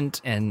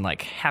pleasant and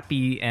like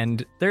happy,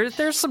 and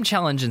there's some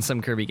challenge in some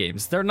Kirby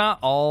games. They're not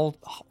all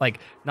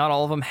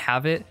of them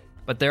have it,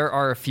 but there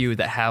are a few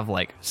that have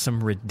like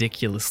some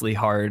ridiculously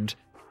hard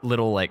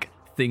little like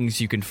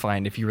things you can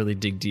find if you really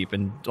dig deep,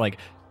 and like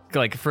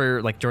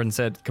for like Jordan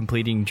said,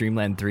 completing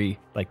Dreamland 3,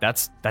 like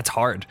that's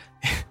hard.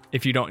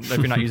 if you're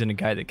not using a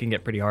guide, it can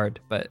get pretty hard.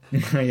 But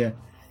yeah.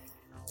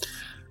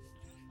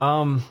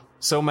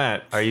 So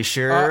Matt, are you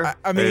sure?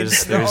 I mean,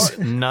 there's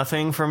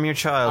nothing from your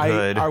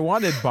childhood. I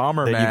wanted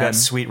Bomberman. That you got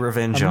sweet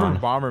revenge on. on.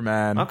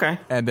 Bomberman. Okay.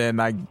 And then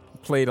I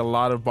played a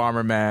lot of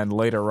Bomberman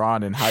later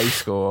on in high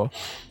school.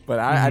 But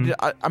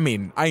I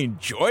mean, I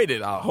enjoyed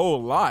it a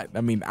whole lot.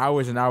 I mean,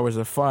 hours and hours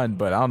of fun.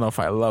 But I don't know if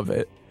I love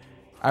it.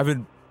 I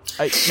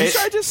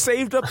just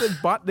saved up and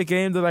bought the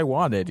game that I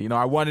wanted. You know,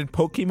 I wanted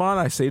Pokemon.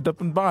 I saved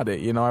up and bought it.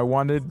 You know, I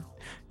wanted,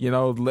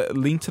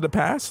 Link to the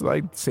Past.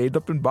 I saved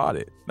up and bought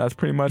it. That's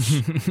pretty much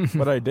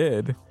what I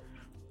did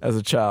as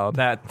a child.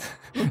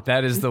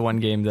 That is the one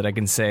game that I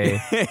can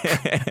say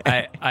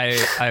I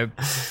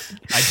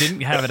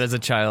didn't have it as a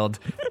child,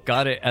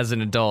 got it as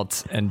an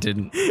adult, and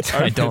didn't.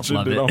 I don't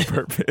love it on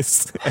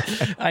purpose.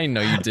 I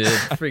know you did.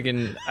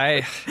 Freaking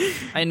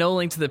I know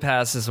Link to the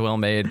Past is well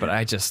made, but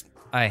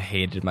I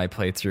hated my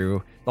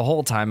playthrough. The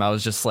whole time I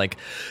was just like,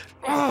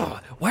 oh,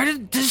 why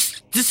did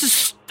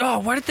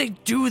they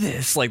do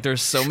this? Like,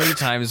 there's so many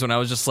times when I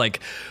was just like,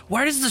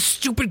 why does the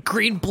stupid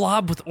green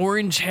blob with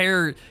orange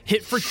hair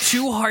hit for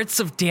 2 hearts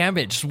of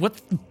damage?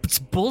 It's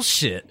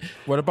bullshit.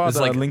 What about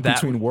Link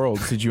Between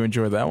Worlds? Did you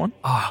enjoy that one?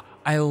 Oh,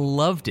 I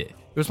loved it.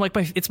 It was like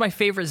it's my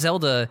favorite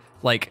Zelda,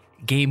 like,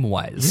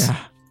 game-wise.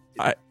 Yeah.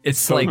 It's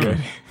so like good.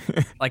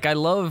 Like I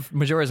love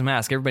Majora's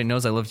Mask. Everybody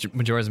knows I love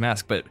Majora's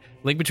Mask, but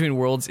Link Between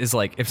Worlds is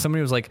like, if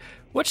somebody was like,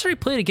 what should I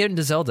play to get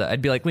into Zelda?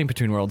 I'd be like, Link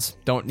Between Worlds.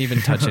 Don't even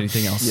touch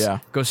anything else. Yeah.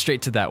 Go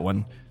straight to that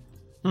one.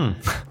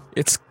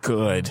 It's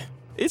good.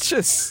 It's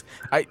just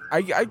I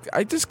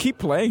just keep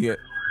playing it.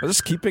 I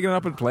just keep picking it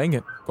up and playing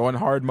it. Going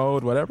hard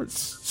mode, whatever.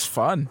 It's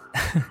fun.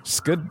 It's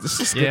good. It's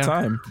just a good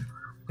time.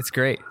 It's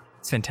great.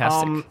 It's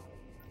fantastic.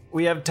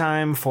 We have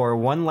time for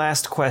one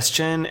last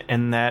question,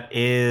 and that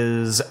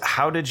is,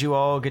 how did you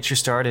all get your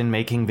start in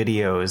making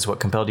videos? What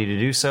compelled you to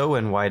do so,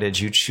 and why did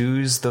you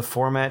choose the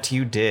format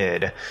you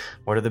did?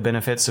 What are the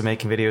benefits of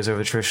making videos over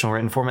the traditional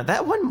written format?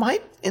 That one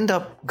might end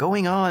up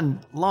going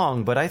on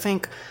long, but I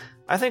think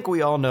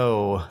we all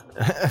know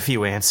a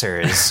few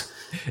answers.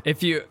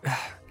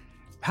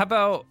 How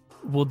about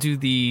we'll do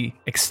the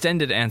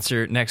extended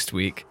answer next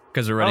week,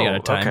 because we're running out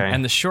of time,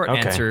 and the short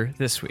answer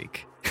this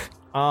week.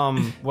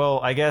 Well,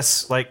 I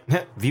guess, like,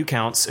 view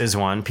counts is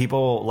one.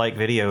 People like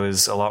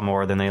videos a lot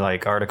more than they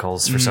like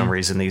articles for some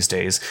reason these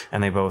days,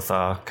 and they both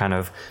kind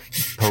of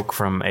poke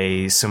from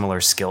a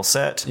similar skill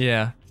set.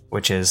 Yeah.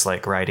 Which is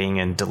like writing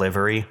and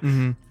delivery.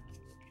 If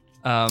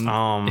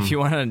you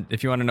want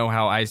to know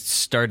how I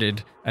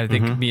started, I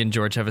think me and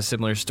George have a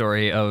similar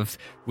story of,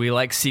 we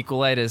like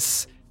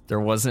sequelitis. There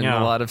wasn't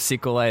a lot of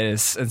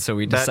sequelitis, and so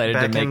we decided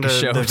to make a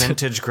show. The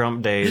vintage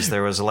Grump days,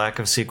 there was a lack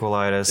of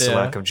sequelitis, a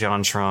lack of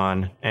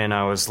JonTron, and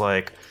I was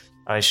like,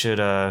 I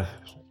should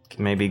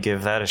maybe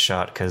give that a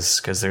shot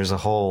because there's a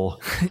hole.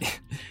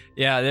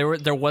 Yeah,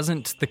 there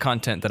wasn't the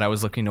content that I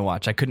was looking to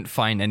watch. I couldn't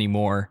find any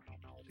more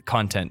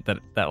content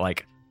that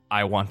like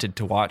I wanted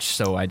to watch,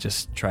 so I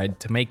just tried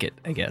to make it,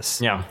 I guess.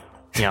 Yeah.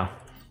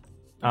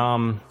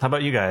 How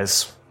about you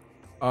guys?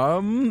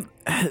 Okay.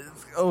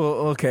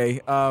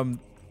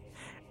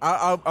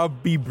 I'll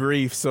be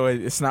brief, so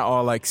it's not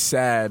all like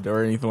sad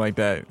or anything like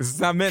that. It's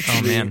not meant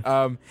to be. Man.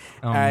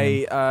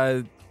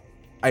 I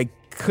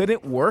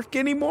couldn't work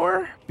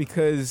anymore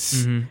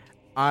because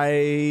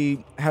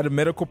I had a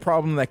medical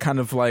problem that kind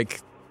of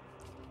like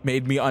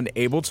made me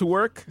unable to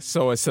work.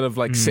 So instead of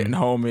like sitting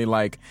home and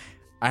like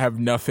I have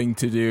nothing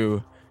to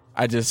do,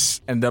 I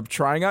just ended up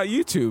trying out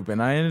YouTube,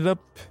 and I ended up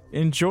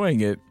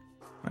enjoying it.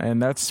 And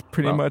that's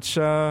pretty much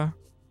that's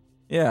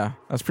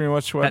pretty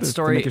much what that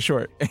story, to make it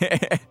short.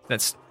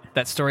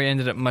 That story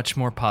ended up much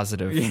more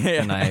positive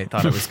than I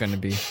thought it was going to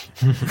be.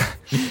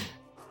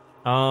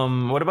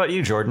 What about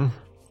you, Jordan?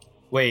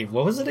 Wait,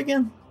 what was it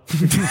again?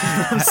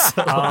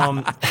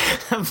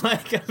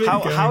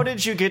 How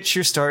did you get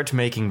your start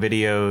making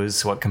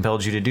videos? What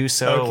compelled you to do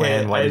so? Okay,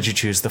 and why did you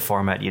choose the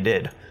format you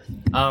did?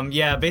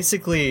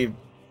 Basically,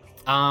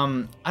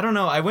 I don't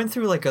know. I went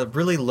through like a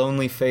really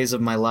lonely phase of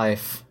my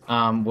life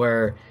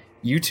where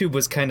YouTube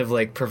was kind of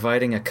like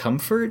providing a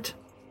comfort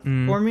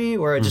for me,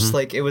 where I just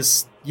like, it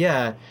was,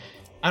 I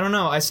don't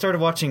know. I started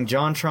watching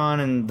JonTron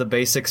and the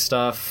basic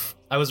stuff.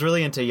 I was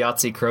really into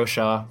Yahtzee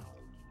Croshaw.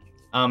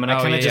 And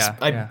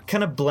I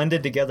kind of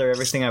blended together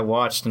everything I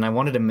watched, and I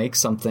wanted to make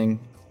something.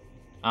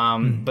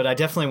 But I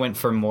definitely went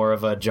for more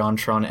of a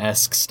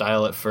JonTron-esque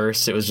style at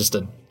first. It was just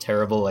a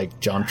terrible like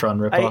JonTron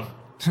ripoff.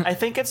 I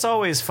think it's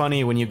always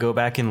funny when you go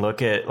back and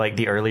look at like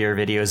the earlier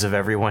videos of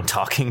everyone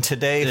talking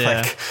today.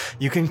 Yeah. Like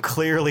you can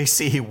clearly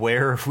see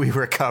where we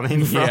were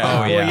coming from.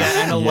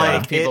 And a lot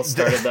of people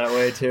started that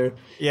way too.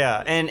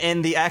 Yeah,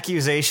 and the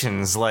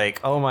accusations, like,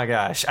 oh my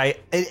gosh,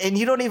 and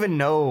you don't even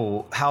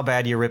know how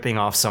bad you're ripping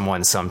off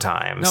someone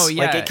sometimes. No,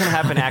 yeah, like it can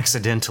happen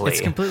accidentally.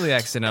 It's completely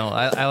accidental.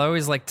 I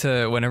always like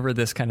to, whenever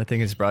this kind of thing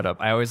is brought up,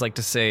 I always like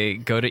to say,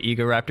 go to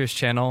Ego Raptor's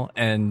channel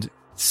and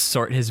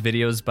sort his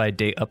videos by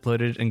date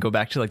uploaded and go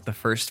back to like the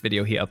first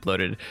video he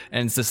uploaded,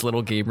 and it's this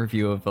little game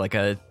review of like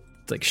a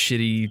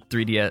shitty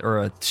 3DS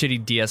or a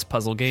shitty DS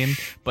puzzle game,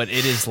 but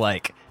it is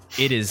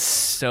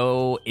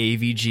so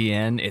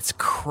AVGN, it's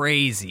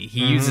crazy.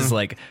 He uses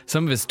like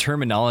some of his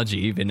terminology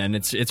even, and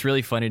it's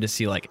really funny to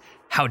see like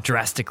how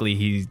drastically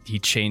he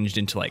changed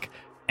into like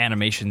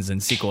animations and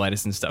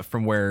sequelitis and stuff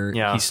from where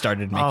he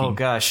started making. Oh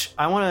gosh,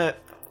 I want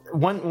to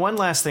one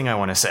last thing I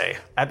want to say,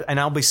 and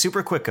I'll be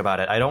super quick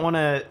about it. I don't want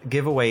to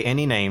give away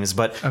any names,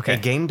 but a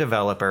game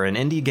developer, an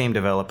indie game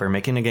developer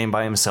making a game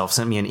by himself,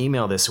 sent me an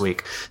email this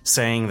week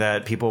saying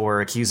that people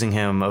were accusing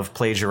him of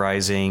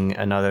plagiarizing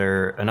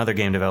another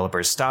game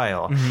developer's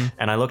style.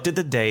 And I looked at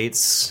the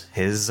dates.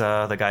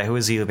 The guy who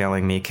was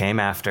emailing me came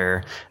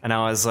after, and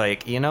I was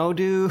like,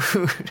 dude.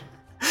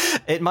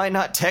 It might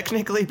not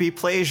technically be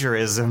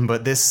plagiarism,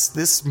 but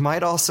this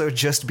might also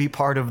just be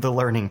part of the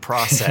learning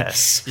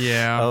process.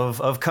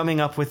 Of coming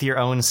up with your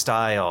own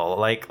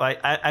style.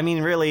 I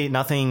mean, really,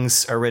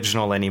 nothing's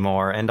original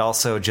anymore, and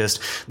also just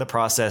the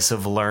process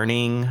of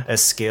learning a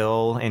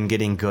skill and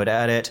getting good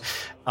at it.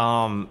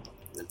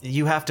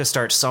 You have to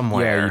start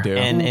somewhere. Yeah, you do.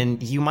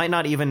 And you might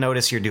not even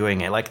notice you're doing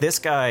it. Like this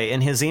guy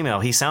in his email,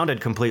 he sounded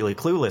completely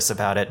clueless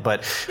about it,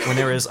 but when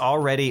there is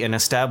already an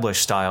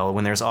established style,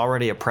 when there's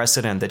already a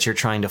precedent that you're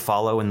trying to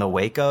follow in the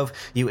wake of,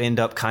 you end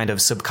up kind of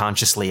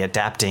subconsciously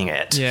adapting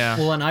it. Yeah.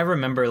 Well, and I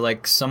remember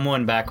like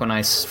someone back when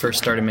I first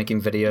started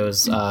making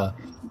videos,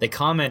 they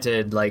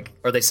commented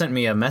or they sent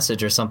me a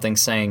message or something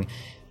saying,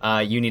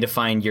 you need to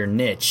find your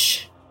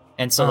niche.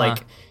 And so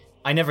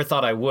I never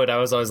thought I would. I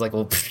was always like,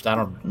 well, I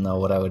don't know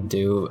what I would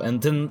do.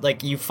 And then,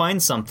 like, you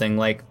find something,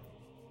 like,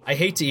 I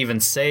hate to even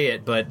say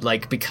it, but,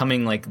 like,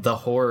 becoming, like, the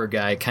horror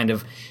guy kind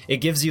of, it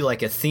gives you,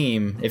 like, a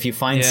theme. If you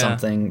find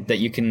something that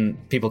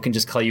people can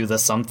just call you the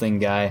something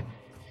guy.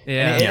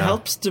 Yeah. And it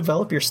helps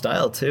develop your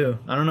style, too.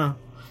 I don't know.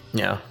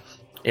 Yeah.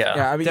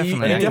 I mean,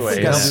 definitely. You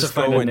definitely gotta just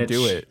go and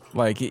do it.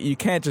 Like, you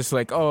can't just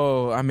like,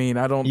 I mean,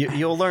 I don't.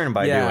 You'll learn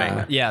by doing.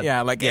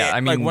 I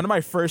mean, like one of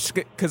my first,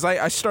 because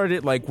I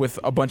started like with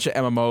a bunch of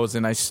MMOs,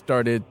 and I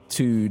started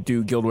to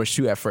do Guild Wars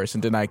 2 at first,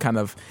 and then I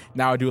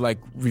now I do like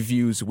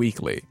reviews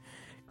weekly,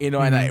 and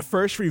the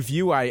first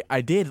review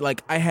I did,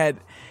 like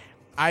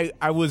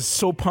I was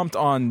so pumped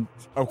on,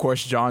 of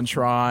course,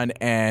 JonTron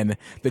and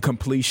the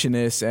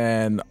Completionist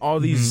and all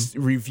these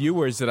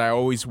reviewers that I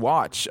always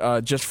watch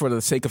just for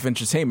the sake of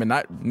entertainment,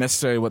 not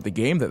necessarily what the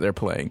game that they're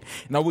playing.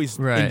 And I always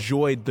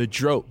enjoyed the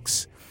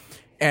jokes.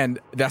 And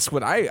that's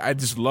what I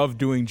just love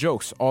doing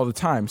jokes all the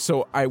time.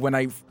 So when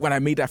I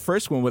made that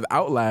first one with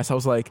Outlast, I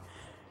was like,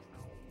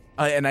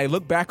 and I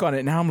look back on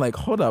it now, I'm like,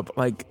 hold up,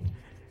 like,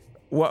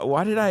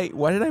 why did I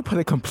put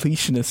a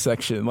Completionist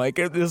section? Like,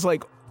 it was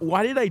like,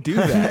 why did I do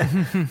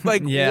that?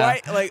 Like,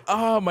 why? Like,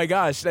 oh my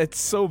gosh, that's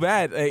so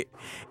bad.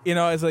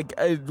 It's like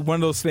one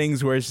of those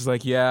things where it's just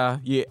like, yeah.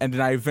 And then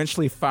I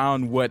eventually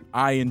found what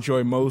I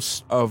enjoy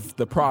most of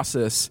the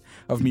process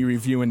of me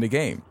reviewing the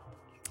game.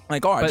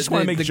 Like, I just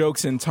want to make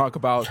jokes and talk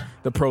about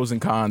the pros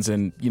and cons,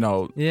 and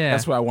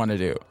that's what I want to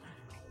do.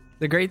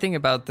 The great thing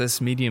about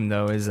this medium,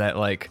 though, is that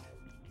like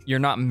you're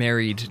not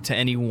married to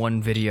any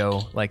one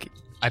video. Like,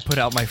 I put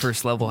out my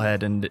first level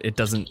head, and it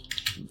doesn't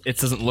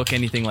look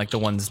anything like the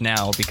ones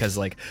now because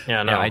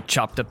I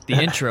chopped up the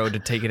intro to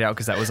take it out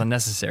because that was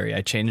unnecessary.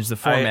 I changed the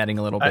formatting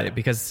a little bit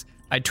because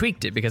I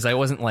tweaked it because I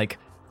wasn't like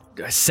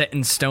set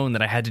in stone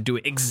that I had to do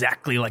it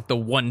exactly like the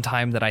one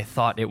time that I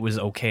thought it was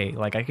okay.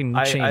 Like I can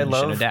change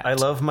and adapt. I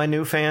love my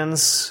new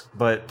fans,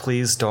 but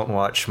please don't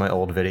watch my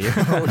old videos.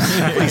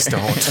 Please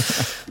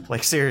don't.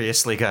 Like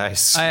seriously,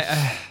 guys. I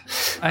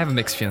have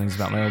mixed feelings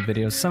about my old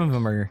videos. Some of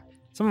them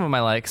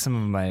I like, some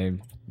of them I.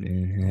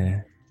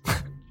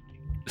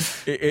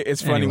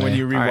 It's funny when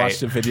you rewatch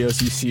the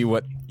videos, you see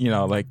what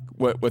like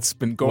what's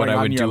been going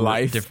on in your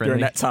life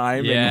during that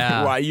time,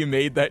 and why you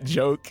made that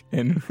joke,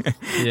 and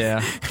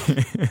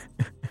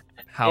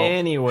how.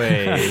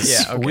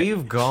 Anyways,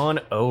 we've gone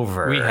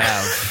over. We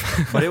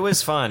have, but it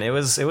was fun. It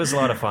was a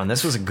lot of fun.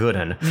 This was a good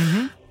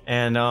one,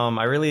 and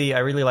I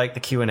really like the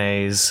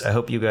Q&As. I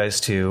hope you guys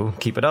too.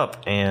 Keep it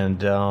up,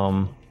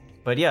 and.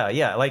 But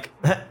yeah,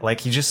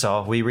 like you just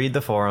saw, we read the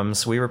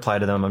forums, we reply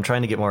to them. I'm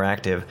trying to get more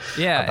active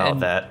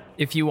about that.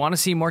 If you want to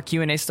see more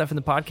Q&A stuff in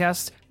the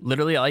podcast,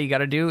 literally all you got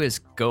to do is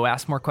go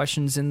ask more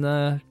questions in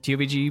the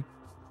TOVG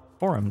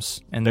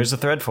forums. And there's a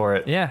thread for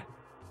it. Yeah.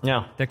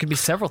 Yeah. There could be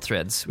several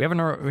threads. We have an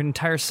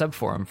entire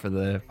sub-forum for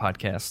the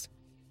podcast.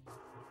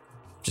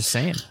 Just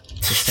saying.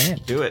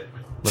 Do it.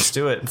 Let's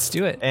do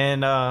it.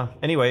 And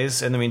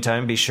anyways, in the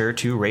meantime, be sure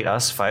to rate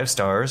us 5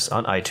 stars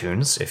on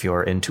iTunes if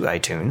you're into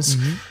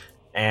iTunes.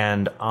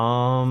 And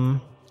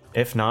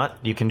if not,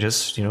 you can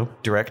just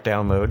direct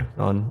download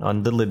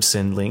on the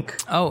Libsyn link.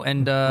 Oh,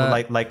 and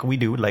like we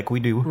do.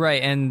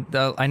 Right, and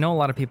I know a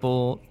lot of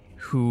people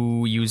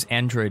who use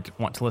Android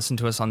want to listen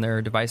to us on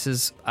their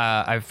devices.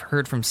 I've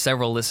heard from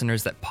several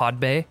listeners that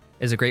Podbay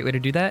is a great way to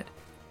do that.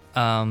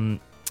 And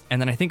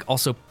then I think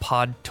also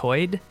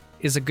Podtoid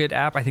is a good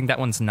app. I think that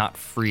one's not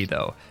free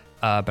though.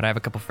 But I have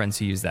a couple friends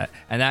who use that,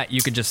 and that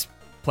you could just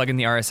plug in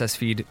the RSS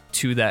feed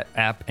to that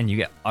app, and you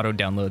get auto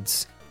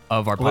downloads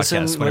of our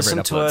podcast.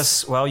 Listen to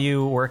us while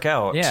you work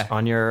out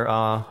on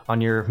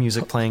your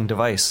music playing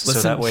device.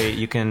 So that way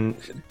you can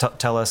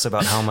tell us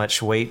about how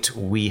much weight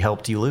we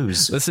helped you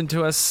lose. Listen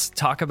to us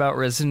talk about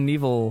Resident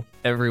Evil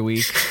every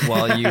week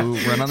while you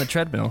run on the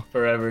treadmill.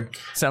 Forever.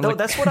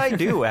 That's what I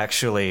do,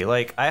 actually.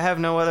 Like, I have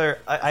no other...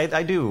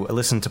 I do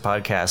listen to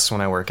podcasts when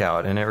I work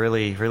out, and it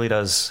really, really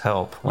does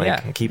help.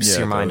 Like, it keeps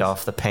your mind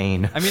off the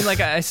pain. I mean,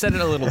 like, I said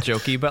it a little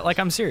jokey, but, like,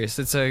 I'm serious.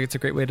 It's a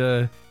great way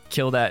to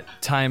kill that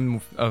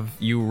time of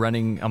you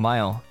running a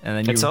mile, and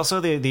then it's also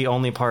the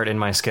only part in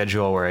my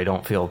schedule where I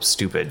don't feel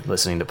stupid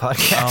listening to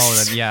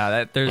podcasts.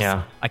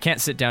 I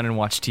can't sit down and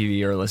watch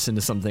TV or listen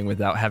to something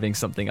without having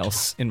something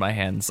else in my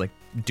hands, like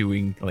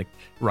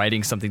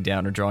writing something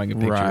down or drawing a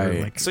picture.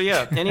 Right. So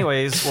yeah.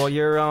 Anyways, while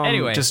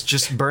you're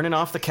just burning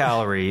off the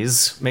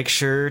calories, make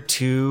sure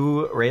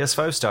to rate us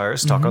 5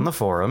 stars. Talk on the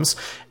forums,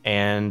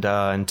 and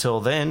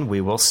until then,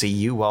 we will see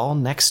you all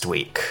next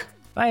week.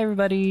 Bye,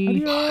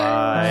 everybody.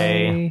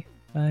 Bye.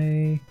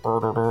 Bye. Bye.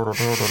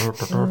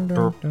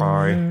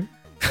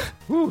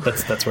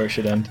 That's where it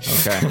should end.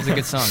 Okay. That was a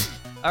good song.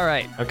 All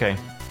right. Okay.